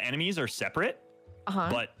 It's like the enemies are separate,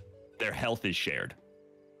 but their health is shared.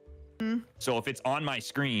 So if it's on my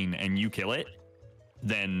screen and you kill it,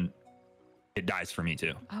 then it dies for me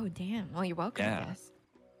too. Oh damn. Well, you're welcome. Yeah. I guess.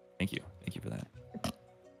 Thank you for that.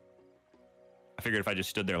 I figured if I just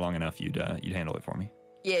stood there long enough, you'd handle it for me.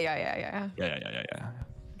 Yeah. Yeah.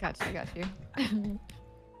 Got you.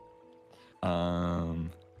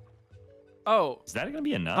 Oh, is that gonna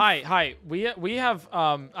be enough? hi. We have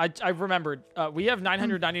I remembered. We have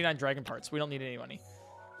 999 dragon parts. We don't need any money.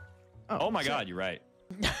 Oh my God, you're right.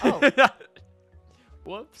 Oh.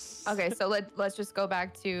 Whoops. Okay, so let's just go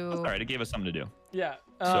back to. All right, it gave us something to do. Yeah.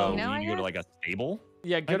 So Now we I need to go to guess? like a stable.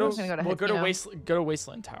 Yeah. I'm just gonna go to Go to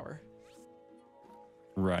Wasteland Tower.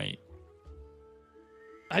 Right.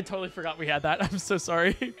 I totally forgot we had that. I'm so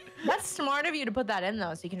sorry. That's smart of you to put that in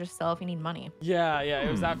though, so you can just sell if you need money. Yeah. It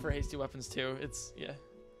was that for hasty weapons too. It's yeah.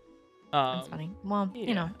 That's funny. Well, yeah.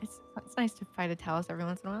 you know, it's nice to fight a Talus every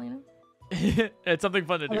once in a while, you know. It's something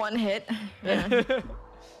fun to do. One hit. Yeah.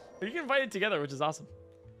 You can fight it together, which is awesome.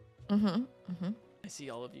 I see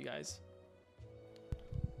all of you guys.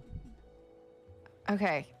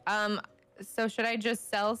 Okay. So should I just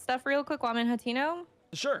sell stuff real quick while I'm in Hatino?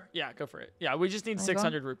 Sure. Yeah, go for it. Yeah, we just need Wanna go?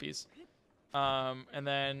 600 rupees. And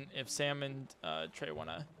then if Sam and Trey want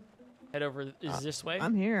to head over, is this way?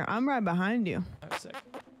 I'm here. I'm right behind you. Oh, sick.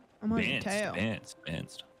 I'm on your tail.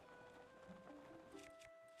 Advanced.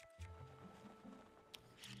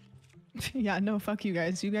 Yeah, no, fuck you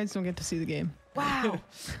guys. You guys don't get to see the game. Wow.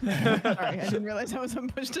 Sorry, I didn't realize I was on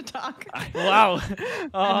push to talk. Wow.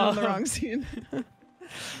 I'm on the wrong scene.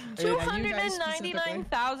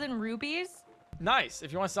 299,000 rupees? Nice.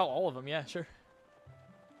 If you want to sell all of them, yeah, sure.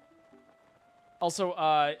 Also,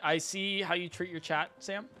 I see how you treat your chat,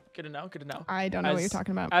 Sam. Good to know. I don't know what you're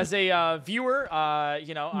talking about. As a viewer,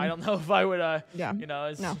 you know, I don't know if I would, Yeah. you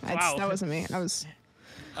know, No, wow. that wasn't me. I was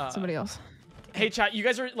somebody else. Hey, chat, you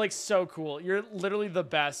guys are like so cool. You're literally the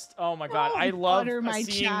best. Oh my god, I love butter my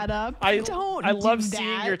seeing. chat up. I Don't love do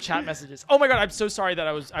seeing that. your chat messages. Oh my god, I'm so sorry that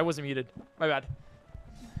I wasn't muted. My bad.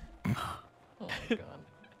 Oh my god.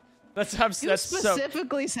 That's You so.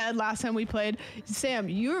 specifically said last time we played, Sam,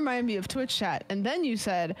 you remind me of Twitch chat. And then you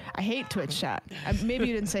said, I hate Twitch chat. Maybe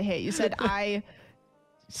you didn't say hate. You said,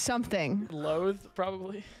 something. Loathe,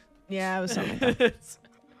 probably. Yeah, it was something like that.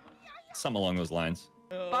 Something along those lines.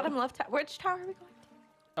 Bottom left. Which tower are we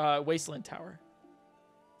going to? Wasteland Tower.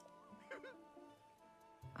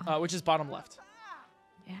 Which is bottom left.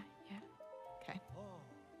 Yeah. Okay.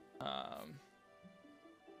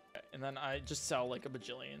 And then I just sell like a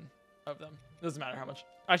bajillion of them. Doesn't matter how much.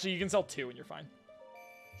 Actually, you can sell 2 and you're fine.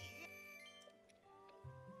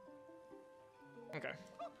 Okay.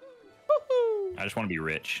 Woohoo! I just want to be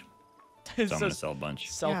rich, so I'm gonna sell a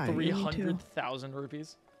bunch. Sell Yeah, you need to. 300,000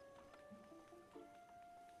 rupees.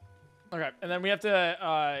 Okay, and then we have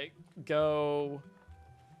to go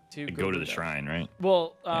to Go to the shrine, right?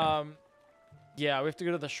 Well, yeah, we have to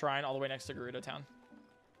go to the shrine all the way next to Gerudo Town.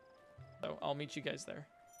 So I'll meet you guys there.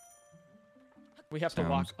 We have to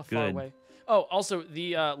walk Sounds a far good. way. Oh, also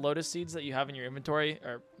the lotus seeds that you have in your inventory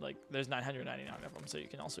are like there's 999 of them, so you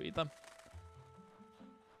can also eat them.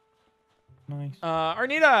 Nice.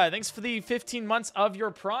 Arnita, thanks for the 15 months of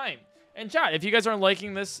your Prime. And chat, if you guys aren't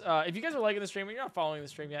liking this, if you guys are liking the stream and you're not following the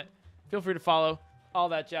stream yet, feel free to follow. All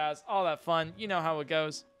that jazz, all that fun. You know how it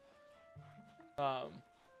goes.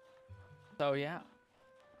 So yeah.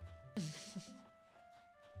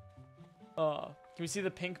 Can we see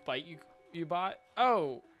the pink bite you bought?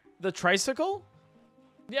 Oh, the tricycle?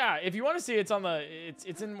 Yeah, if you want to see, it's on the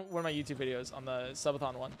it's in one of my YouTube videos on the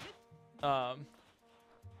subathon one.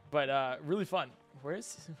 But really fun.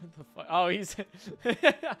 Where's what the fuck? Oh, he's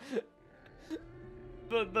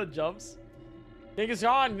the jumps. Genghis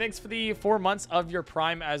Khan, thanks for the 4 months of your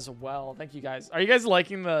Prime as well. Thank you guys. Are you guys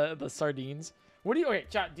liking the sardines? What do you okay,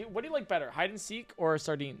 chat? What do you like better, hide and seek or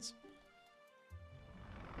sardines?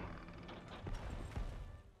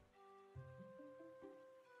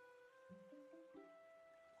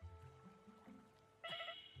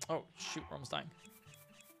 Oh shoot, we're almost dying.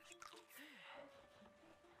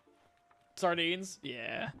 Sardines,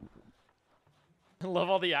 yeah. I love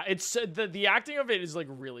all the it's the acting of it is like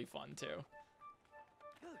really fun too.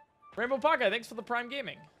 Rainbow Paka, thanks for the Prime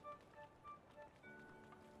Gaming.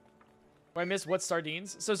 Oh, I missed what's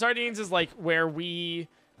sardines? So sardines is like where we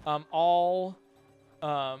all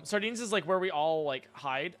sardines is like where we all like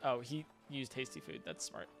hide. Oh, he used hasty food. That's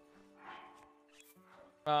smart.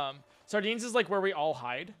 Sardines is like where we all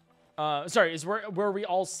hide. Sorry, is where we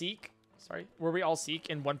all seek. Sorry, where we all seek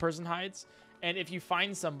and one person hides. And if you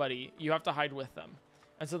find somebody, you have to hide with them.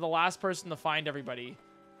 And so the last person to find everybody,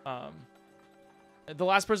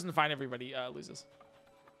 loses.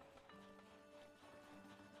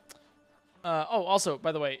 Oh, also,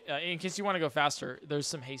 by the way, in case you want to go faster, there's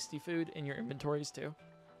some hasty food in your inventories too.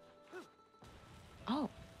 Oh.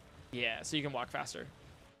 Yeah, so you can walk faster.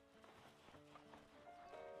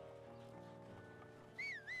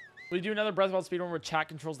 Will you do another Breath of the Wild speedrun where chat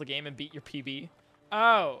controls the game and beat your PB?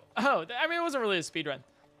 Oh, I mean, it wasn't really a speedrun.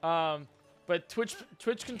 But Twitch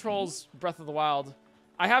controls Breath of the Wild.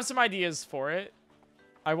 I have some ideas for it.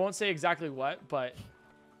 I won't say exactly what, but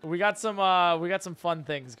we got some fun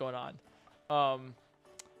things going on.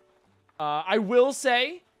 I will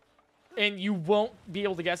say, and you won't be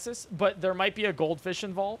able to guess this, but there might be a goldfish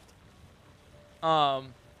involved.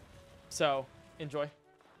 So enjoy.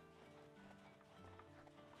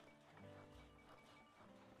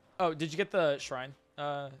 Oh, did you get the shrine,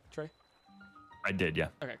 Trey? I did, yeah.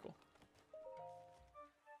 Okay, cool.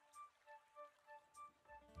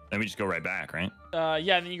 Then we just go right back, right?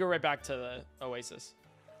 Yeah, and then you go right back to the Oasis.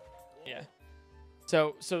 Yeah.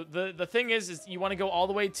 So the thing is you want to go all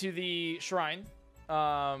the way to the shrine,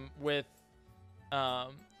 with,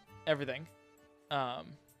 everything.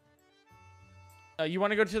 You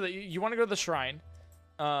want to go to the shrine,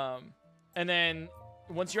 and then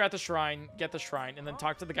once you're at the shrine, get the shrine, and then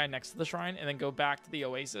talk to the guy next to the shrine, and then go back to the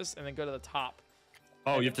Oasis, and then go to the top.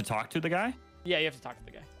 Oh, you have to talk to the guy? Yeah, you have to talk to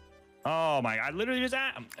the guy. Oh my! I literally just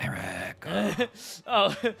asked Eric.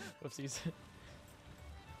 Oh, whoopsies.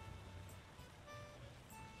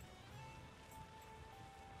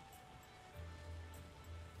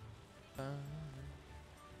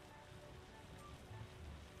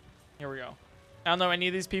 Here we go. I don't know any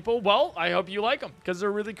of these people. Well, I hope you like them because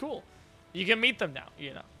they're really cool. You can meet them now,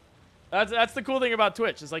 you know. That's the cool thing about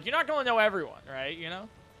Twitch. It's like you're not going to know everyone, right? You know?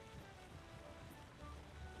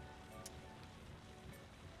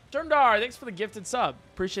 Termdar, thanks for the gifted sub.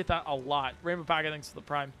 Appreciate that a lot. Rainbow Packet, thanks for the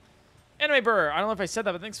prime. Anime Burr, I don't know if I said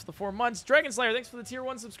that, but thanks for the 4 months. Dragon Slayer, thanks for the tier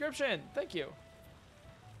 1 subscription. Thank you.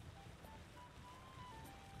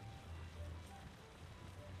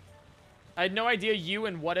 I had no idea you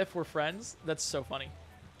and What If were friends. That's so funny.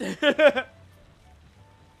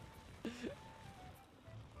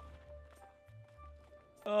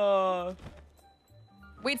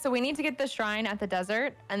 Wait, so we need to get the shrine at the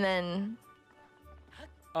desert, and then...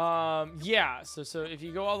 Yeah. So if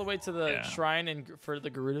you go all the way to the shrine and for the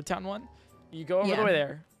Gerudo Town one, you go over the way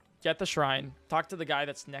there, get the shrine, talk to the guy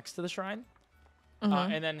that's next to the shrine,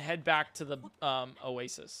 and then head back to the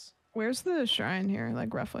Oasis. Where's the shrine here,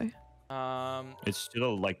 like roughly? It's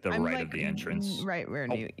still like the right of the entrance. Right where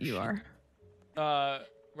you are.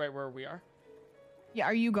 Right where we are. Yeah,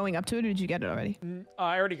 are you going up to it, or did you get it already?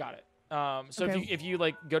 I already got it. So Okay. if you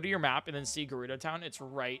like go to your map and then see Gerudo Town, it's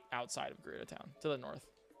right outside of Gerudo Town to the north.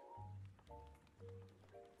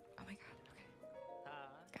 Oh my god, okay.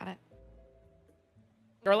 Got it.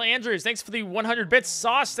 Darla Andrews, thanks for the 100 bits.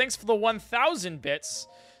 Sauce, thanks for the 1,000 bits.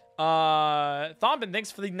 Thombin,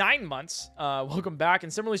 thanks for the 9 months. Welcome back.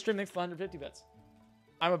 And similarly stream, thanks for the 150 bits.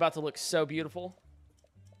 I'm about to look so beautiful.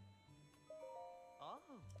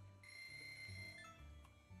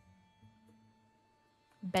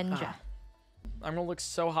 Benja. I'm gonna look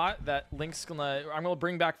so hot that Link's I'm gonna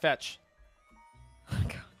bring back Fetch. Oh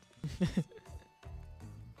god.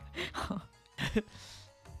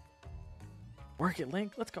 Work it,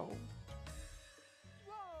 Link. Let's go.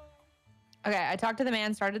 Okay, I talked to the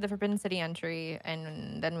man, started the Forbidden City entry,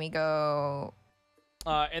 and then we go...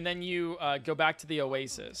 And then you go back to the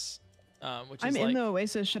Oasis, which is I'm like... in the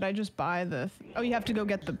Oasis. Should I just buy the... Oh, you have to go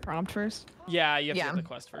get the prompt first? Yeah, you have to get the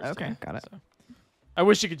quest first. Okay, yeah. got it. So. I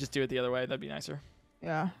wish you could just do it the other way. That'd be nicer.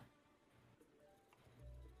 Yeah.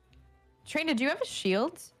 Train, did you have a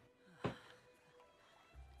shield?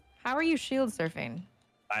 How are you shield surfing?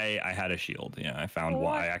 I had a shield. Yeah, I found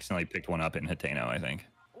one. I accidentally picked one up in Hateno, I think.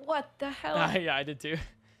 What the hell? Yeah, I did too.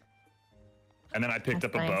 And then I picked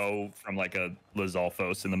That's up a nice. bow from like a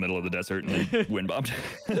Lizalfos in the middle of the desert and then wind bombed.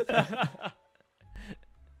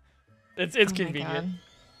 It's Oh my convenient. God.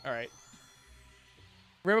 All right.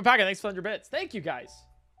 Rainbow Packet, thanks for 100 bits. Thank you guys.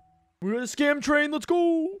 We're on a scam train. Let's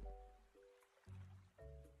go.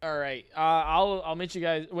 All right. I'll meet you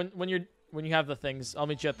guys when you have the things. I'll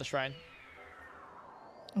meet you at the shrine.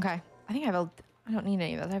 Okay. I think I don't need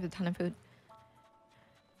any of those. I have a ton of food.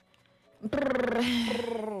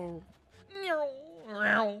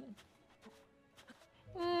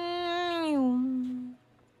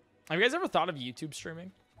 Have you guys ever thought of YouTube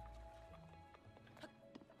streaming?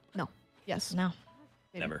 No. Yes. No.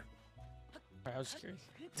 Never. I was just curious.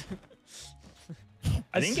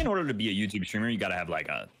 I think in order to be a YouTube streamer, you gotta have like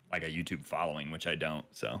a YouTube following, which I don't.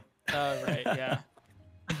 So. Right. Yeah.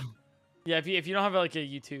 Yeah. If you don't have like a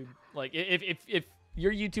YouTube, like if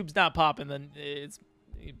your YouTube's not popping, then it's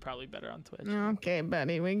You're probably better on Twitch. Okay,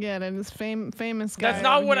 buddy, we get it. It's famous guy. That's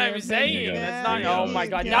not over what here, I'm saying. big That's not. guy, Oh my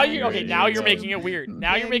big god. guy, Now you big Now you're guy. making it weird.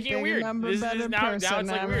 Now you're Big, making it big weird. number, This is better now it's person,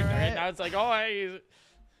 like am I weird. right? Now it's like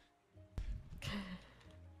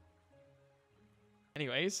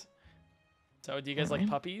Anyways, so do you guys like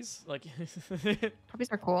puppies? Like Puppies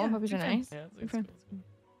are cool. Puppies are nice. yeah, it's cool.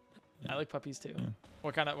 I like puppies too. Yeah.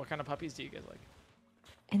 What kind of puppies do you guys like?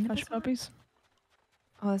 And Hush puppies,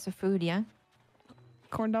 Oh, that's a food, yeah.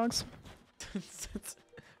 corn dogs.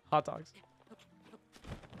 Hot dogs.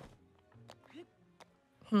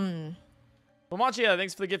 Hmm. Well, Machia,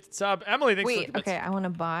 thanks for the gifted sub. Emily, thanks for Wait, the bits. okay, I want to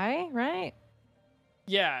buy, right?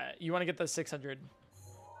 Yeah, you want to get the 600.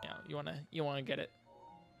 Yeah, you want to get it.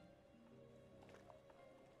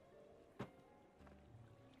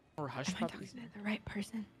 Or hush Am I talking puppies. to the right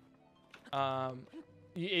person?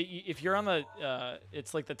 If you're on the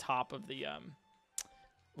it's like the top of the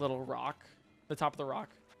little rock, the top of the rock.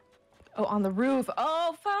 Oh, on the roof.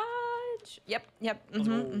 Oh, fudge. Yep.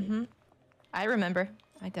 Oh. I remember.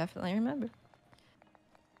 I definitely remember.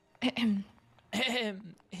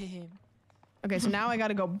 Okay, so now I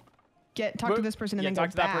gotta go talk to this person and yeah, then talk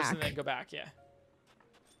go to back. that person and then go back. Yeah.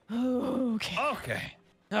 Oh, okay. Okay.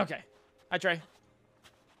 Okay. Hi, Trey.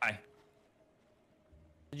 Hi.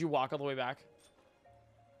 Did you walk all the way back?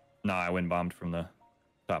 No, I wind bombed from the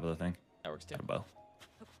top of the thing. That works too. Got a bow.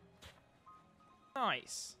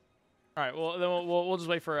 Nice. All right. Well, then we'll just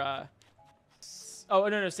wait for Oh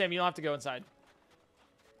no, Sam, you don't have to go inside.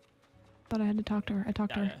 Thought I had to talk to her. I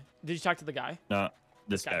talked to Yeah, her. yeah. Did you talk to the guy? No,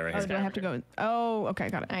 this guy right Oh, here. do I have to go? Oh, okay,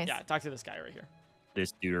 got it. Nice. Yeah, talk to this guy right here.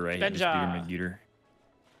 This dude right here. This dude, Benja. McGuder.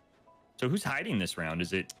 So who's hiding this round?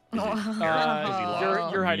 Is it? Oh. Eric? 'Cause he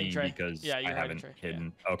lost You're to hiding, me Trey. Because Yeah, you're I hiding, haven't Trey. Yeah.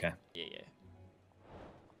 hidden. Okay. Yeah.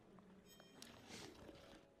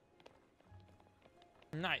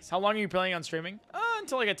 Nice. How long are you planning on streaming?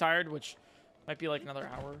 Until I get tired, which might be like another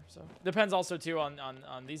hour or so. Depends also too on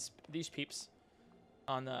these peeps,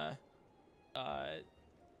 on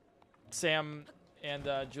Sam and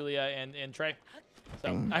Julia and Trey.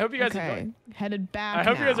 So I hope you guys okay. enjoy. Headed back. I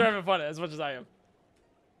hope you guys are now. having fun as much as I am.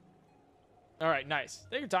 All right, nice.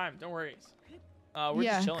 Take your time. Don't worry. We're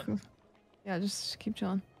just chilling. Cool. Yeah, just keep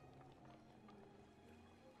chilling.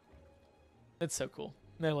 It's so cool.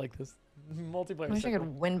 I like this multiplayer. I wish is so I cool.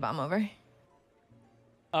 could wind bomb over.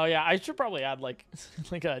 Oh yeah, I should probably add like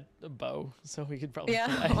like a bow so we could probably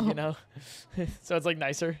Yeah. fly, you know, so it's like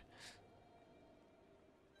nicer.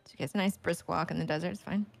 So you guys a nice brisk walk in the desert. It's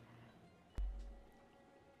fine.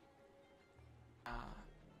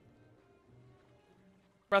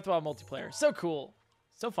 Breath of the Wild multiplayer, so cool,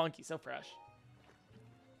 so funky, so fresh.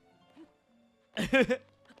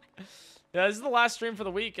 Yeah, this is the last stream for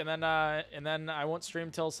the week, and then I won't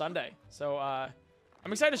stream till Sunday. So I'm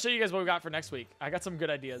excited to show you guys what we got for next week. I got some good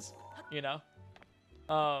ideas, you know.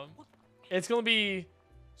 It's gonna be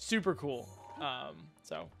super cool.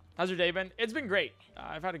 So how's your day been? It's been great.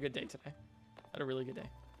 I've had a good day today. Had a really good day.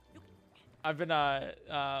 I've been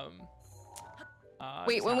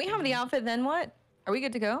Wait, just when we happy. have the outfit, then what? Are we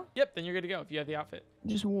good to go? Yep, then you're good to go if you have the outfit.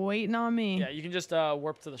 Just waiting on me. Yeah, you can just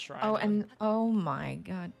warp to the shrine. Oh, and oh my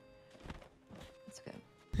god. That's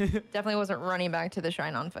good. Definitely wasn't running back to the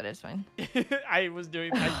shrine on foot. It's fine. I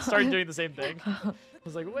started doing the same thing. I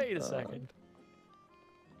was like, wait a second.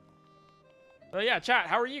 But yeah, chat,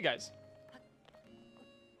 how are you guys?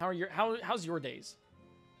 How's your days?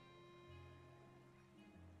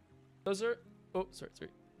 Those are sorry.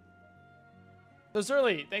 So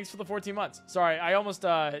Surly, thanks for the 14 months. Sorry, I almost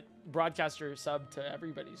broadcaster sub to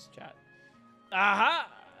everybody's chat. Aha!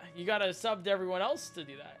 You gotta sub to everyone else to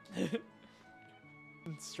do that.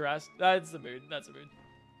 Stressed. That's the mood. That's the mood.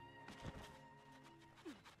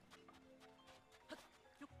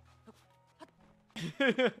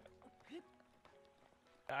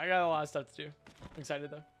 I got a lot of stuff to do. I'm excited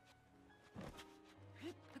though.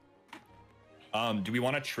 Do we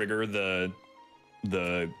want to trigger the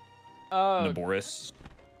Oh, Naboris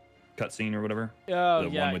cutscene or whatever? oh the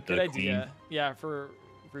yeah, one with good the idea. queen? Yeah, for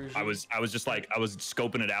Rouge. I was just like, I was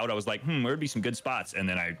scoping it out. I was like, where would be some good spots? And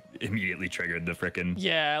then I immediately triggered the frickin'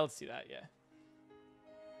 Yeah, let's do that. Yeah.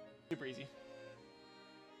 Super easy.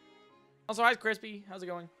 Also, hi, Crispy. How's it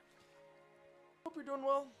going? Hope you're doing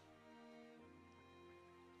well.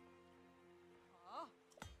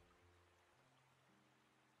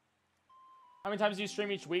 How many times do you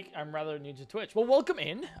stream each week? I'm rather new to Twitch. Well, welcome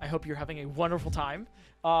in. I hope you're having a wonderful time.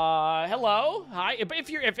 Hello, hi. If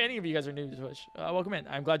any of you guys are new to Twitch, welcome in.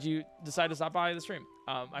 I'm glad you decided to stop by the stream.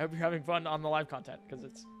 I hope you're having fun on the live content because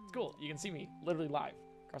it's cool. You can see me literally live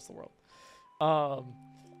across the world.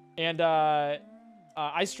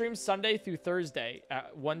 I stream Sunday through Thursday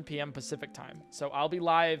at 1 p.m. Pacific time. So I'll be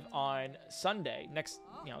live on Sunday, this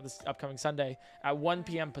upcoming Sunday at 1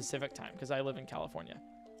 p.m. Pacific time because I live in California.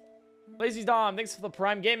 Lazy Dom, thanks for the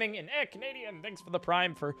Prime Gaming. And Canadian, thanks for the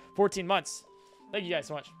Prime for 14 months. Thank you guys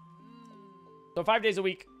so much. So 5 days a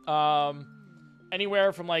week.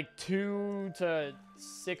 Anywhere from like 2 to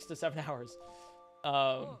 6 to 7 hours.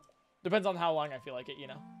 Depends on how long I feel like it,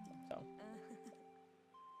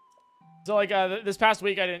 So like this past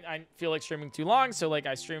week, I feel like streaming too long, so like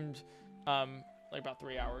I streamed like about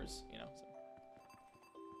 3 hours,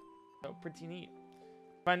 so pretty neat.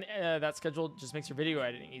 Find that schedule just makes your video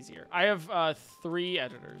editing easier. I have 3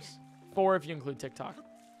 editors, 4 if you include TikTok.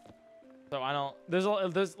 So I don't.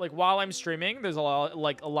 There's like while I'm streaming, there's a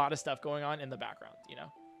lot of stuff going on in the background,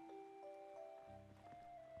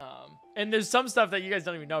 And there's some stuff that you guys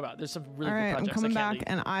don't even know about. There's some really cool projects. I'm coming back,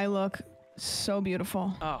 and I look so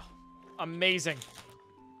beautiful. Oh. Amazing.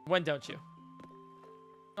 When don't you?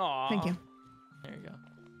 Aw. Thank you. There you go.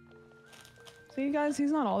 See, you guys,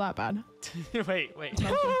 he's not all that bad. wait.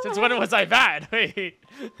 Since when was I bad? Wait.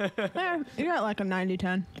 There, you got like a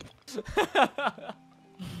 90-10.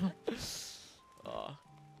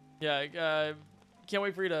 Yeah, can't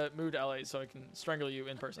wait for you to move to LA so I can strangle you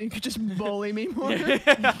in person. You could just bully me more.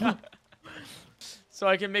 So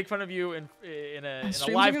I can make fun of you in a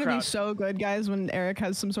Streams live are gonna crowd. be so good, guys, when Eric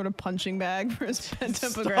has some sort of punching bag for his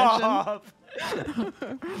pent-up aggression. Stop. Oh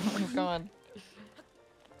my god.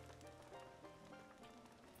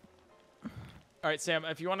 All right, Sam,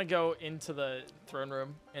 if you want to go into the throne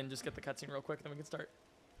room and just get the cutscene real quick, then we can start.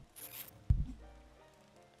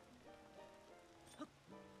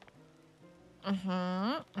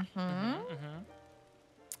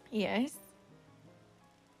 Yes.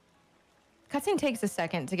 Cutscene takes a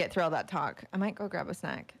second to get through all that talk. I might go grab a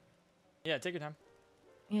snack. Yeah, take your time.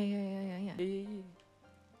 Yeah.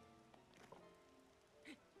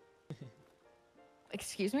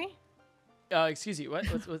 Excuse me? Excuse you, what?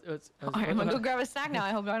 What's All right, I'm gonna go grab a snack now. I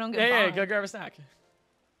hope I don't get Yeah, bombed. go grab a snack.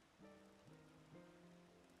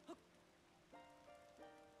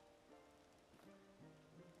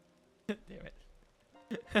 Damn it.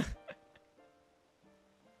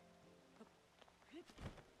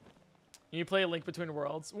 You play a Link Between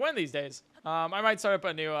Worlds one of these days. I might start up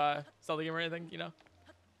a new Zelda game or anything,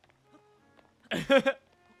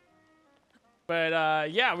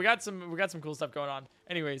 But yeah, we got some cool stuff going on.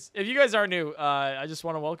 Anyways, if you guys are new, I just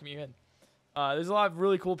want to welcome you in. There's a lot of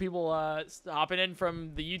really cool people hopping in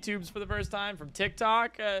from the YouTubes for the first time, from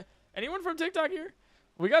TikTok. Anyone from TikTok here?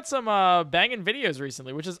 We got some banging videos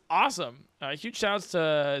recently, which is awesome. Huge shouts to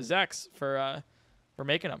Zex for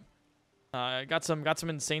making them. Got some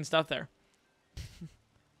insane stuff there.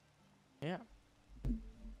 Yeah.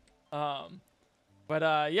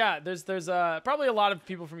 But yeah, there's probably a lot of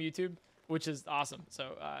people from YouTube, which is awesome.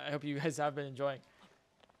 So I hope you guys have been enjoying.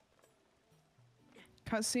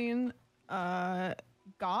 Cutscene,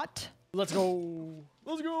 got. Let's go.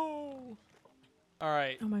 All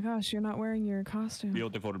right. Oh my gosh, you're not wearing your costume.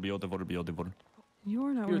 Beautiful. You're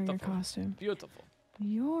not wearing your costume. Beautiful.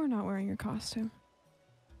 You're not wearing your costume.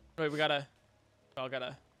 Wait, we all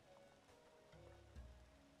gotta.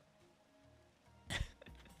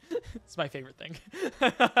 It's my favorite thing.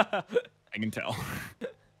 I can tell.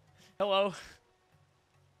 Hello.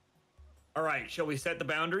 All right, shall we set the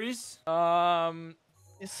boundaries?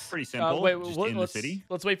 It's Pretty simple. Wait, just in the city.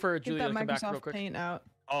 Let's wait for get Julia that to come back real Microsoft quick. Paint out.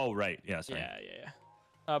 Oh, right. Yeah, sorry. Yeah.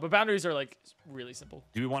 But boundaries are like really simple.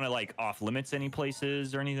 Do we want to like off limits any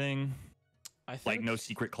places or anything? I think. Like no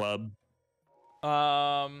secret club,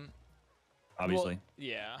 Obviously. obviously. Well,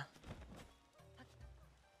 yeah.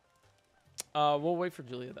 We'll wait for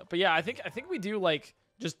Julia though. But yeah, I think we do like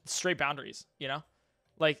just straight boundaries,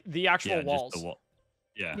 like the actual Yeah, walls. just the wall.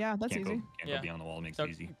 Yeah. Yeah, that's can't easy. Can't Yeah. go beyond the wall. It makes Don't,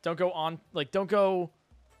 it easy. don't go on don't go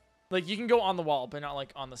like you can go on the wall, but not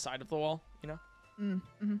like on the side of the wall,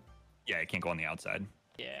 Mm-hmm. Yeah, it can't go on the outside.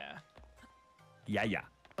 Yeah. Yeah.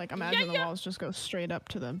 Like imagine the walls just go straight up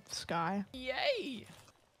to the sky. Yay.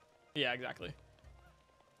 Yeah, exactly.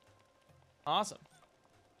 Awesome.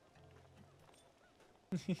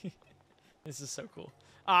 This is so cool.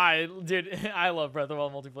 Dude, I love Breath of the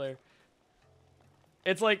Wild multiplayer.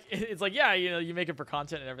 It's like yeah, you make it for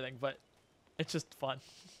content and everything, but it's just fun.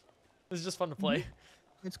 It's just fun to play.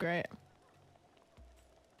 It's great.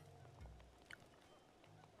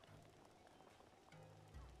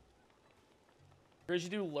 We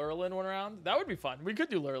should do Lurlin one round. That would be fun. We could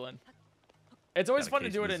do Lurlin. It's always Got a fun to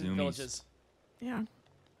case do of it in zoomies. villages. Yeah.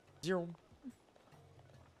 Zero.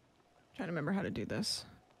 Trying to remember how to do this.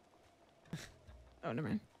 Oh, never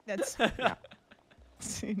mind. That's yeah.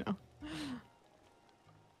 You know.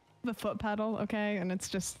 the foot pedal, okay, and it's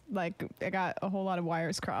just like I got a whole lot of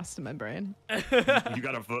wires crossed in my brain. You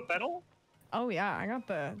got a foot pedal? Oh yeah, I got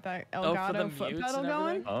that for Elgato the foot mutes pedal and going.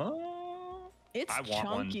 everything? Oh. It's I want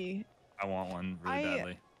one. chunky. I want one really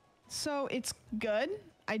badly. So it's good.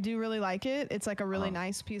 I do really like it. It's like a really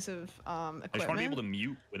nice piece of equipment. I just want to be able to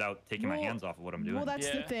mute without taking my hands off of what I'm doing. Well, that's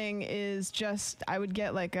the thing is just I would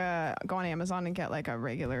get like go on Amazon and get like a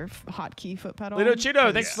regular hotkey foot pedal. Little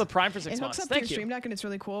Cheeto, thanks for the Prime for 6 It months. hooks up to Thank your you. Stream Deck and it's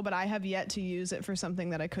really cool, but I have yet to use it for something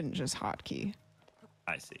that I couldn't just hotkey.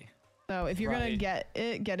 I see. So if you're gonna get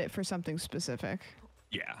it for something specific.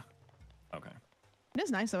 Yeah. Okay. It is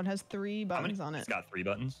nice though. It has 3 buttons on it. It's got 3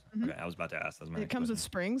 buttons? Okay, I was about to ask. That's my It comes with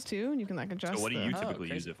springs too, and you can like adjust. So what do you the typically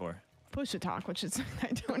use it for? push to talk, which is I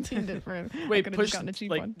don't need it for. Wait, I could've just push gotten a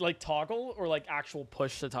cheap like one. like toggle or like actual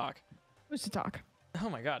push to talk? Push to talk. Oh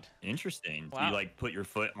my god. Interesting. Do Wow. you like put your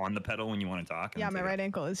foot on the pedal when you want to talk? Yeah, my right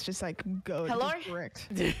ankle is just like Hello? bricked.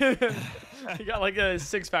 You got like a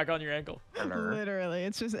 6-pack on your ankle. Literally,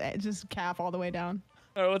 it's just calf all the way down.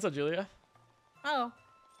 Oh, what's up, Julia? Oh.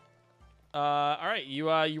 All right, you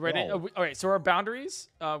ready? Whoa. All right, so our boundaries,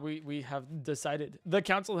 we have decided. The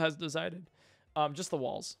council has decided, just the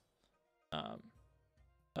walls, of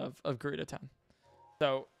Gerudo Town.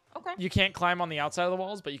 So Okay. you can't climb on the outside of the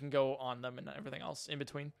walls, but you can go on them and everything else in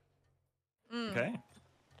between. Okay.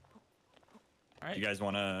 All right. You guys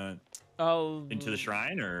want to into the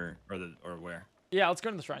shrine or where? Yeah, let's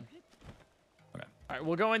go to the shrine. Okay. All right,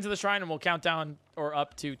 we'll go into the shrine and we'll count down or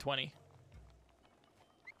up to 20.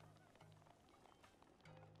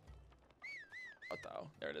 Botw.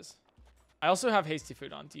 There it is. I also have hasty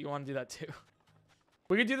food on. Do you want to do that too?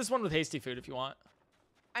 We could do this one with hasty food if you want.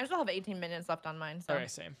 I still have 18 minutes left on mine. So. Okay,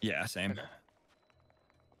 same. Yeah, same. Okay.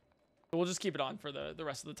 We'll just keep it on for the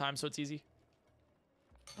rest of the time so it's easy.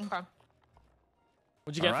 Okay.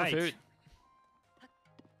 What'd you get All for right. food?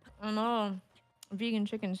 I don't know. Vegan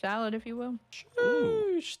chicken salad, if you will.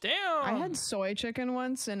 Oosh, damn. I had soy chicken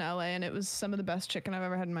once in LA, and it was some of the best chicken I've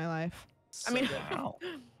ever had in my life. I mean, Wow.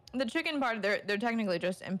 the chicken part, they're technically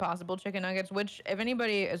just Impossible chicken nuggets, which if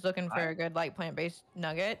anybody is looking for a good like plant-based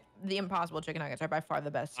nugget, the Impossible chicken nuggets are by far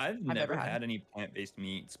the best I've ever never had. had any plant-based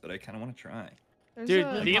meats, but I kind of want to try. There's Dude,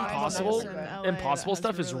 a the Vine Impossible- in LA Impossible that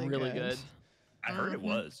stuff has is really good. I heard it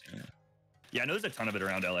was. Yeah, I know there's a ton of it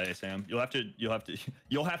around LA, Sam. You'll have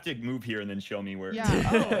to move here and then show me where. Yeah.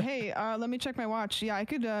 Oh, hey, let me check my watch. Yeah, I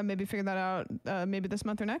could maybe figure that out maybe this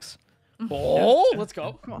month or next. Oh, let's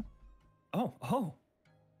go. Cool. Oh. All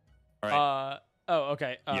right. Oh,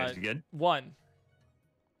 okay. You guys good? 1.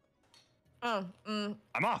 Oh,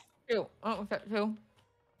 I'm off. 2. Oh, okay, 2.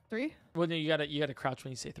 3. Well, no, you gotta crouch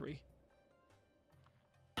when you say 3.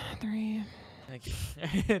 3. Thank you.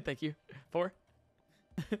 Thank you. 4.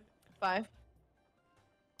 5.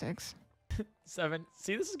 6. 7.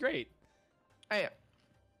 See, this is great. 8.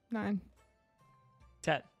 9.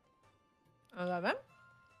 10. 11.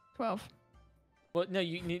 12. Well, no,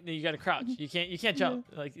 you gotta crouch. You can't jump.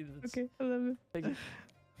 Like it's, Okay, 11. like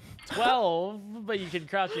 12, but you can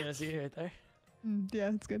crouch. You know, see right there.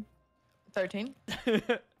 Yeah, that's good. 13.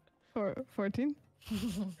 14.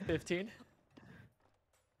 15.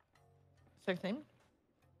 16.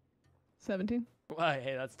 17. Well,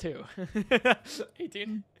 hey, that's 2.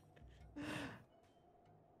 18.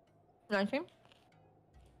 19.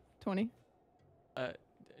 20.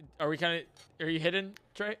 Are you hidden,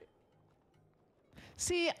 Trey?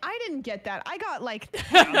 See, I didn't get that. I got like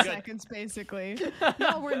 10 seconds basically.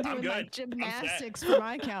 Y'all were doing good. like I'm set. gymnastics for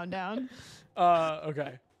my countdown.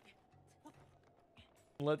 Okay.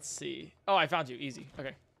 Let's see. Oh, I found you. Easy.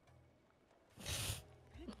 Okay.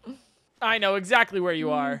 I know exactly where you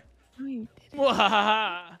are. Oh, you did.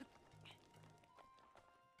 Wahaha.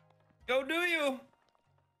 Go do you?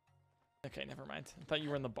 Okay, never mind. I thought you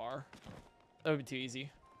were in the bar. That would be too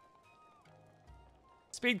easy.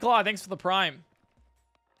 Speed Claw, thanks for the prime.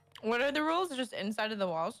 What are the rules? Just inside of the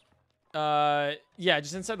walls? Yeah,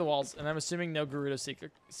 just inside the walls, and I'm assuming no Gerudo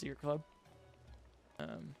secret club.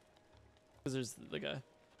 Because there's like a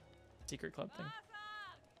secret club thing.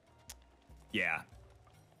 Yeah.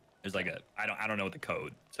 There's like I don't know the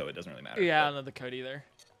code, so it doesn't really matter. Yeah, I but don't know the code either.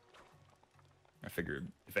 I figured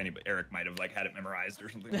if anybody, Eric might have like had it memorized or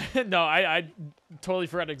something. No, I totally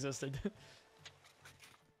forgot it existed.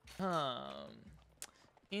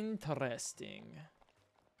 Interesting.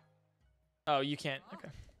 Oh, you can't. Okay.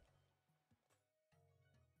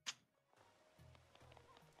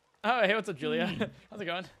 Oh, hey, what's up, Julia? How's it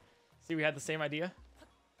going? See, we had the same idea.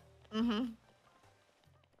 Mm-hmm.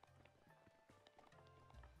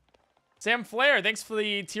 Sam Flair, thanks for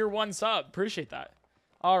the tier 1 sub. Appreciate that.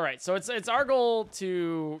 All right, so it's our goal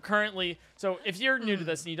to currently. So if you're new to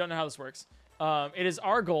this and you don't know how this works, it is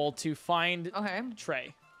our goal to find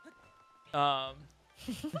Trey.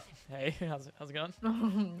 Hey, how's it going?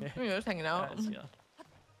 We're just hanging out.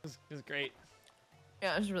 It was great.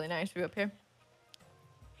 Yeah, it was really nice to be up here.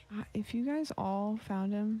 If you guys all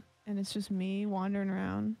found him and it's just me wandering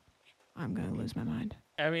around, I'm gonna lose my mind.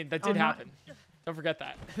 I mean, that did happen. Don't forget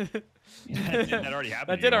that. That already happened.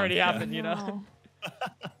 That did already happen, you know.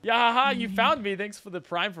 Yeah, haha, you found me. Thanks for the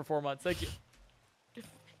Prime for 4 months. Thank you.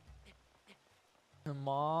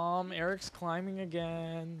 Mom, Eric's climbing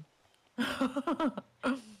again.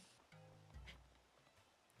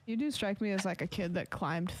 You do strike me as like a kid that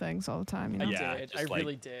climbed things all the time, you know? Yeah, I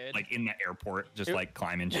really did. Like in the airport, just like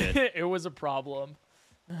climbing shit. It was a problem.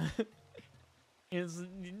 He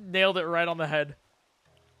nailed it right on the head.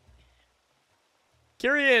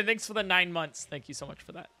 Kyrian, thanks for the 9 months. Thank you so much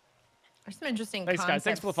for that. There's some interesting Thanks, guys.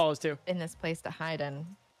 Thanks for the follows, too. In this place to hide in,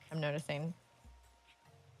 I'm noticing.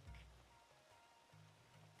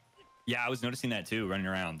 Yeah, I was noticing that too, running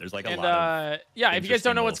around. There's like a lot of yeah, if you guys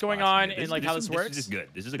don't know what's going on and and like how this works, this is good.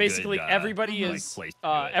 This is a basically good, everybody is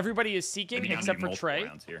everybody is seeking maybe except for Trey,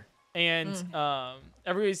 and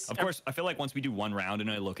everybody's. Of course, I feel like once we do one round in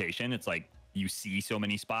a location, it's like you see so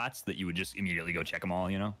many spots that you would just immediately go check them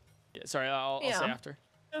all. You know? Yeah, sorry, I'll say after.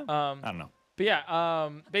 I don't know. But yeah,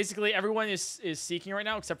 basically everyone is seeking right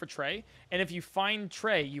now except for Trey, and if you find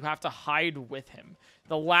Trey, you have to hide with him.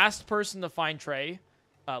 The last person to find Trey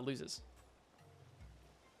loses.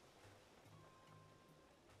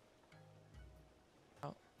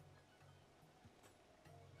 Oh.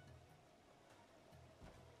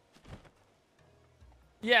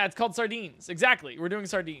 Yeah, it's called sardines. Exactly, we're doing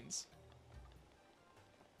sardines.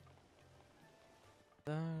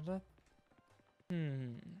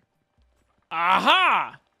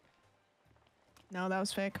 Aha! No, that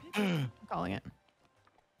was fake. I'm calling it.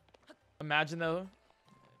 Imagine though.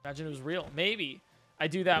 Imagine it was real. Maybe I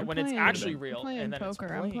do that when it's actually real. And then poker.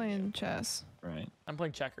 It's I'm playing chess. Right. I'm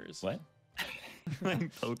playing checkers. What? I'm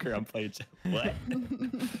playing poker. I'm playing what?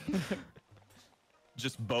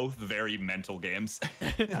 Just both very mental games.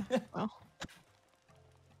 Yeah, well,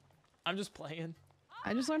 I'm just playing.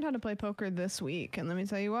 I just learned how to play poker this week, and let me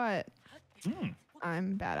tell you what,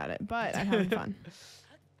 I'm bad at it, but I'm having fun.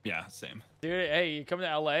 Yeah, same. Dude, hey, you come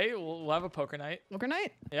to LA? We'll have a poker night. Poker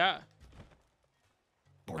night? Yeah.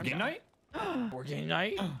 Board game night? Board game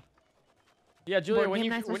night? Yeah, Julia, when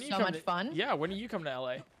you so come much fun. Yeah, when do you come to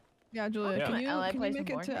LA? Yeah, Julia, Yeah. can LA you play make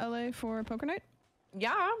some it to board LA for poker night?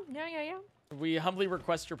 Yeah. We humbly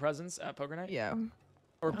request your presence at poker night. Yeah.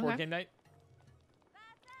 Or board game night.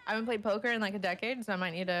 I haven't played poker in like a decade, so I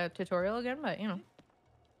might need a tutorial again, but you know.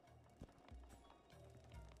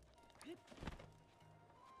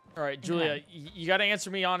 All right, Julia, you got to answer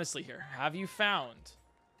me honestly here. Have you found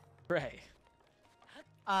Trey?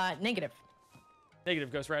 Negative.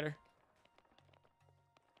 Negative, Ghost Rider.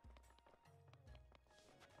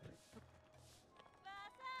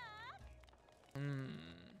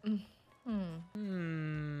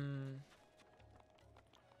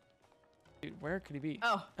 Dude, where could he be?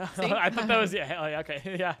 Oh, I thought that was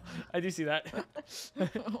okay. Yeah, I do see that.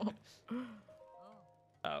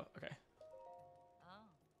 Oh, okay.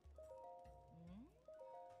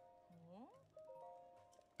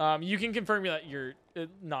 You can confirm me that you're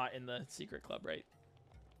not in the secret club, right?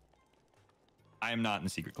 I am not in the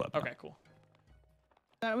secret club. Okay, cool.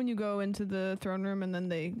 That when you go into the throne room and then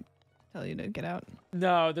they tell you to get out?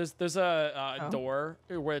 No, there's a door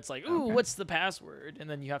where it's like, ooh, what's the password? And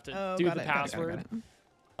then you have to do the password.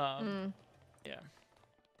 Yeah.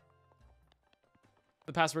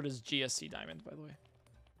 The password is GSC Diamond, by the way.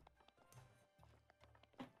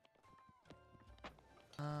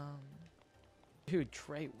 Dude,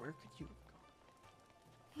 Trey, where could you have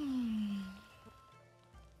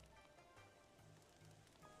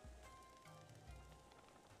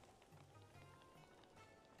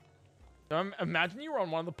gone? Imagine you were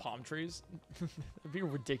on one of the palm trees. It'd be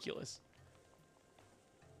ridiculous.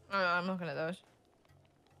 I'm looking at those.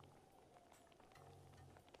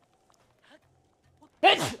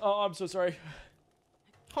 Oh, I'm so sorry.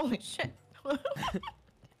 Holy shit.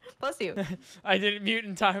 Bless you. I didn't mute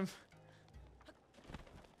in time.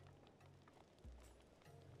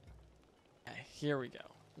 Okay, here we go.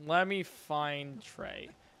 Let me find Trey.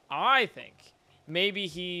 I think maybe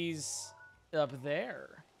he's up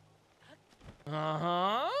there.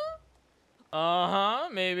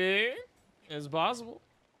 Maybe. It's possible.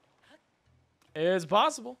 It's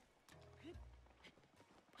possible.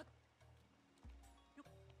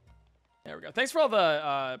 There we go. Thanks for all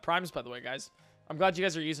the primes, by the way, guys. I'm glad you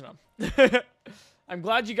guys are using them. I'm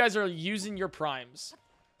glad you guys are using your primes.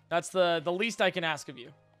 That's the least I can ask of you.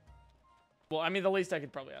 Well, I mean, the least I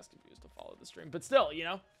could probably ask of you is to follow the stream. But still, you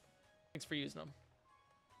know, thanks for using them.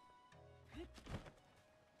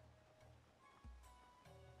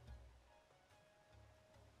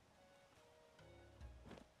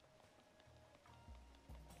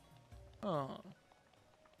 Oh.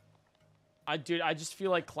 Dude, I just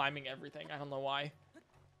feel like climbing everything. I don't know why.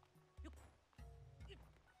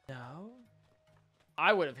 No.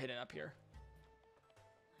 I would have hit it up here.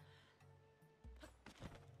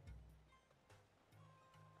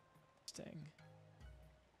 Interesting.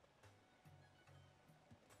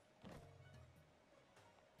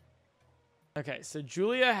 Okay, so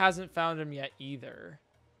Julia hasn't found him yet either.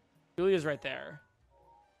 Julia's right there.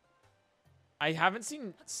 I haven't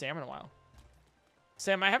seen Sam in a while.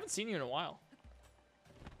 Sam, I haven't seen you in a while.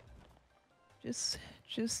 Just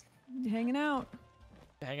hanging out.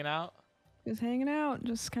 Hanging out? Just hanging out.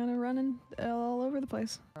 Just kind of running all over the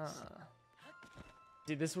place.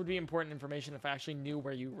 Dude, this would be important information if I actually knew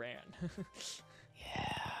where you ran.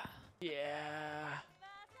 Yeah. Yeah.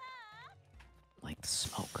 Like the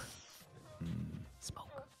smoke.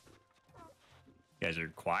 Smoke. You guys are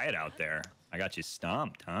quiet out there. I got you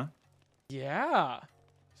stumped, huh? Yeah.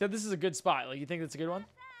 So this is a good spot. Like, you think that's a good one?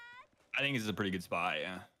 I think this is a pretty good spot,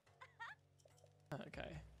 yeah. Okay.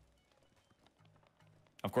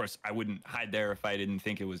 Of course, I wouldn't hide there if I didn't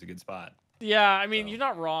think it was a good spot. Yeah, I mean, you're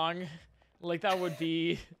not wrong. Like, that would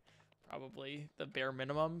be probably the bare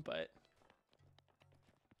minimum, but...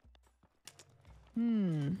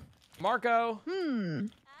 Marco!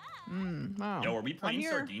 Wow. Yo, are we playing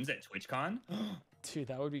here. sardines at TwitchCon? Dude,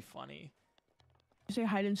 that would be funny. You say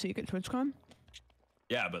hide and seek at TwitchCon?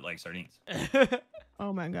 Yeah, but like sardines.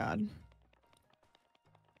 Oh my god.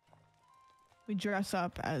 We dress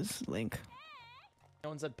up as Link. No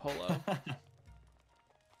one said polo. Okay,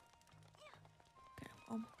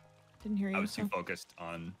 well, didn't hear you. I was so. too focused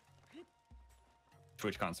on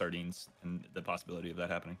TwitchCon sardines and the possibility of that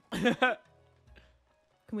happening. Can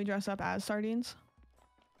we dress up as sardines?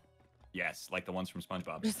 Yes, like the ones from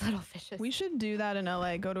SpongeBob. Just little fishes. We should do that in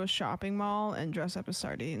LA. Go to a shopping mall and dress up as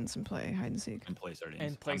sardines and play hide and seek. And play sardines.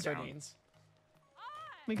 And play I'm down. sardines.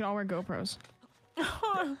 We can all wear GoPros.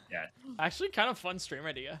 Yeah. Actually, kind of fun stream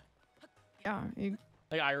idea. Yeah, you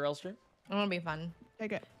Like IRL stream. It'll be fun.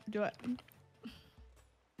 take it. Do it.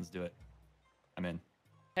 Let's do it. I'm in.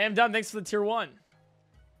 Hey, I'm done. Thanks for the tier 1.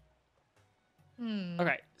 Hmm.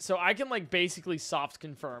 Okay, so I can like basically soft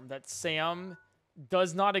confirm that Sam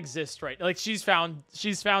does not exist right. Like she's found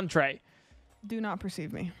Trey. Do not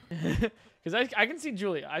perceive me. Because I can see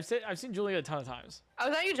Julia. I've seen Julia a ton of times. Oh,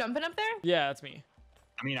 is that you jumping up there? Yeah, that's me.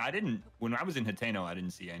 I mean, when I was in Hateno, I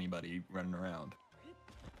didn't see anybody running around.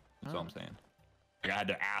 That's all I'm saying. Like, I had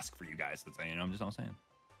to ask for you guys to say, you know, I'm just all saying.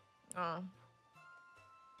 Oh.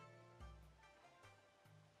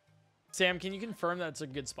 Sam, can you confirm that it's a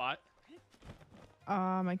good spot?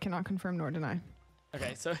 I cannot confirm nor deny.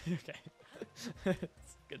 Okay, so okay. It's a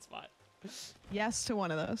good spot. Yes to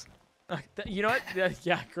one of those. You know what?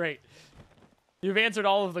 Yeah, great. You've answered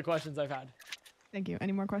all of the questions I've had. Thank you.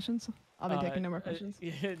 Any more questions? I'll be taking no more questions.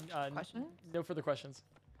 Questions? No further questions.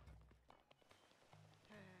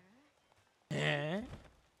 This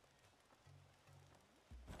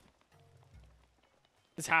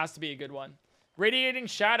has to be a good one. Radiating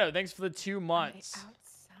Shadow, thanks for the 2 months.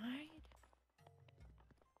 Outside?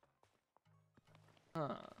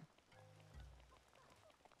 Huh.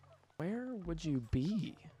 Where would you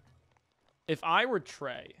be? If I were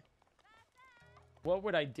Trey, what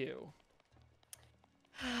would I do?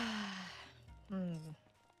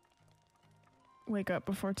 Wake up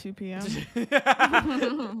before 2 p.m.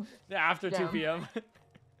 After 2 Yeah. p.m.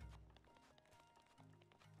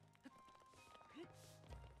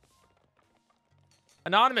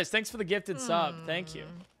 Anonymous, thanks for the gifted sub. Thank you.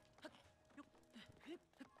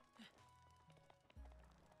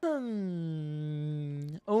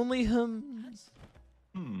 Only hums.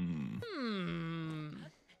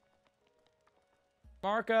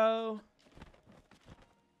 Marco.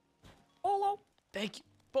 Polo. Thank you.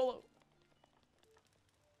 Polo.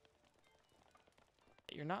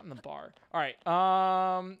 You're not in the bar. All right.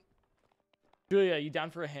 Julia, you down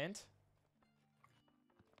for a hint?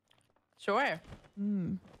 Sure.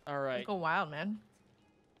 All right. Go wild, man.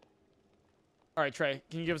 All right, Trey,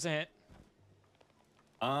 can you give us a hint?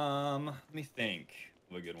 Let me think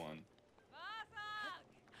of a good one.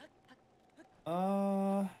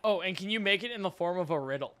 Oh, and can you make it in the form of a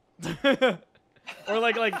riddle? Or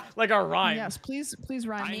like a rhyme? Yes, please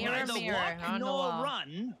rhyme. Mirror, mirror on the wall.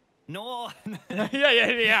 Run, no,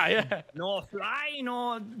 yeah. no fly,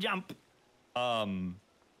 no jump. That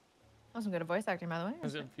was some good voice acting, by the way.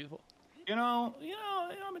 Was it beautiful? You know,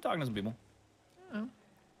 I've been talking to some people. Oh.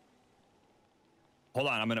 Hold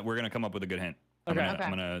on, we're gonna come up with a good hint. Okay. I'm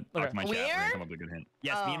gonna talk to my chat. We're gonna come up with a good hint.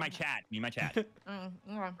 Yes, me and my chat. Okay.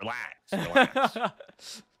 Relax.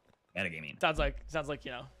 Metagaming. Sounds like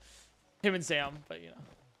him and Sam, but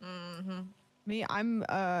Me, I'm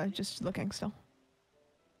just looking still.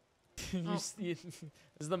 This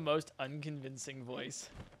is the most unconvincing voice.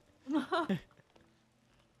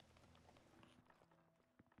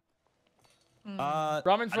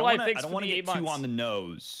 Ramen for life. Thanks I don't for want to the get 8 months. too on the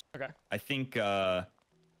nose. Okay. I think. Okay,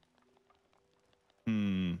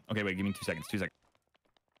 wait. Give me 2 seconds. 2 seconds.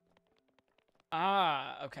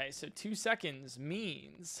 Okay. So 2 seconds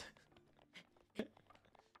means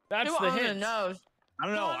that's Who the on the hint. nose? I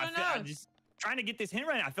don't know. on the I'm nose? just trying to get this hint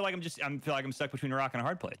right now. I feel like I'm stuck between a rock and a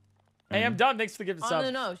hard place. Hey, I'm done. Thanks for the gift On sub.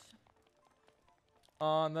 the nose.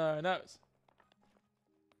 On the nose.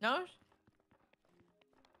 Nose?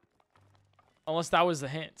 Unless that was the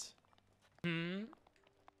hint.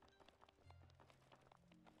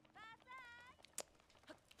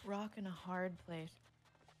 Rock in a hard place.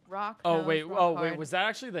 Rock. Oh nose, wait. rock Oh hard. wait. Was that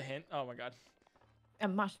actually the hint? Oh my god. It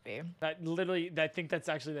must be. That literally. I think that's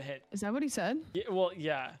actually the hint. Is that what he said? Yeah, well,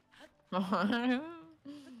 yeah. Oh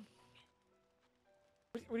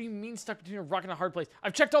What do you mean stuck between a rock and a hard place?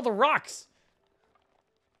 I've checked all the rocks.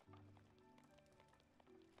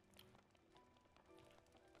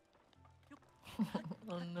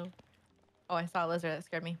 no. Oh, I saw a lizard that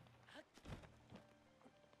scared me.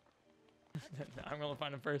 I'm gonna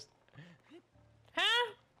find him first.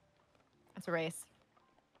 Huh? That's a race.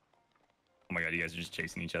 Oh my god, you guys are just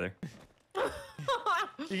chasing each other.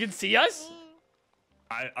 You can see us?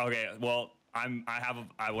 Okay. Well,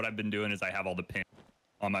 what I've been doing is I have all the pins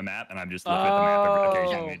on my map, and I'm just looking at the map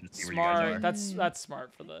occasionally to see where you guys are. Smart. That's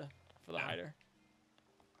smart for the hider.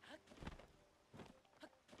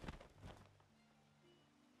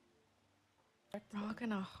 Rock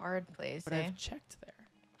in a hard place, But eh? I've checked there.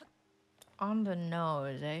 On the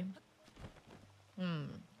nose, eh?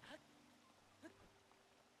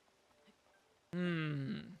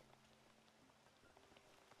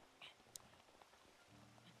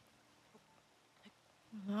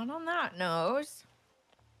 Not on that nose.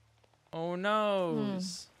 Oh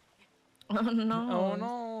noes. Oh no. Oh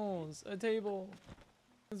noes. A table.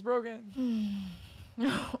 It's broken.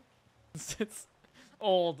 No. It's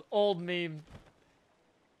old meme.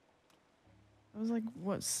 It was like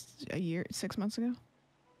what, a year, 6 months ago?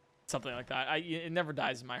 Something like that. It never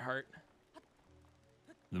dies in my heart.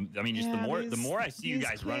 I mean, just Yeah, the more I see you these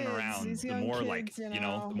guys running kids, around, these the young more kids, like you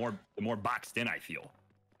the more boxed in I feel.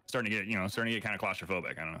 Starting to get kind of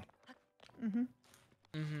claustrophobic. I don't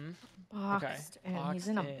know. Boxed in. Boxed He's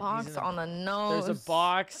in a in. box He's in a- on the nose. There's a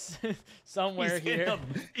box somewhere here.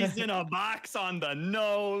 He's in a box on the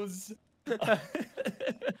nose.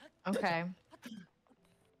 Okay.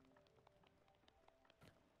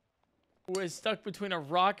 We're stuck between a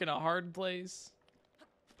rock and a hard place.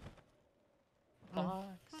 Box.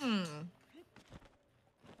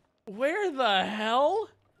 Where the hell?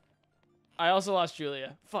 I also lost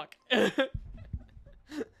Julia. Fuck.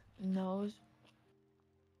 Nose.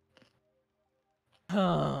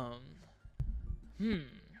 Hmm.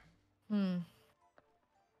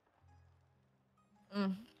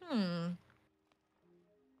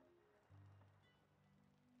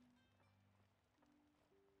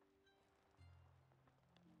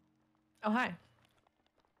 Oh, hi.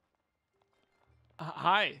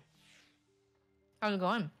 Hi. How's it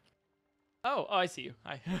going? Oh, I see you.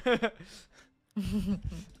 Hi.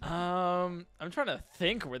 I'm trying to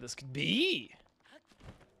think where this could be.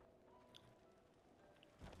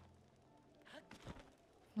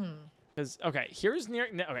 Because here's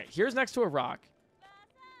next to a rock,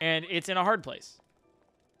 and it's in a hard place.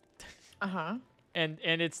 And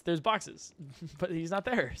there's boxes, but he's not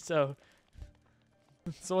there. So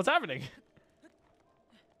what's happening?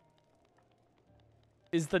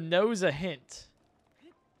 Is the nose a hint?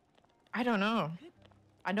 I don't know.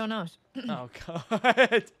 I don't know. Oh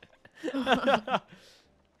god.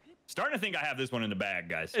 Starting to think I have this one in the bag,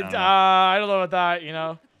 guys. I don't know about that.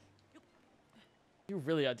 You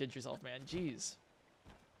really outdid yourself, man. Jeez.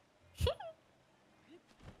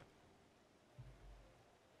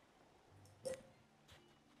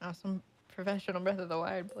 Some professional Breath of the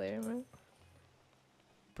Wild player, man.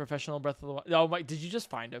 Professional Breath of the Wild. Oh my! Did you just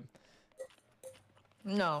find him?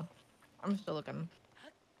 No, I'm still looking.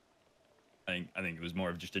 I think it was more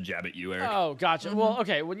of just a jab at you, Eric. Oh, gotcha. Well,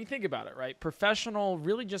 okay. When you think about it, right? Professional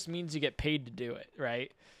really just means you get paid to do it,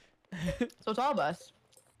 right? So it's all of us.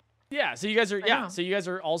 Yeah, so you guys are know. so you guys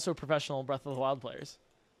are also professional Breath of the Wild players.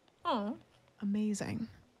 Oh. Amazing.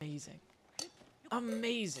 Amazing.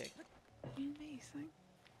 Amazing. Amazing.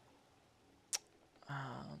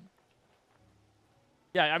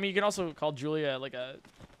 Yeah, I mean you can also call Julia like a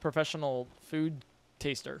professional food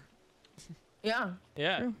taster. Yeah.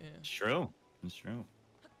 Yeah. True. Yeah. It's true. It's true.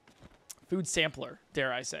 Food sampler,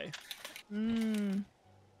 dare I say. Mmm.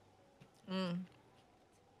 Mm.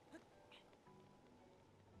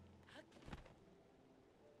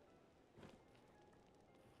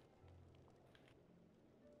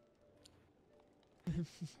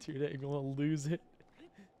 Dude, I'm gonna lose it.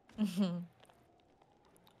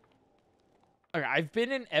 Okay, I've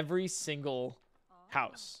been in every single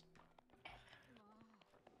house.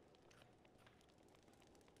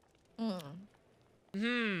 Mm.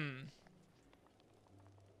 Hmm.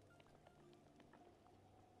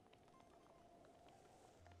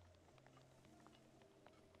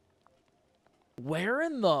 Where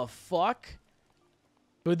in the fuck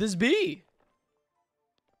could this be?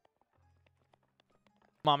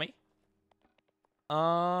 Mommy?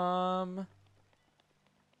 Let's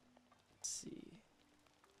see.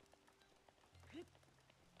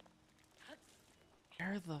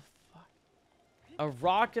 Where the fuck? A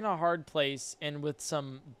rock in a hard place and with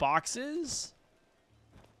some boxes?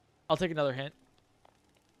 I'll take another hint.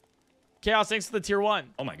 Chaos, thanks for the tier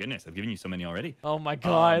 1. Oh my goodness, I've given you so many already. Oh my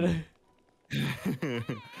god.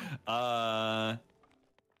 I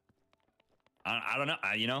don't know.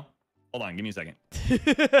 You know, hold on. Give me a second. Give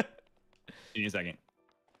me a second.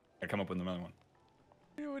 I come up with another one.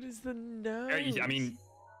 What is the nose? Eric, I mean,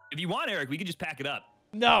 if you want, Eric, we could just pack it up.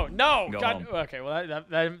 No, no. Go God. home. Okay, well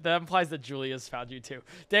that implies that Julia's found you too.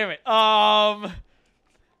 Damn it. Wow.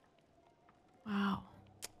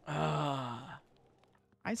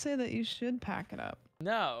 I say that you should pack it up.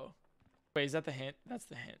 No. Wait, is that the hint? That's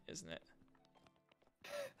the hint, isn't it?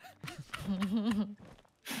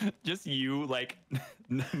 Just you like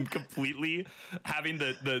completely having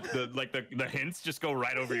the hints just go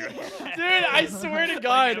right over your head. Dude, I swear to Like,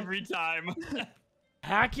 God. every time.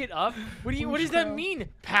 Pack it up? What does that mean?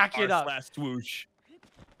 Pack it up. /swoosh.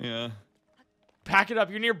 Yeah. Pack it up.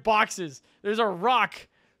 You're near boxes. There's a rock.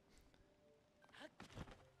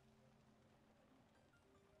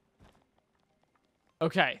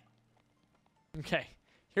 Okay. Okay.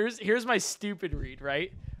 Here's my stupid read,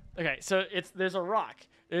 right? Okay, so there's a rock.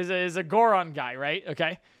 There's a Goron guy, right?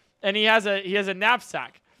 Okay. And he has a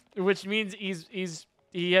knapsack, which means he's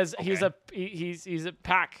a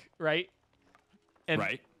pack, right? And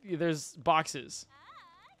Right. there's boxes.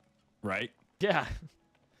 Right. Yeah.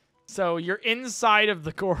 So you're inside of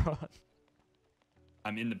the Goron.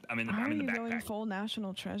 I'm in the How are you going backpack. full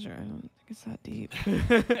national treasure? I don't think it's that deep.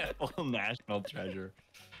 Full national treasure.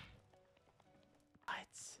 What?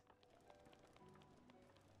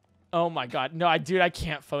 Oh my god. No, dude, I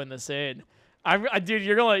can't phone this in. Dude,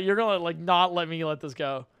 you're gonna like not let me let this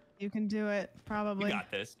go. You can do it, You probably. got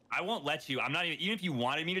this. I won't let you. I'm not even if you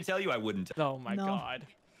wanted me to tell you, I wouldn't. Oh my No. god.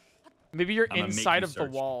 Maybe you're I'm gonna make inside you of the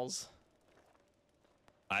search. walls.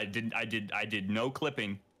 I did no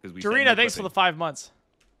clipping because we. Tarina, thanks for the 5 months.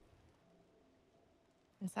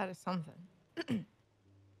 Inside of something.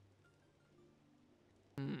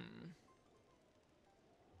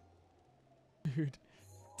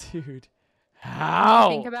 Dude. How?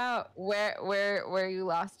 Think about where you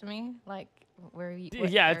lost me, like where you. what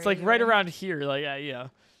Yeah, it's area like you right were in. around here. Like yeah.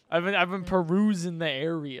 I've been perusing the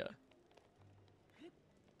area.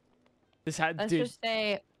 This had Let's dude. just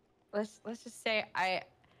say, let's just say I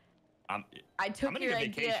I'm took gonna your get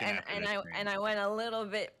idea vacation after this stream. and I went a little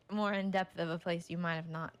bit more in depth of a place you might have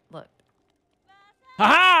not looked.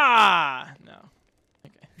 Ha! No.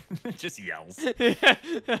 just yells.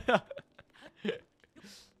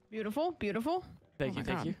 Beautiful, beautiful. Thank Oh you, my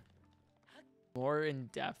thank God. you. More in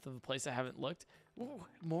depth of a place I haven't looked. Ooh,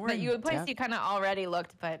 more But in you a place depth. you kind of already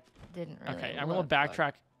looked, but didn't really. Okay, I'm gonna look.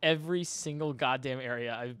 backtrack every single goddamn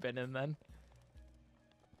area I've been in then.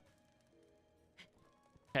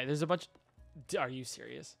 Okay, there's a bunch. Are you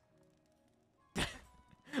serious?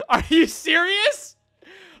 Are you serious?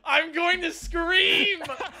 I'm going to scream!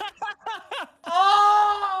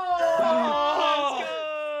 Oh!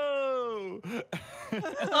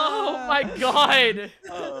 Oh my god!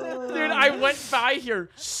 Dude, I went by here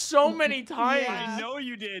so many times. Yeah. I know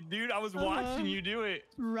you did, dude. I was watching you do it.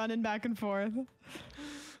 Running back and forth.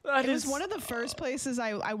 That It was is- one of the first places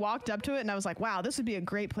I walked up to it and I was like, wow, this would be a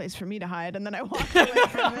great place for me to hide. And then I walked away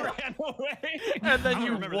from it. Ran away. And then I don't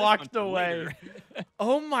you remember this walked one till away. later.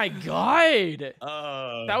 Oh my god!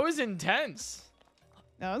 Uh, That was intense.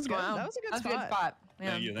 That was good. Wow. That was a good That's spot. a good spot. Yeah.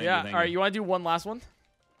 Thank you, thank Yeah. you, thank All right, you. you want to do one last one?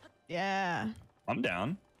 Yeah. I'm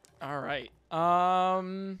down. All right.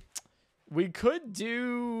 We could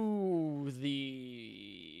do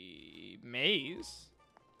the maze.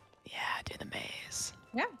 Yeah, do the maze.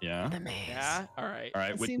 Yeah. The maze. Yeah. All right. All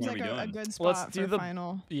right. It Which seems one like are we a doing? good Let's spot do for the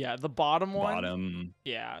final. Yeah, the bottom one. Bottom.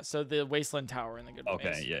 Yeah. So the Wasteland Tower in the good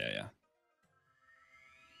Okay. maze. Yeah.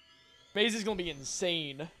 Maze is gonna be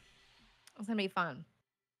insane. It's gonna be fun.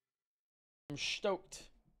 I'm stoked.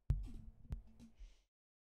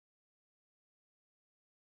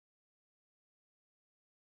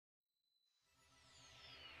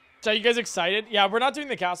 So are you guys excited? Yeah, we're not doing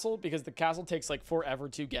the castle because the castle takes like forever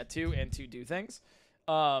to get to and to do things.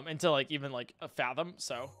 And to like even like a fathom.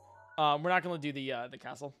 So we're not gonna do the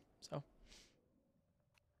castle. So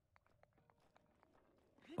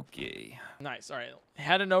Okay. nice. All right.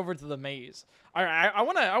 Heading over to the maze. All right, I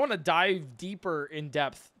wanna dive deeper in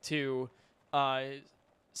depth to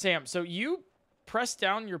Sam. So you press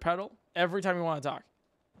down your pedal every time you want to talk.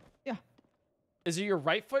 Yeah. Is it your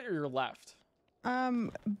right foot or your left?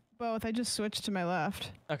 Both. I just switched to my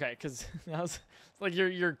left. Okay, because that was it's like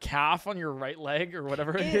your calf on your right leg or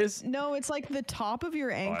whatever it is. No, it's like the top of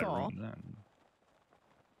your Oh, I ankle. ruined that.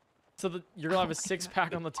 So you're gonna have a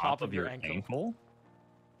six-pack on the top of your ankle.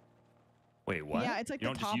 Wait, what? Yeah, it's like you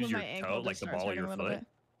the don't top just use of your my toe, ankle. like just the starts ball of hurting your a little foot? bit.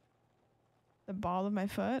 The ball of my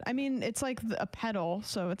foot. I mean, it's like a pedal,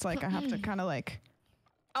 so it's like I have to kind of like.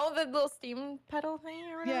 Oh, the little steam pedal thing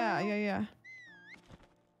or whatever? Yeah.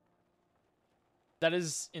 That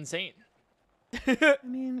is insane. I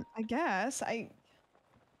mean, I guess I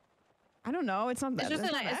don't know. It's not It's that. just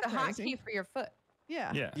it's not it's that a crazy. hotkey for your foot.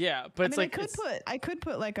 Yeah. Yeah. Yeah, but I it's mean, like I could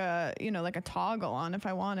put like a like a toggle on if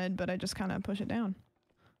I wanted, but I just kind of push it down.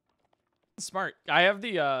 smart. I have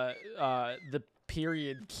the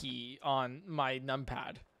period key on my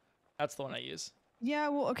numpad. That's the one I use. Yeah,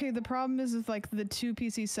 well, okay. The problem is with like the two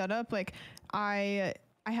PC setup. Like, I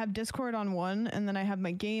have Discord on one, and then I have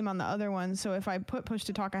my game on the other one. So if I put push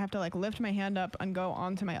to talk, I have to like lift my hand up and go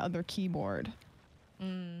onto my other keyboard.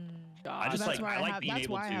 I just That's like why I I like have- being that's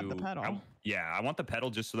able why I to. have the pedal. Yeah, I want the pedal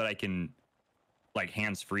just so that I can, like,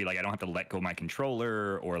 hands free. Like I don't have to let go of my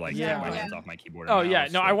controller or like Yeah. take my hands Yeah. off my keyboard. Oh and yeah,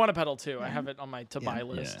 mouse, no, so- I want a pedal too. I Yeah. have it on my to buy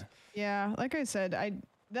list. Yeah, like I said,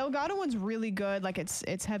 the Elgato one's really good. Like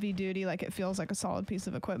it's heavy duty. Like it feels like a solid piece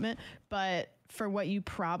of equipment. But for what you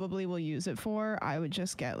probably will use it for, I would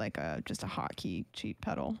just get like just a hotkey cheap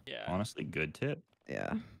pedal. Yeah. Honestly, good tip.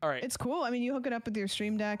 Yeah. All right. It's cool. I mean, you hook it up with your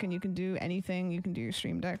Stream Deck and you can do anything you can do your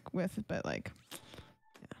Stream Deck with, but like,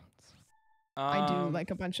 I do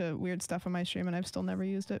like a bunch of weird stuff on my stream and I've still never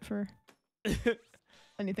used it for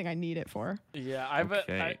anything I need it for. Yeah, I've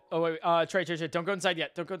Okay. oh wait, Trey, don't go inside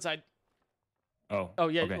yet. Don't go inside. Oh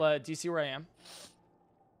yeah, okay. do you see where I am?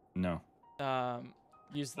 No.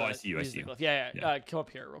 Use the I see you, I use see the you. glyph. Yeah. Yeah. Come up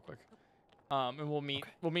here real quick. And we'll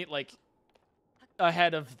meet like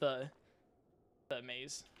ahead of the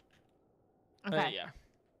maze. Okay.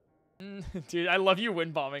 Yeah. Dude, I love you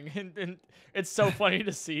wind bombing, and it's so funny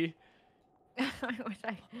to see. I wish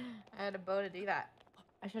I had a bow to do that.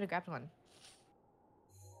 I should have grabbed one.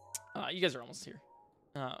 You guys are almost here.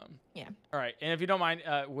 Yeah. All right, and if you don't mind,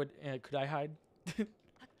 could I hide?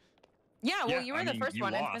 Yeah, well, Yeah, you were I the mean, first you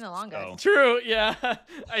one. It's been the lost, longest. so- True. Yeah,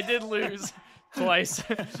 I did lose twice.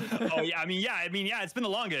 Oh yeah. I mean, yeah. It's been the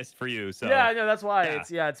longest for you. So. Yeah, I know that's why.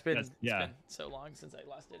 Yeah. It's been Yeah. so long since I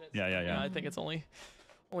last did it. Yeah. I think it's only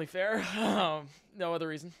fair. No other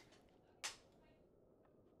reason.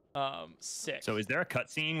 Sick. So is there a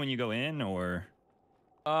cutscene when you go in, or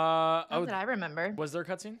Not that I remember. was there a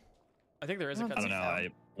cutscene? I think there is a I don't I don't cutscene.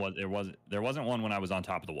 know. There wasn't one when I was on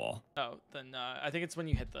top of the wall. Oh, then I think it's when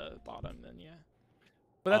you hit the bottom. Then yeah.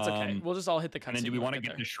 But that's okay. We'll just all hit the cutscene. And then do we when want to get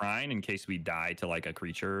get there. the shrine in case we die to like a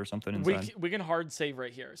creature or something We inside? we can hard save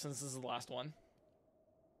right here since this is the last one.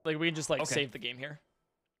 Like we can just like Okay. save the game here.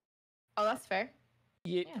 Oh, that's fair.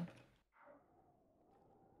 Yeah. Yeah.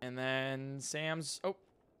 And then Sam's. Oh,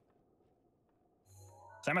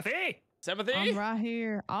 Samothy! Samothy. I'm right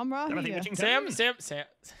here. Samothy Witching Sam.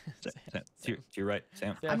 Town! To your right,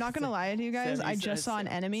 Sam. I'm not gonna lie to you guys. Sam, I you just said- saw an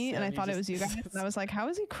enemy and I Sam, you thought it just- was you guys. And I was like, how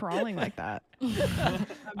is he crawling like that?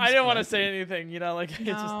 I didn't want to say anything. You know, like it's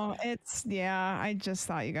just. No, yeah. I just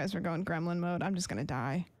thought you guys were going gremlin mode. I'm just gonna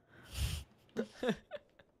die.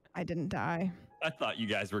 I didn't die. I thought you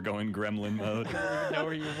guys were going gremlin mode. I don't even know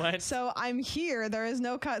where you went. So I'm here. There is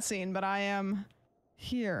no cutscene, but I am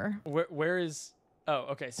here. Where is? Oh,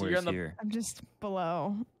 okay. So you're Where's on the. here? I'm just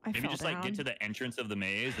below. I Maybe fell just down. like get to the entrance of the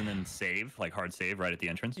maze and then save, like hard save right at the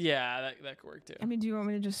entrance. Yeah, that could work too. I mean, do you want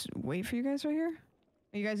me to just wait for you guys right here?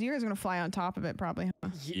 You guys are gonna fly on top of it, probably. Huh?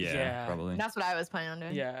 Yeah, probably. That's what I was planning on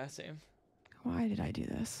doing. Yeah, same. Why did I do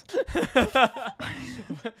this?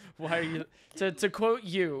 Why are you? To quote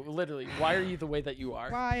you, literally, why are you the way that you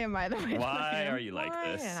are? Why am I the way that I Why am? are you like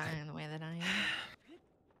Why this? am I in the way that I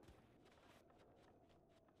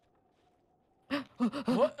am?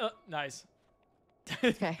 What? Nice.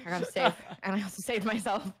 Okay, I gotta save. And I also saved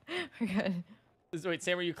myself. We're good. Wait,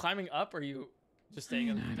 Sam, are you climbing up or are you just staying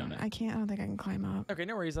in the I donut? don't think I can climb up. Okay,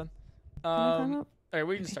 no worries then. Can I climb up? All right,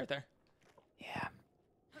 we can start there. Yeah.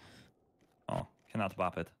 Oh, cannot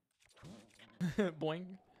bop it. Boing.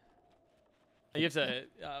 You have to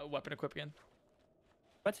weapon equip again.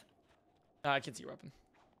 What? I can see your weapon.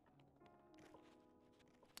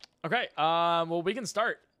 Okay. Well, we can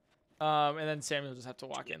start. And then Samuel will just have to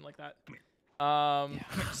walk in like that.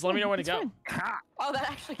 Just let me know when to go. Fine. Oh, that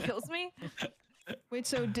actually kills me. Wait,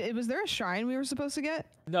 so was there a shrine we were supposed to get?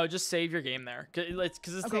 No, just save your game there. Cause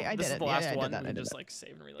this Okay, I this did is it. the Yeah, last I did one. that, I We did just that. like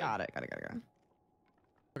save and reload. Got it.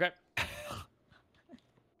 Okay.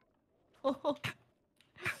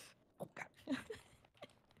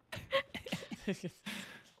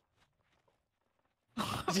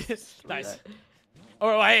 Nice.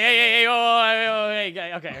 Oh, hey,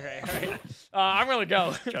 okay. All right. I'm gonna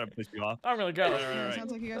go. Try to push you off. I'm gonna go. All right.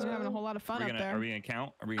 Sounds like you guys are having a whole lot of fun up there. Are we gonna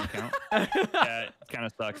count? Are we gonna count? Yeah, it kind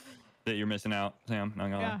of sucks that you're missing out, Sam. Not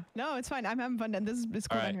gonna Yeah. lie. No, it's fine. I'm having fun. And it's cool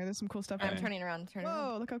All down right. here. There's some cool stuff. I'm down here. turning around.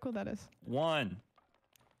 Whoa! Look how cool that is. 1,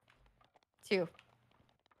 2,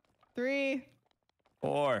 3,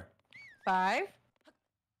 4. 5,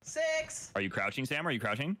 6, Are you crouching, Sam? Are you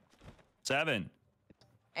crouching? 7,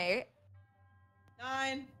 8,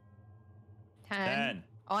 9. 10. 10.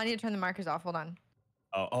 Oh, I need to turn the markers off. Hold on.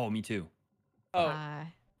 Oh, me too. Oh, Hold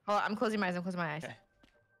on. I'm closing my eyes. Okay.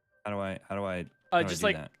 How do I how do just I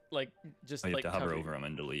like do that? just Oh, you have like to hover cover over them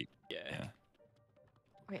and delete. Yeah. Yeah.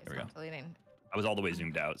 Okay, it's There we not deleting. I was all the way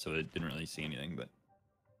zoomed out, so it didn't really see anything, but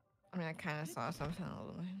I mean, I kind of saw something a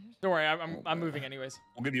little bit. Don't worry, I'm moving anyways.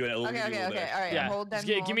 we'll give you a little Okay. All right. Yeah. Hold Just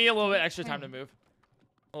them. give me a little bit extra time to move.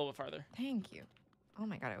 A little bit farther. Thank you. Oh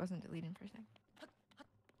my god, it wasn't deleting for a second.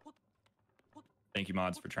 Thank you,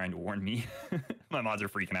 mods, for trying to warn me. My mods are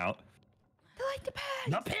freaking out. I like the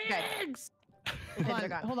pigs. The pigs! The pigs are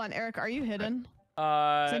gone. Hold on, Eric. Are you hidden?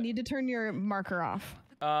 'Cause I I need to turn your marker off.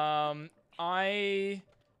 I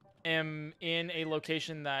am in a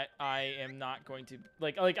location that I am not going to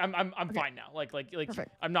like I'm fine now. Like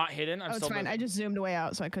Perfect. I'm not hidden. I'm Oh, it's still fine. moving. I just zoomed way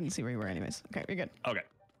out, so I couldn't see where you were anyways. Okay, you're good. Okay.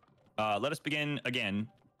 Let us begin again.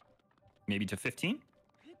 Maybe to 15.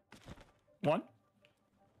 1,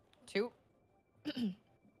 2,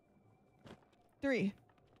 3,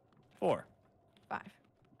 4, 5,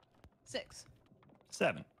 6,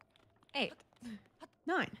 7, 8,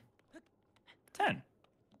 9, 10,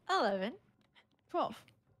 11, 12,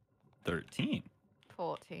 13,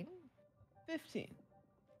 14, 15,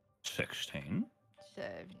 16,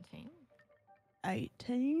 17,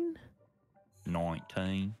 18.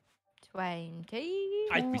 19. 20.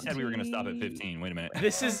 We said we were gonna stop at 15. Wait a minute.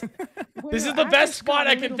 This is Well, This is the I best just spot got a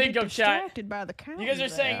I can little think bit of, chat. distracted by the you guys are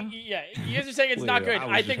count saying there. you guys are saying it's not Well, good. I,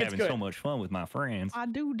 was I just think it's having good. so much fun with my friends. I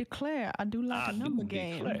do declare, I do like a number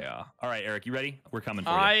game. Declare. All right, Eric, you ready? We're coming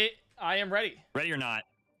for you. I am ready. Ready or not?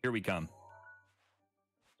 Here we come.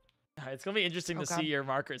 It's gonna be interesting to God. see your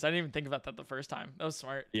markers. I didn't even think about that the first time. That was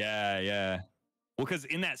smart. Yeah. Well, because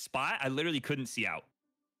in that spot, I literally couldn't see out.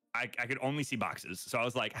 I could only see boxes. So I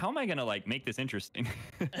was like, how am I gonna like make this interesting?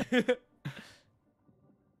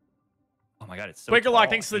 Oh my god, it's so Breaker tall. Lock,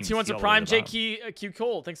 thanks for I the can't 2 months see of all the way Prime. to the bottom. Q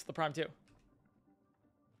Cole, thanks for the Prime too.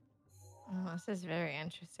 Oh, this is very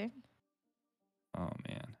interesting. Oh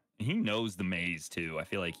man, he knows the maze too. I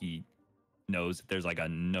feel like he knows if there's like a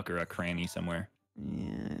nook or a cranny somewhere.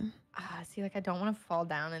 Yeah. See, like I don't want to fall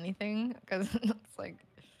down anything because it's like,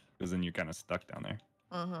 Because then you're kind of stuck down there.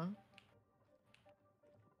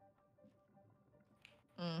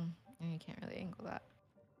 You can't really angle that.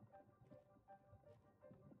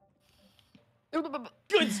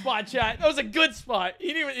 Good spot, chat. That was a good spot.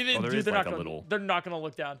 He didn't there do. is They're like not a gonna. little- They're not gonna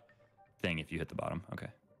look down. Thing if you hit the bottom. Okay,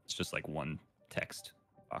 it's just like one text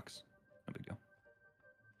box. No big deal.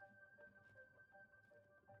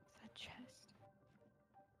 It's a chest.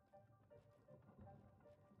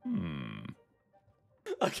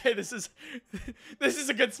 Okay, this is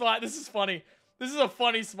a good spot. This is funny. This is a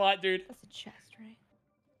funny spot, dude. That's a chest, right?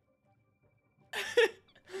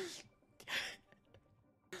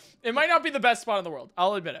 It might not be the best spot in the world.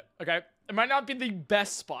 I'll admit it. Okay, it might not be the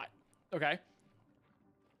best spot. Okay,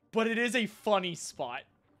 but it is a funny spot,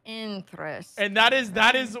 Interesting. and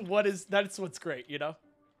that's what's great, you know.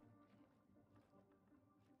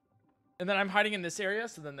 And then I'm hiding in this area,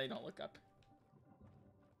 so then they don't look up.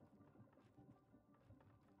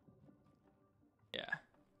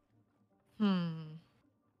 Her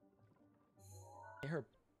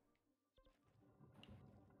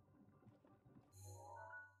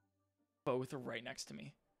both are right next to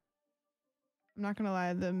me. I'm not gonna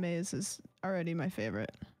lie, the maze is already my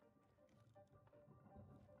favorite.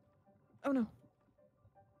 Oh no.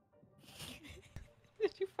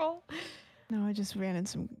 Did you fall? No, I just ran in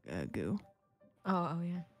some goo. Oh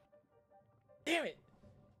yeah. Damn it.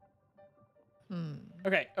 Hmm.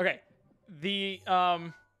 Okay.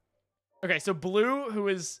 Okay, so Blue, who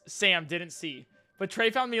is Sam, didn't see. But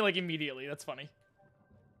Trey found me like immediately. That's funny.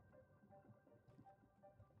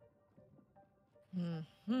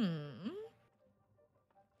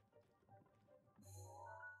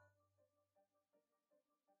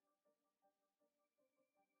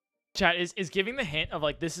 Chat, is giving the hint of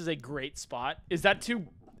like this is a great spot. Is that too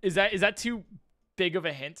big of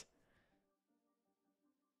a hint?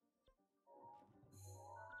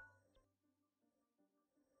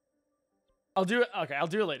 I'll do it. Okay, I'll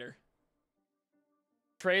do it later.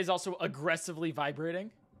 Trey is also aggressively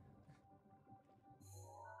vibrating.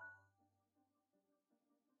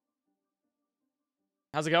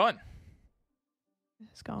 How's it going?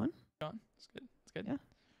 It's going. It's good. It's good. Yeah.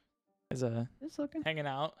 Is It's looking. hanging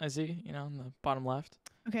out, I see, you know, in the bottom left.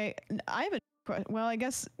 Okay, I have a question. Well, I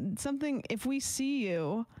guess something, if we see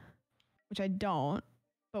you, which I don't,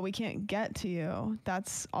 but we can't get to you,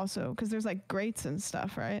 that's also, because there's like grates and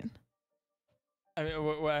stuff, right? I mean,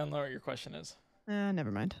 I don't know what your question is.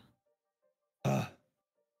 Never mind. Ugh.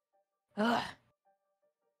 Fuck!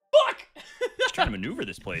 Just trying to maneuver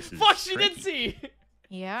this place. Is Fuck, she tricky. did see!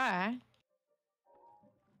 Yeah.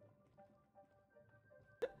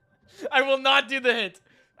 I will not do the hint.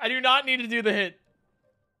 I do not need to do the hint.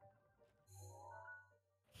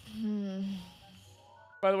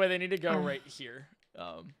 By the way, they need to go right here.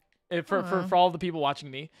 For all the people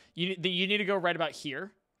watching me, you need to go right about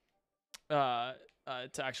here. To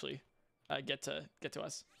actually get to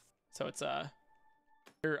us. So it's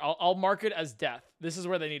here, I'll mark it as death. This is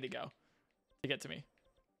where they need to go to get to me.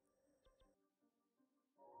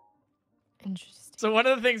 Interesting. So one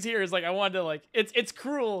of the things here is like I wanted to like it's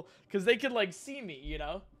cruel because they could like see me, you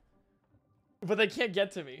know, but they can't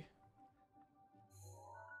get to me.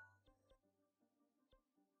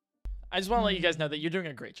 I just want to let you guys know that you're doing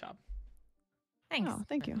a great job. Thanks. Oh,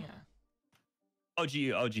 thank you. Yeah.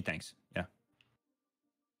 OG, thanks. Yeah.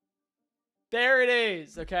 There it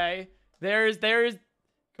is. Okay. There's.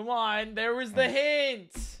 Come on. There was the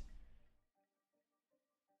hint.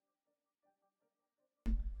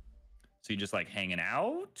 So you just like hanging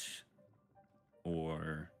out,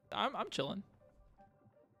 or I'm chilling.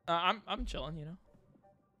 I'm chilling. You know.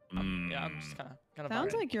 Yeah. I'm just kind of.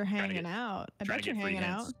 Sounds like you're to hanging get- out. I trying bet to you're get free hanging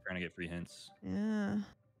hints. out. Trying to get free hints. Yeah.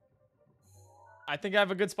 I think I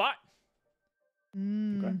have a good spot.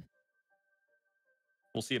 Mm.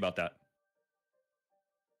 We'll see about that.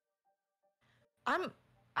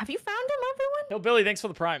 Have you found him, everyone? No, Billy. Thanks for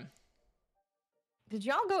the prime. Did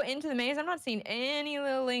y'all go into the maze? I'm not seeing any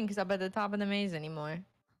little links up at the top of the maze anymore.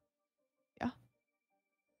 Yeah.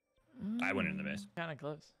 I went into the maze. Kind of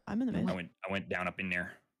close. I'm in the maze. I went down up in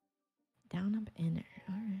there. Down up in there.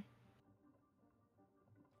 All right.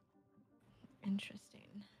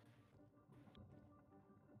 Interesting.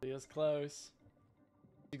 Leo's close.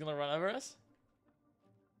 You gonna run over us?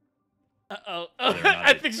 Uh-oh. Whether or not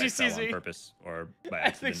I think she fell sees on me. purpose or by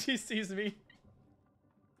I think accident. she sees me.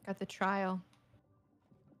 Got the trial.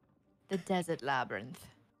 The desert labyrinth.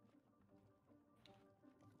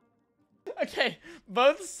 Okay,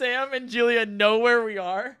 both Sam and Julia know where we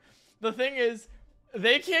are. The thing is,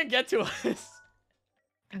 they can't get to us.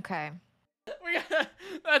 Okay. We gotta.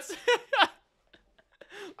 That's.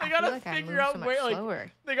 I They feel gotta like I figure moved out so much where, like,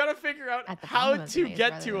 slower they gotta figure out at the how bottom of the to maze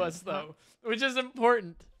get rather to than us, the top. though, which is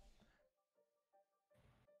important.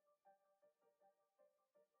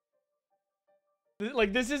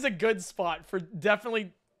 Like, this is a good spot for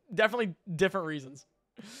definitely different reasons.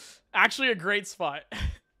 Actually, a great spot.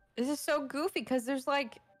 This is so goofy because there's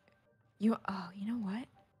like, you know what?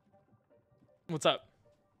 What's up?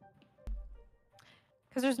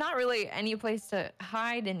 Because there's not really any place to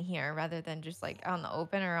hide in here rather than just like on the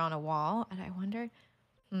open or on a wall. And I wonder,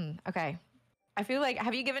 okay. I feel like,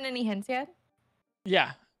 have you given any hints yet?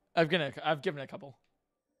 Yeah, I've given a couple.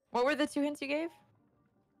 What were the 2 hints you gave?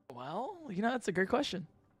 Well, you know, that's a great question.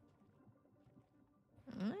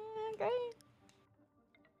 Okay.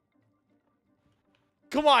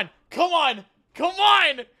 Come on! Come on! Come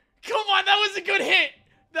on! Come on! That was a good hint!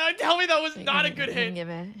 Tell me that was not a good You gonna hint. give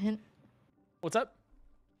a hint? What's up?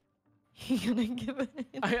 You gonna give a hint?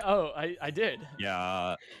 I did.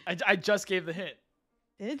 Yeah. I just gave the hint.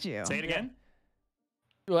 Did you? Say it again.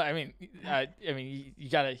 Well, I mean, you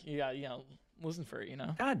gotta, listen for it, you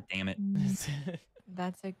know. God damn it.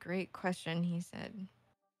 That's a great question, he said.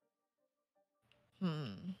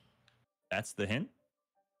 That's the hint?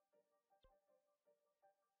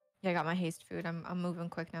 Yeah, I got my haste food. I'm moving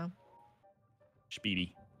quick now.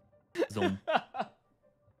 Speedy. Zone.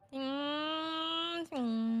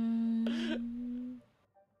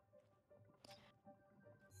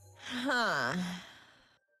 Huh.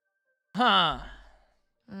 Huh.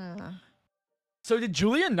 So did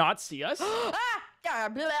Julia not see us? Ah! Yeah,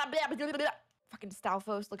 blah, blah, blah, blah, blah. Fucking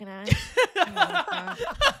Stalfos looking at it. Oh my God.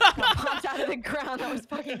 Got popped out of the ground. That was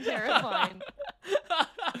fucking terrifying.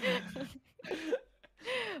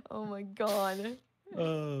 Oh my God.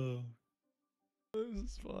 Oh. This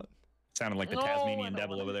is fun. Sounded like the No, Tasmanian I don't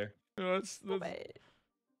devil wanna- over there. That's But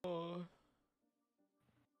oh.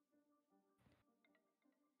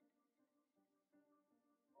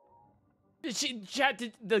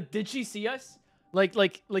 Did she see us?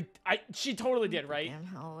 She totally did, right? damn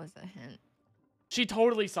hell was a hint. She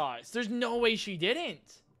totally saw us. There's no way she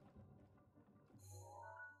didn't.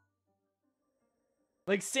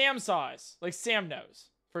 Like Sam saw us. Like Sam knows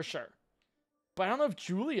for sure. But I don't know if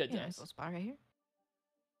Julia Yeah, nice does. little spot right here.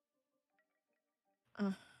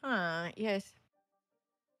 Yes.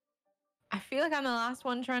 I feel like I'm the last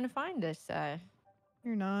one trying to find this.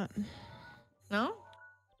 You're not. No?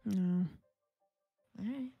 No. All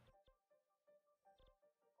right.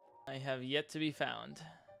 I have yet to be found.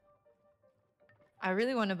 I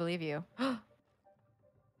really want to believe you.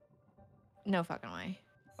 No fucking way.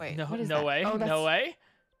 Wait. No, what is no that? way. Oh, No way.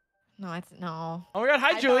 No, it's no. Oh my god,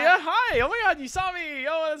 hi I Julia. thought- Hi. Oh my god, you saw me.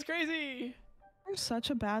 Oh, that's crazy. You're such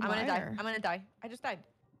a bad I'm gonna die. liar. I'm gonna die. I just died.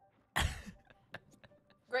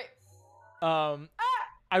 Great.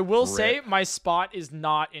 I will say Rip. my spot is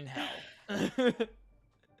not in hell.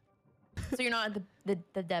 So you're not at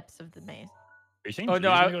the depths of the maze. Are you saying Oh no,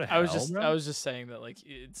 Julia's gonna go to I was hell, just bro? I was just saying that like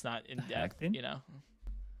it's not in The heck, depth, dude? you know.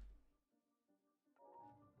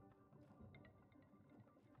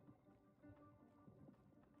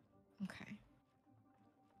 Okay.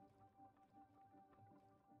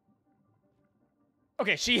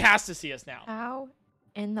 Okay, she has to see us now. How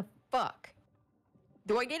in the fuck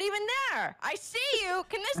do I get even there? I see you.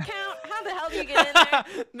 Can this count? How the hell do you get in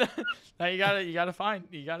there? Now you gotta find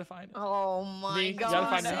it. Oh my Me, you gotta god.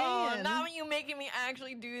 find it. Oh, now you making me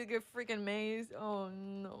actually do the freaking maze. Oh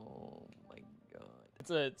no. My god.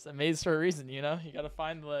 It's a maze for a reason, you know. You gotta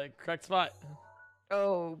find the correct spot.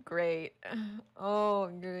 Oh great. Oh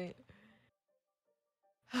great.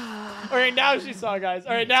 All right, now she saw, guys.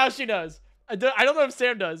 All right, now she knows. I don't know if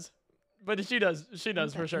Sam does, but she does. She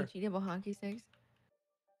knows for sure. Cheatable hockey sticks.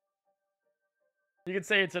 You could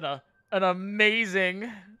say it's in an amazing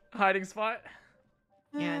hiding spot.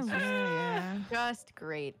 Yeah, it's just- yeah. Just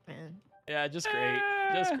great, man. Yeah, just great.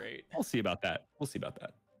 Just great. We'll see about that. We'll see about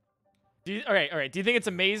that. All right. Do you think it's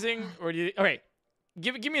amazing, or do you? All right,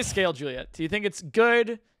 give me a scale, Julia. Do you think it's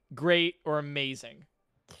good, great, or amazing?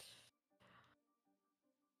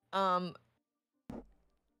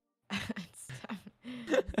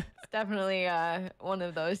 It's definitely one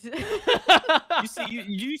of those.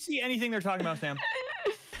 You see anything they're talking about, Sam?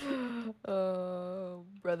 Oh,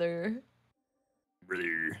 brother.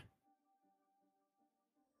 Brother.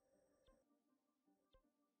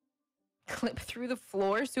 Clip through the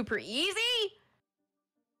floor super easy?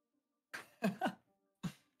 Can't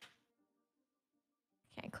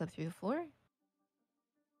clip through the floor.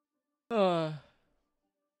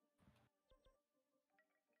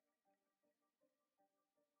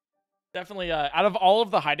 Definitely. Out of all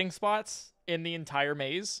of the hiding spots in the entire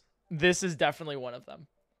maze, this is definitely one of them.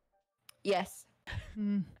 Yes.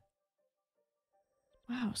 Hmm.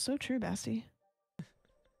 Wow, so true, Basti.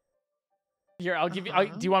 Here, I'll give you.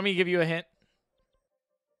 Uh-huh. Do you want me to give you a hint?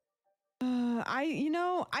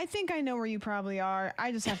 I think I know where you probably are.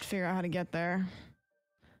 I just have to figure out how to get there.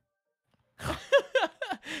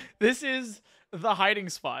 This is the hiding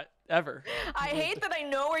spot ever. I hate that I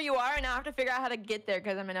know where you are and I have to figure out how to get there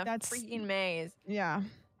because I'm in a That's- freaking maze. Yeah.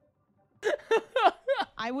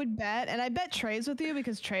 I would bet, and I bet Trey's with you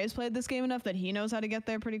because Trey's played this game enough that he knows how to get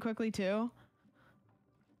there pretty quickly too.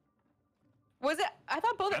 Was it? I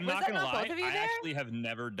thought both. I'm Was not that gonna not lie. both of you I there? actually have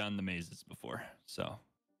never done the mazes before, so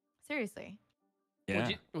Seriously. yeah.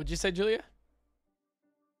 Would you say, Julia?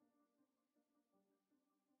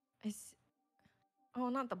 Oh,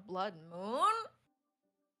 not the blood moon.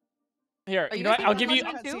 Here, Are you you know what? guys I'll thinking give you.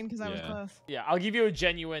 about that? because I was Yeah. close. Yeah, I'll give you a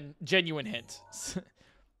genuine hint.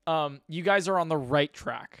 You guys are on the right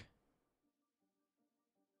track.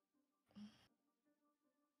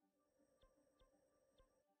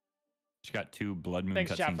 She got 2 blood moon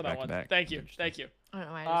Thanks, chat, cutscenes for that back to one. back. Thank you. Thank you. I don't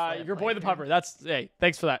know why I just let it Your play boy the through. pupper. That's hey.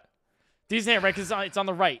 Thanks for that. Decent hand, right? Because it's on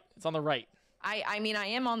the right. It's on the right. I mean, I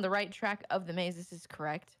am on the right track of the maze. This is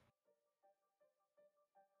correct.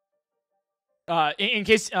 In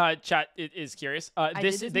case chat is curious,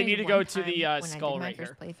 they need to go to the skull right here. When I did my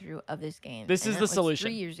first playthrough of this game. This is the solution.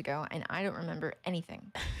 3 years ago, and I don't remember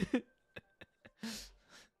anything.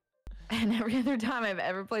 And every other time I've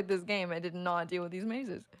ever played this game, I did not deal with these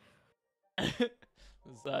mazes.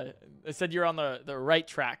 They said you're on the right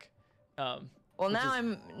track. Well, now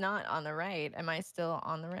I'm not on the right. Am I still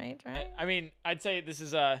on the right track? I mean, I'd say this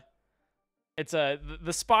is the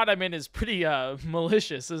spot I'm in is pretty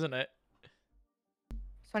malicious, isn't it?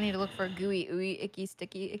 So I need to look for gooey, ooey, icky,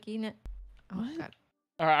 sticky, icky. Oh What? God.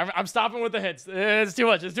 All right, I'm stopping with the hints. It's too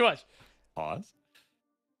much. It's too much. Pause.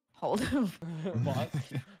 Hold. Pause.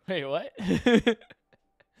 Wait, what?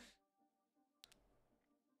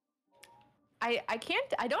 I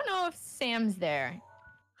can't. I don't know if Sam's there.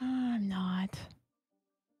 I'm not.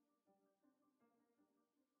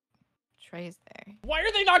 Trey's there. Why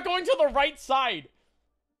are they not going to the right side?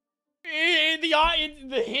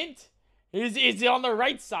 The hint is on the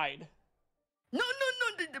right side. No.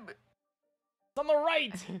 It's on the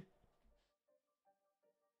right.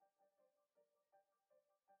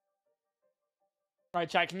 All right,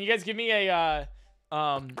 chat. Can you guys give me a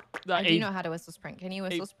I do know how to whistle sprint. Can you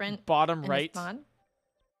whistle sprint? bottom in right? this mod?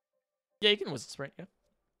 Yeah, you can whistle sprint. Yeah.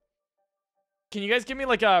 Can you guys give me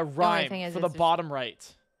like a rhyme thing is for the it's just- bottom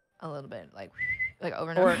right? A little bit, like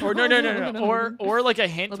over and over. Or no. Or like a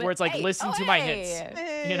hint Little where it's like bit. Hey, listen to my hints.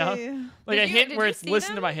 Hey. You know? Like a Did hint you where it's see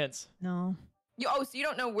listen to them? my hints. No. So you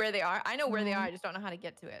don't know where they are? I know where they No. are. I just don't know how to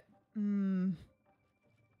get to it.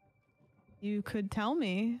 You could tell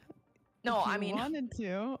me. No, if you I mean, wanted to.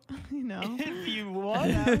 You know. If you That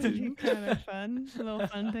would want. be kind of fun. A little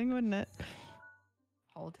fun thing, wouldn't it?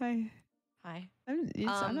 hold. Hi. Hi.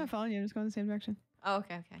 I'm not following you. I'm just going the same direction. Oh,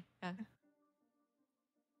 okay. Yeah.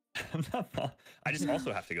 I just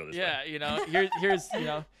also have to go this way. Yeah, you know, here's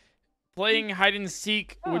playing hide and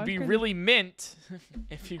seek Oh, would be good. really mint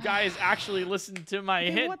if you guys actually listened to my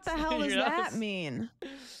Dude, hints. what the hell does you know? that mean?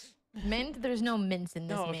 Mint? There's no mints in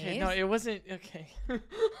this No, maze. okay, no, it wasn't okay.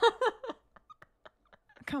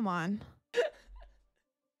 Come on.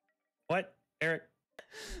 What, Eric?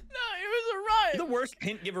 No, it was a rhyme. You're the worst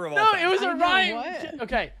hint giver of all No, time. it was I a don't know rhyme. what.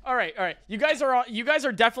 Okay, all right. You guys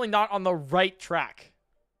are definitely not on the right track.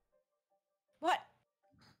 What?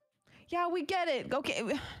 Yeah, we get it. Okay.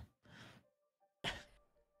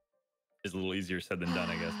 It's a little easier said than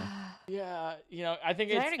done, I guess. Huh? Yeah, you know, I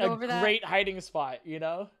think Did I it's already go over a that? great hiding spot. You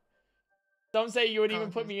know, some say you would even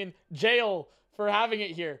Okay. put me in jail for having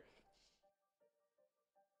it here.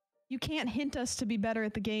 You can't hint us to be better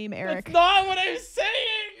at the game, Eric. That's not what I'm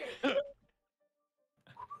saying.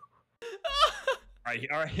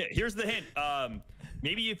 All right. Here's the hint.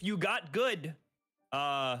 Maybe if you got good,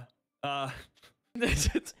 come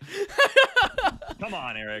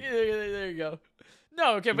on, Eric. There you go.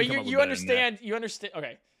 No, okay, You but can come up with you better than that. understand. You understand.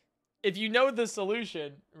 Okay, if you know the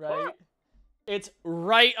solution, right? It's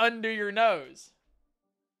right under your nose.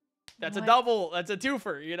 That's a What? double. That's a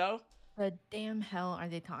twofer. You know. The damn hell are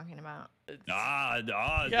they talking about? Yeah,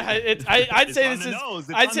 it's. I'd it's say on this the is. nose.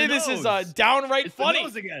 It's I'd on say the this is nose. downright It's the funny.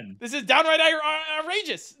 nose again. This is downright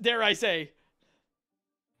outrageous. Dare I say?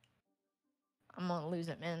 I'm gonna lose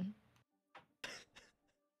it, man.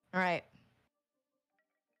 All right.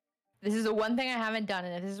 This is the one thing I haven't done,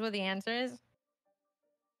 and if this is what the answer is,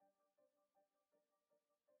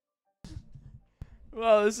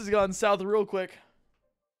 Well, this has gone south real quick.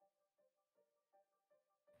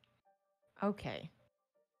 okay.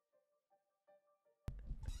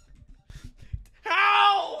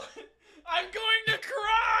 How? I'm going to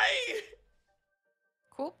cry.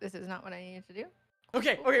 Cool. This is not what I needed to do.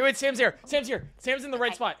 Okay, wait, Sam's here. Sam's in the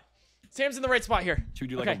right spot. Sam's in the right spot here. Should we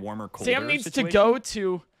do like Okay. a warmer, colder Sam needs situation? to go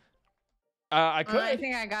to. I could. I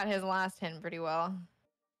think I got his last hint pretty well.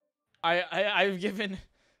 I've given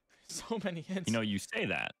so many hints. You know, you say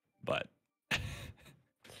that, but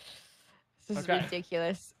This is Okay.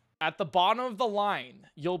 ridiculous. At the bottom of the line,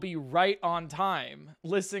 you'll be right on time.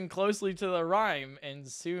 Listen closely to the rhyme, and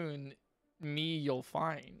soon me you'll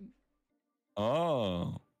find.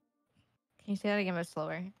 oh, Can you say that again, but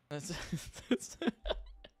slower? That's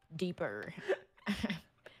Deeper.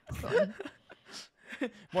 Go on.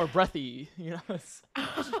 more breathy, you know.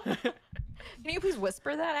 Can you please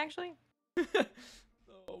whisper that, actually?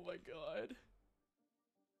 Oh my god.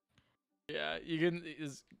 Yeah, you can.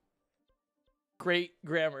 Is great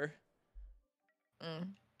grammar.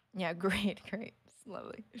 Yeah, great. It's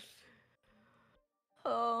lovely.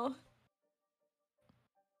 Oh.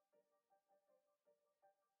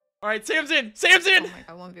 All right, Sam's in. Sam's in.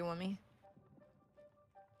 Oh my god, 1v1 me.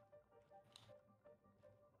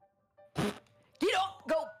 Get up,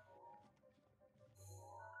 go.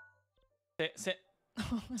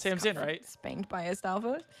 Sam's in, right? Spanked by a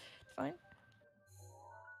Stalfo.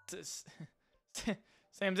 It's fine.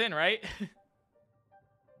 Sam's in, right?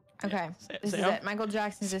 Okay, this Sam? is it. Michael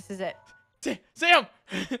Jackson, this is it. Sam!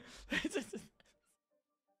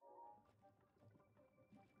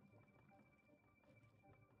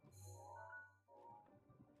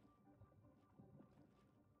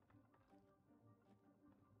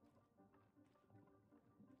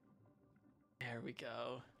 There we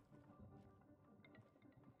go.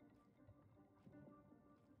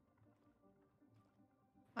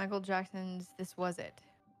 Michael Jackson's This Was It.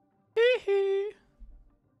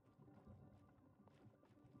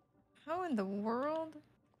 How in the world?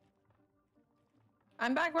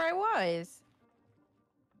 I'm back where I was.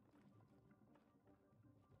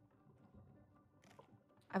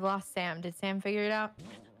 I've lost Sam. Did Sam figure it out?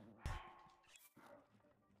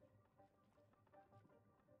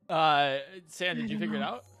 Sam, did you figure it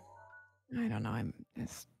out? I don't know. I don't know.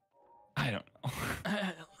 I don't know.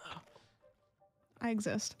 I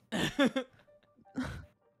exist. All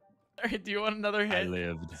right, do you want another I hint?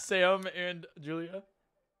 lived. Sam and Julia?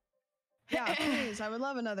 Yeah, please. I would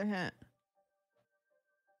love another hint.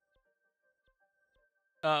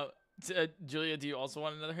 Julia, do you also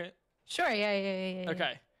want another hint? Sure, yeah.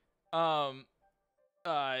 Okay.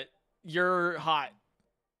 You're hot.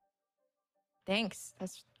 Thanks.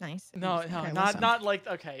 That's nice. No, Okay, not listen. not like.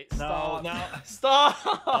 Okay, stop. No. Stop.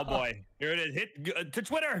 Oh boy, here it is. Hit to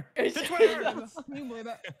Twitter. To Twitter.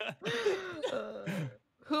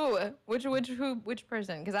 Who? Which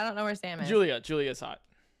person? Because I don't know where Sam is. Julia's hot.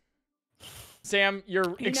 Sam,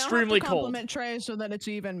 you're You extremely now have to cold. compliment Trey so that it's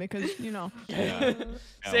even because Yeah,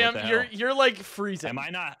 Sam, what the you're like freezing. Am I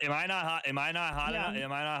not hot? Am I not hot Yeah. enough?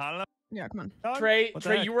 Am I not hot enough? yeah, come on. dog? Trey, What the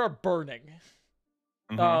Trey, heck? you are burning.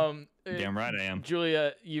 Mhm. Damn right I am.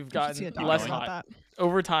 Julia, you've You should see a gotten doctor less about hot. that.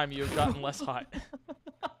 Over time, you've gotten less hot.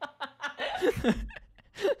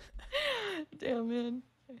 Damn, man.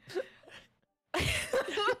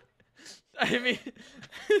 I mean,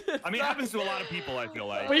 I mean, it happens to a lot of people. I feel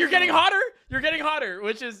like. but you're getting hotter. You're getting hotter,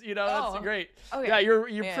 which is, that's Oh. great. Okay. Yeah, you're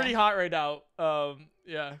Yeah. pretty hot right now.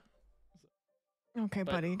 Yeah. Okay,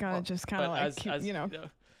 But- buddy, you gotta just kind But of like, as, keep, as you know.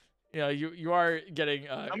 you are getting.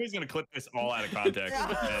 Somebody's gonna clip this all out of context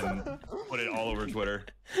and put it all over Twitter.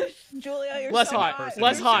 Julia, you're Less so hot. person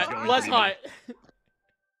Less is hot. going Less to be- hot.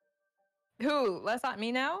 Who? Less hot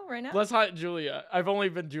me now? Right now? Less hot, Julia. I've only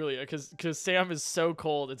been Julia because Sam is so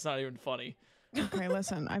cold. It's not even funny. Okay,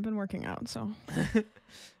 listen, I've been working out, so.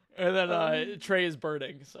 And then Trey is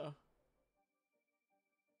burning. So.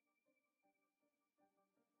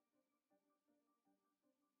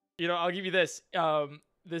 I'll give you this.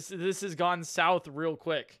 This has gone south real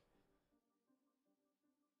quick.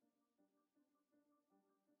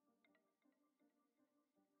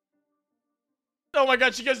 Oh my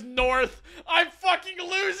god, she goes north. I'm fucking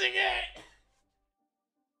losing it.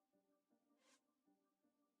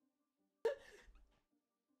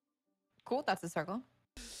 Cool. That's a circle.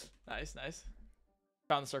 Nice.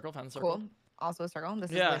 Found the circle. Cool. Also a circle.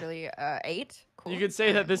 This Yeah. is literally 8. Cool. You could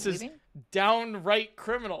say that I'm this is leaving. downright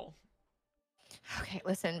criminal. Okay,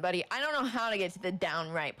 listen, buddy. I don't know how to get to the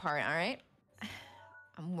downright part, all right?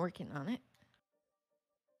 I'm working on it.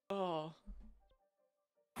 Oh.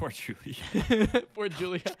 Poor Julie. Poor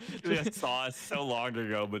Julia. Julia saw us so long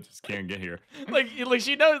ago, but just can't get here. like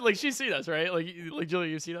she knows, like she's seen us, right? Like Julia,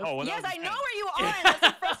 you've seen us. Oh, well, Yes, that I was know bad. where you are. And that's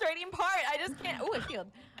the frustrating part. I just can't. Oh, a shield.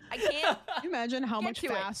 I can't. Can you imagine how Get much to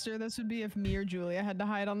it. faster this would be if me or Julia had to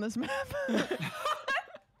hide on this map?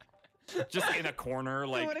 Just in a corner,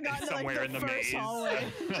 We like would've gotten to, somewhere in the first maze. hallway,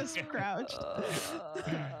 just crouched.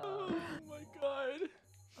 Oh my god.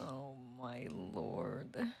 Oh my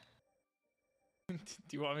lord. Do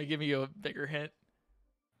you want me to give you a bigger hint?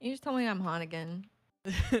 You just told me I'm hot again.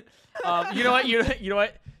 You know what? You know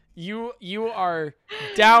what? You are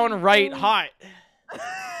downright hot.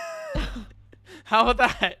 How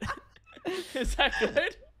about that? Is that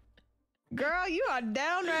good? Girl, you are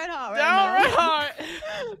downright hot right Downright now. hot.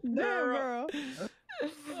 Damn, girl.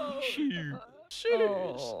 Oh, Shoot.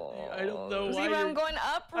 sheesh. I don't know See, why but I'm you're. going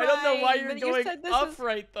upright. I don't know why you're but going you said this is-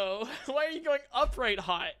 upright though. Why are you going upright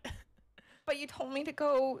hot? But you told me to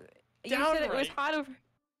go. You said it was Downright. hot over.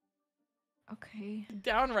 Okay.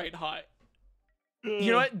 Downright hot.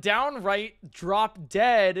 You know what? Downright drop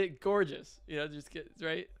dead gorgeous. Just get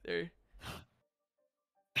right there.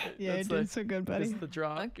 Yeah, That's you're doing so good, buddy. That's the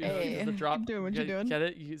drop. Okay. The drop. Keep doing what you're doing. Get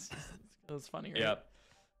it? It's funny, right? Yep.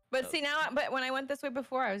 But see now, but when I went this way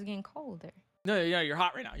before, I was getting colder. No, yeah, you're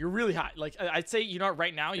hot right now. You're really hot. Like I'd say, you know,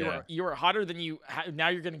 right now you are hotter than you. Now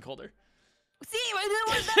you're getting colder. See,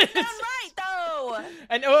 that's not right though.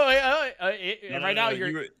 And and right now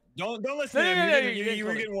you're. Don't listen to him. You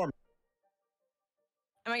were getting warm.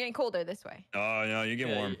 Am I getting colder this way? Oh no, you're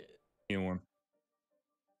getting warm. You're getting warm.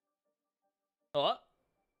 Hello?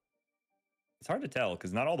 It's hard to tell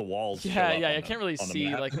because not all the walls. Yeah, I can't really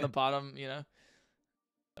see like in the bottom, you know.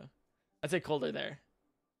 I'd say colder there.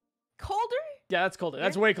 Colder? Yeah, that's colder.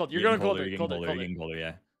 That's way colder. You're going colder. You're getting colder.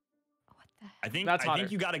 Yeah. What the? I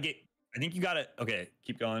think you gotta get. I think you gotta. Okay,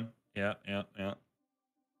 keep going. Yeah.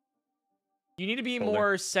 You need to be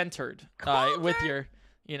more centered with your,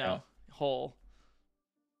 you know, hole.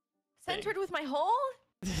 Centered with my hole?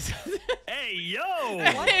 Hey yo!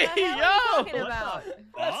 What the hell are you talking about?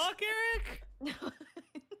 Fuck, Eric.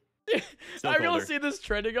 I'm gonna see this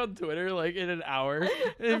trending on Twitter like in an hour.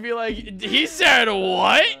 It'd be like, he said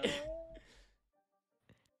what?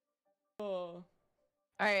 All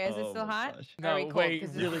right, is it still hot? No, wait,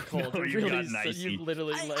 really cold. No, really, you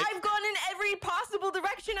literally like. I've gone in every possible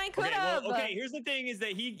direction I could have. Well, okay, here's the thing: is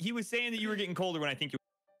that he was saying that you were getting colder when I think you.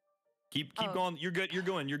 Keep going. You're good. You're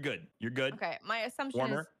going. You're good. You're good. Okay, my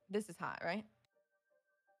assumption is this is hot, right?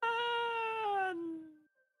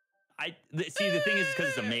 See, the thing is because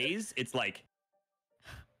it's a maze. It's like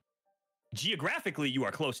geographically you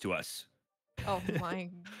are close to us. Oh my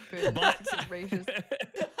goodness gracious.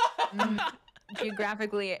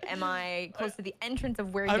 Geographically, am I close to the entrance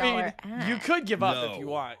of where y'all are at? You could give up if you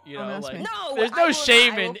want. You know, like no, there's no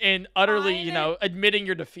shame in utterly, you know, admitting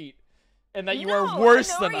your defeat. And that you are worse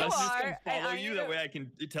than us. I'm just gonna follow you. That way I can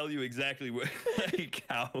tell you exactly what, like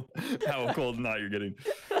how cold or not you're getting.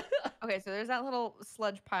 Okay, so there's that little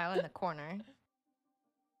sludge pile in the corner.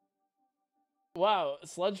 Wow,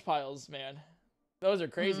 sludge piles, man. Those are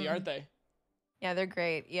crazy, aren't they? Yeah, they're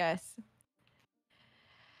great. Yes.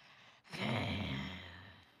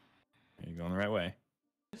 You're going the right way.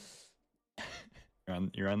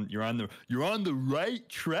 You're on the right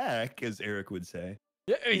track, as Eric would say.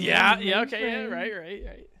 Yeah, okay, yeah,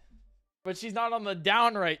 right. But she's not on the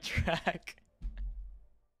downright track.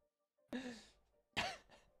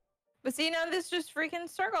 But see, now this just freaking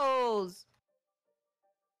circles.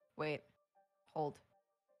 Wait, hold.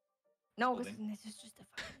 No, this is just a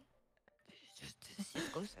fucking.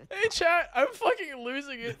 Hey, chat, I'm fucking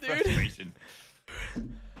losing it, dude. Frustration.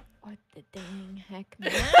 What the dang heck,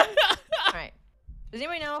 man? All right. Does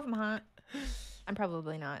anybody know if I'm hot? I'm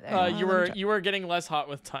probably not. You were getting less hot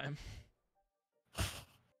with time. I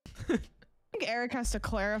think Eric has to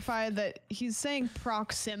clarify that he's saying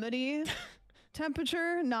proximity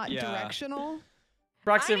temperature, not directional.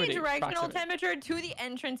 Proximity. I mean directional temperature to the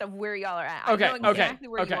entrance of where y'all are at. Okay, I know exactly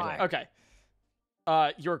where you are. Okay.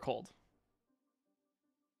 You're cold.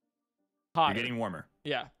 Hot. You're getting warmer.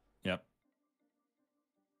 Yeah. Yep.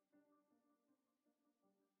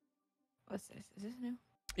 What's this? Is this new?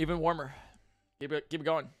 Even warmer. Keep it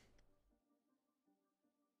going.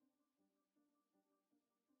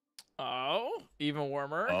 Oh, even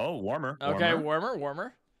warmer. Oh, warmer. Okay,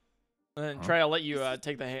 warmer. And then Trey, I'll let you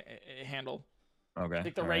take the handle. Okay.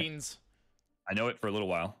 Take the reins. I know it for a little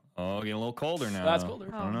while. Oh, getting a little colder now. That's colder.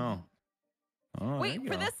 I don't know. Oh, wait,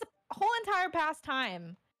 for this whole entire past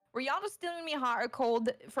time, were y'all just stealing me hot or cold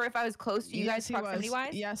for if I was close to you guys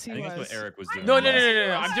proximity-wise? Yes, he I think was. that's what Eric was doing. No.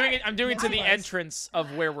 I'm doing it to the entrance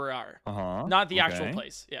of where we are. Not the actual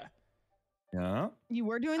place. Yeah. Yeah. You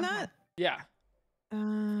were doing that? Yeah.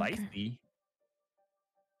 Spicy.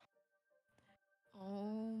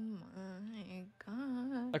 Oh my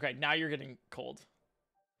god. Okay, now you're getting cold.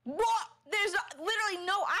 What? There's literally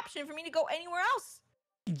no option for me to go anywhere else.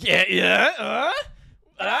 Yeah.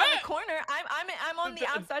 I'm in the corner. I'm on the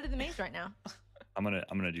outside of the maze right now. I'm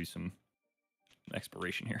gonna do some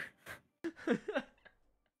exploration here.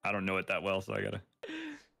 I don't know it that well, so I gotta.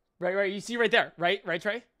 Right. You see right there, right,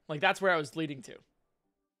 Trey? Like that's where I was leading to.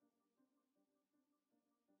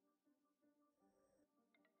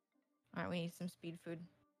 All right, we need some speed food.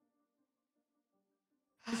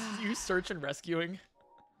 You search and rescuing.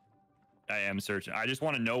 I am searching. I just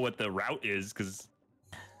want to know what the route is because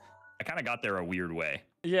I kind of got there a weird way.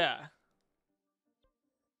 Yeah.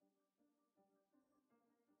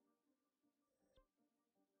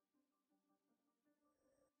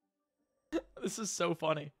 This is so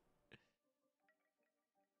funny.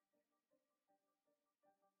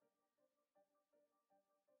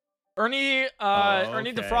 Ernie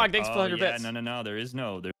the Frog, thanks for 100 bits. No, there is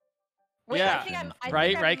no. Wait, yeah,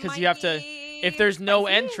 right, because you have to. If there's no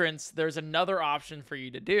entrance, there's another option for you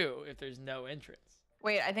to do. If there's no entrance.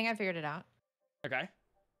 Wait, I think I figured it out. Okay.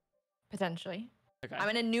 Potentially. Okay. I'm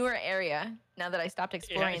in a newer area now that I stopped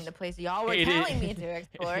exploring Yeah, the place y'all were it telling is- me to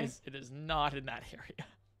explore. It is not in that area.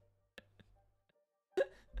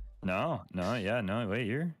 No, yeah, no. Wait,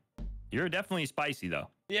 you're definitely spicy though.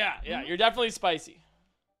 Yeah, you're definitely spicy.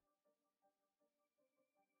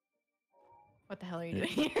 What the hell are you doing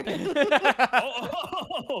here?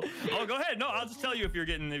 Oh, go ahead. No, I'll just tell you if you're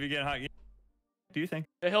getting hot. Do you think?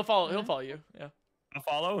 Yeah, he'll follow you. Yeah. I'll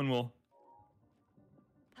follow and we'll.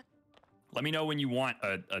 Let me know when you want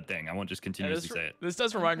a thing. I won't just continuously say it. This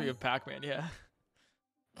does remind me of Pac-Man, yeah.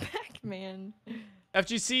 Pac-Man.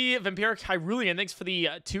 FGC Vampiric Hyrulean, thanks for the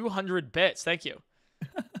 200 bits. Thank you.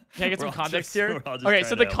 Can I get some context here? Okay,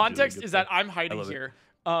 so the context is that I'm hiding here.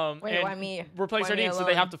 Wait, and why me? We're playing Why me sardines, so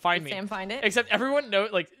they alone? have to find Did me. Sam find it? Except everyone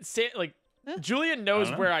knows, Julian knows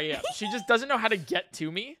know. where I am. She just doesn't know how to get to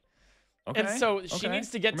me. Okay. And so she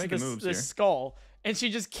needs to get to this skull, and she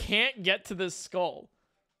just can't get to this skull.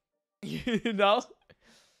 You know?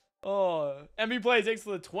 Oh, MB plays thanks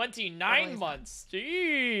for the 29 months.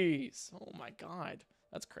 Jeez. Oh my god.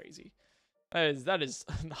 That's crazy. That is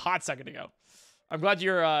a hot second ago. I'm glad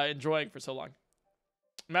you're enjoying for so long.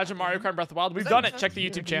 Imagine Mario Kart Breath of the Wild. We've done it. Check the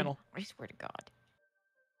YouTube channel. I swear to God.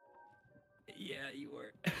 Yeah, you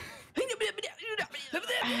were.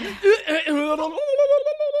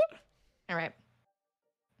 All right.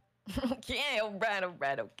 Okay,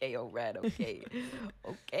 all right, okay.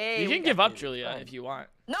 You can give up, Julia, if you want.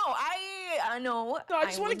 No, I know. No, I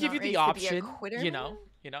just want to was give you not the raised to be a option. quitter. You know,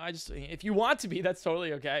 I just if you want to be, that's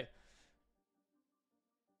totally okay.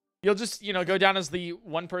 You'll just, go down as the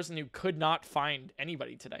one person who could not find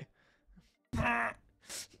anybody today.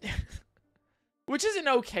 Which is an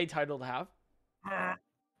okay title to have.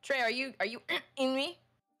 Trey, are you in me?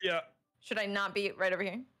 Yeah. Should I not be right over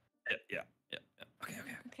here? Yeah. Okay.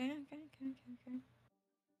 Okay.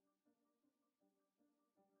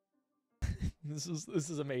 This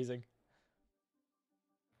is amazing.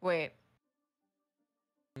 Wait.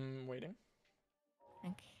 I'm waiting.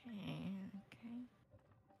 Okay.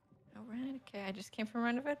 All right. Okay. I just came from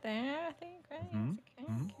right over there. I think. Right. It's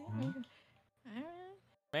okay. All right.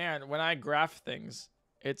 Man, when I graph things,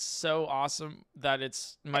 it's so awesome that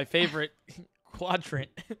it's my favorite quadrant.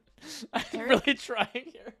 I'm really trying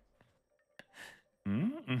here.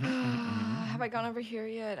 Have I gone over here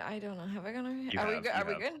yet? I don't know. Have I gone over here? Are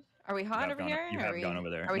we good? Are we hot over here? You have gone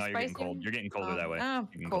over there. Are we No, you're getting spicy? cold. You're getting colder that way. Oh,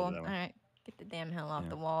 cool. All right. Get the damn hell off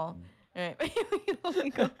the wall. All right. Oh my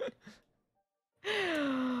God.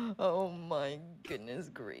 Oh my goodness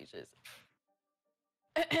gracious.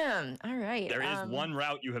 All right. There is one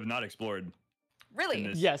route you have not explored. Really?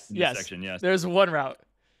 In this, Yes. in this section, yes. There's one route.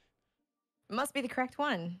 Must be the correct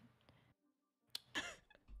one. It's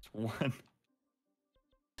one.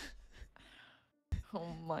 Oh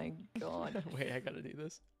my God. Wait, I gotta do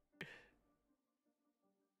this.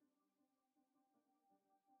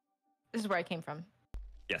 This is where I came from.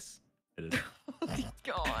 Yes, it is.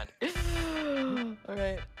 God. All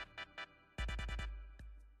right.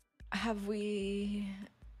 Have we?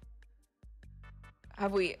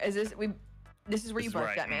 Is this we? This is where you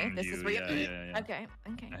barked at me. This is where you. Yeah. Okay.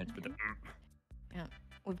 I had to put the. Yeah.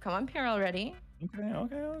 We've come up here already. Okay.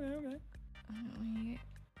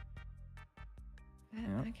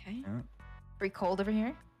 Okay. Yeah. Are we cold over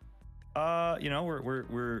here?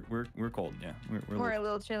 We're cold. Yeah, We're a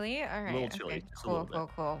little chilly. All right. little chilly, Okay. just a little Cool.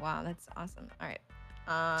 bit. Cool. Wow, that's awesome. All right.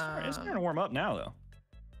 It's starting to warm up now, though.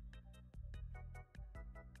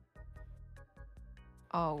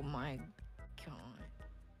 Oh my God.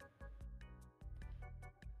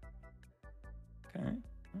 Okay.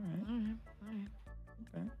 All right.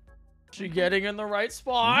 Okay. She getting in the right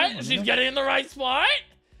spot. Yeah. She's getting in the right spot.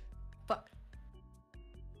 Fuck.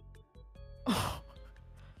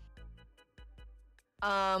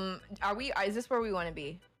 Are we? Is this where we want to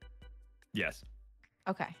be? Yes,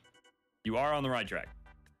 Okay. you are on the right track.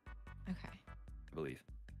 Okay. I believe.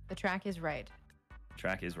 The track is right.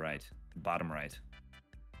 Track is right. Bottom right.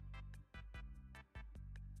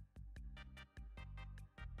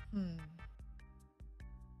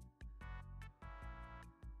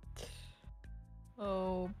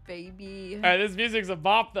 Oh, baby. All right, this music's a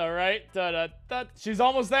bop, though, right? Da, da, da. She's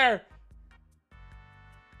almost there.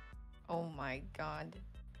 Oh my God.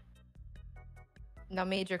 Now,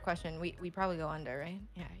 major question. We probably go under, right?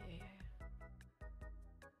 Yeah.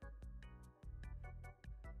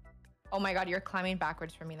 Oh my God, you're climbing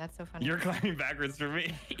backwards for me. That's so funny. You're climbing backwards for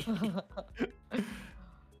me.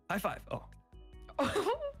 High five. Oh.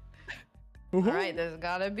 All right, this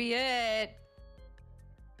gotta be it.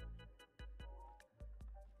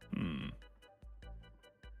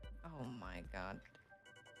 Oh my God.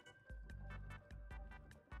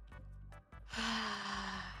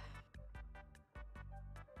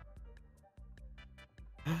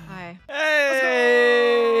 Hi. Hey!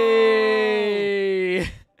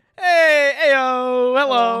 Hey! Ayo!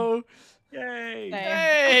 Hello! Yay!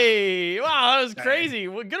 Hey! Wow, that was crazy.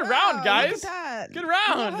 Well, good round, Wow, guys. Look at that. Good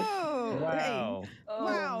round. Whoa. Wow. Oh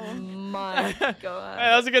Wow. my Hey, god.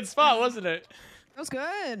 that was a good spot, wasn't it? That was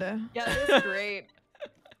good. Yeah, this is great.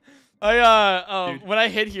 Dude. When I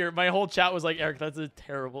hit here, my whole chat was like, Eric, that's a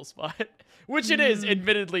terrible spot. Which it is,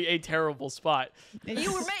 admittedly, a terrible spot. You're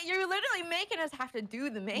literally making us have to do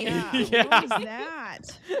the maze. Yeah. Yeah. What was that?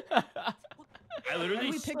 I Why literally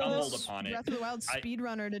did we pick stumbled this upon it. Breath of the Wild I-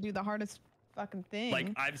 speedrunner to do the hardest fucking thing? Like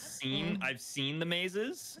I've seen the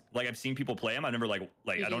mazes. Like I've seen people play them. I never like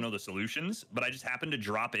I don't know the solutions, but I just happened to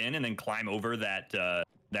drop in and then climb over that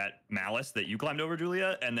malice that you climbed over,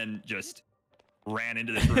 Julia, and then just ran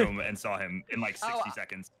into this room and saw him in like 60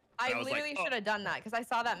 seconds. I And was like, literally oh. should have done that because I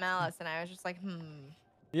saw that malice and I was just like,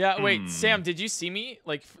 Yeah, wait, Sam, did you see me?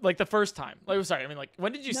 Like the first time? Like, sorry, I mean, like,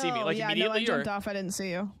 when did you see me? Like, yeah, immediately? No, I jumped off. I didn't see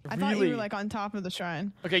you. I thought you Really? were like on top of the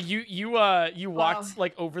shrine. Okay, you walked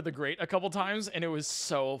like over the grate a couple times, and it was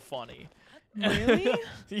so funny. Really?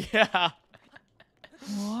 Yeah.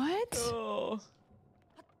 What? Oh.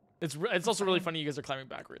 It's also really funny you guys are climbing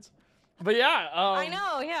backwards. But yeah, I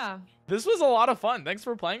know, yeah. this was a lot of fun. Thanks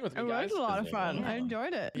for playing with me, It guys. was a lot of fun. I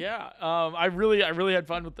enjoyed it. Yeah, I really had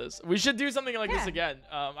fun with this. We should do something like this Yeah. again.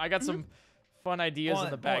 I got some fun ideas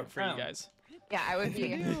in the bag for you guys. Yeah, I would If you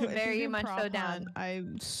be do- if you very do much prop so down. hunt, I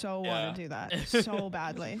so Yeah. want to do that so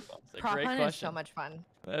badly. That's a Prop great hunt question. is so much fun.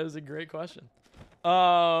 That is a great question.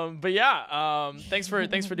 But yeah, thanks for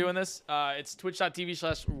doing this. It's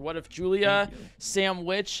twitch.tv/whatifjulia, Sam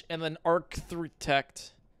Witch, and then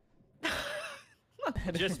Arcthrutect.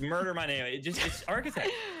 Just murder my name. It's architect.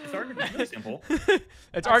 It's architect. It's really simple.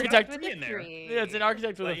 It's Architect. With in the there. tree. Yeah, it's an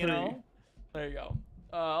Architect with But, a 3. you know, There you go.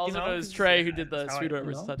 Also know, known as 'cause, Trey, who yeah, did the that's how Sweet I-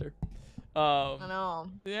 Versus Hunter. I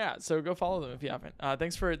know. Yeah, so go follow them if you haven't.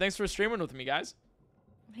 Thanks for streaming with me, guys.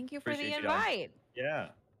 Thank you for Appreciate the you guys. invite. yeah.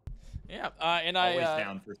 Yeah, and Always I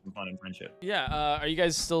down for some fun and friendship. yeah.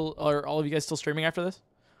 Are all of you guys still streaming after this?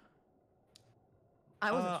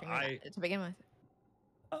 I wasn't streaming that to begin with.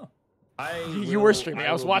 You were streaming.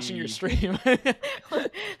 I was watching your stream.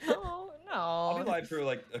 No, I'll be no. live for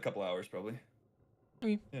like a couple hours probably.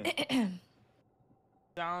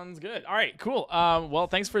 Sounds good. All right, cool. Well,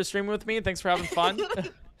 thanks for streaming with me. Thanks for having fun.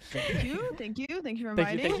 Thank you for Thank you, inviting.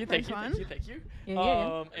 thank you, Very thank you, fun. thank you.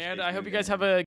 Yeah. And I hope you guys have a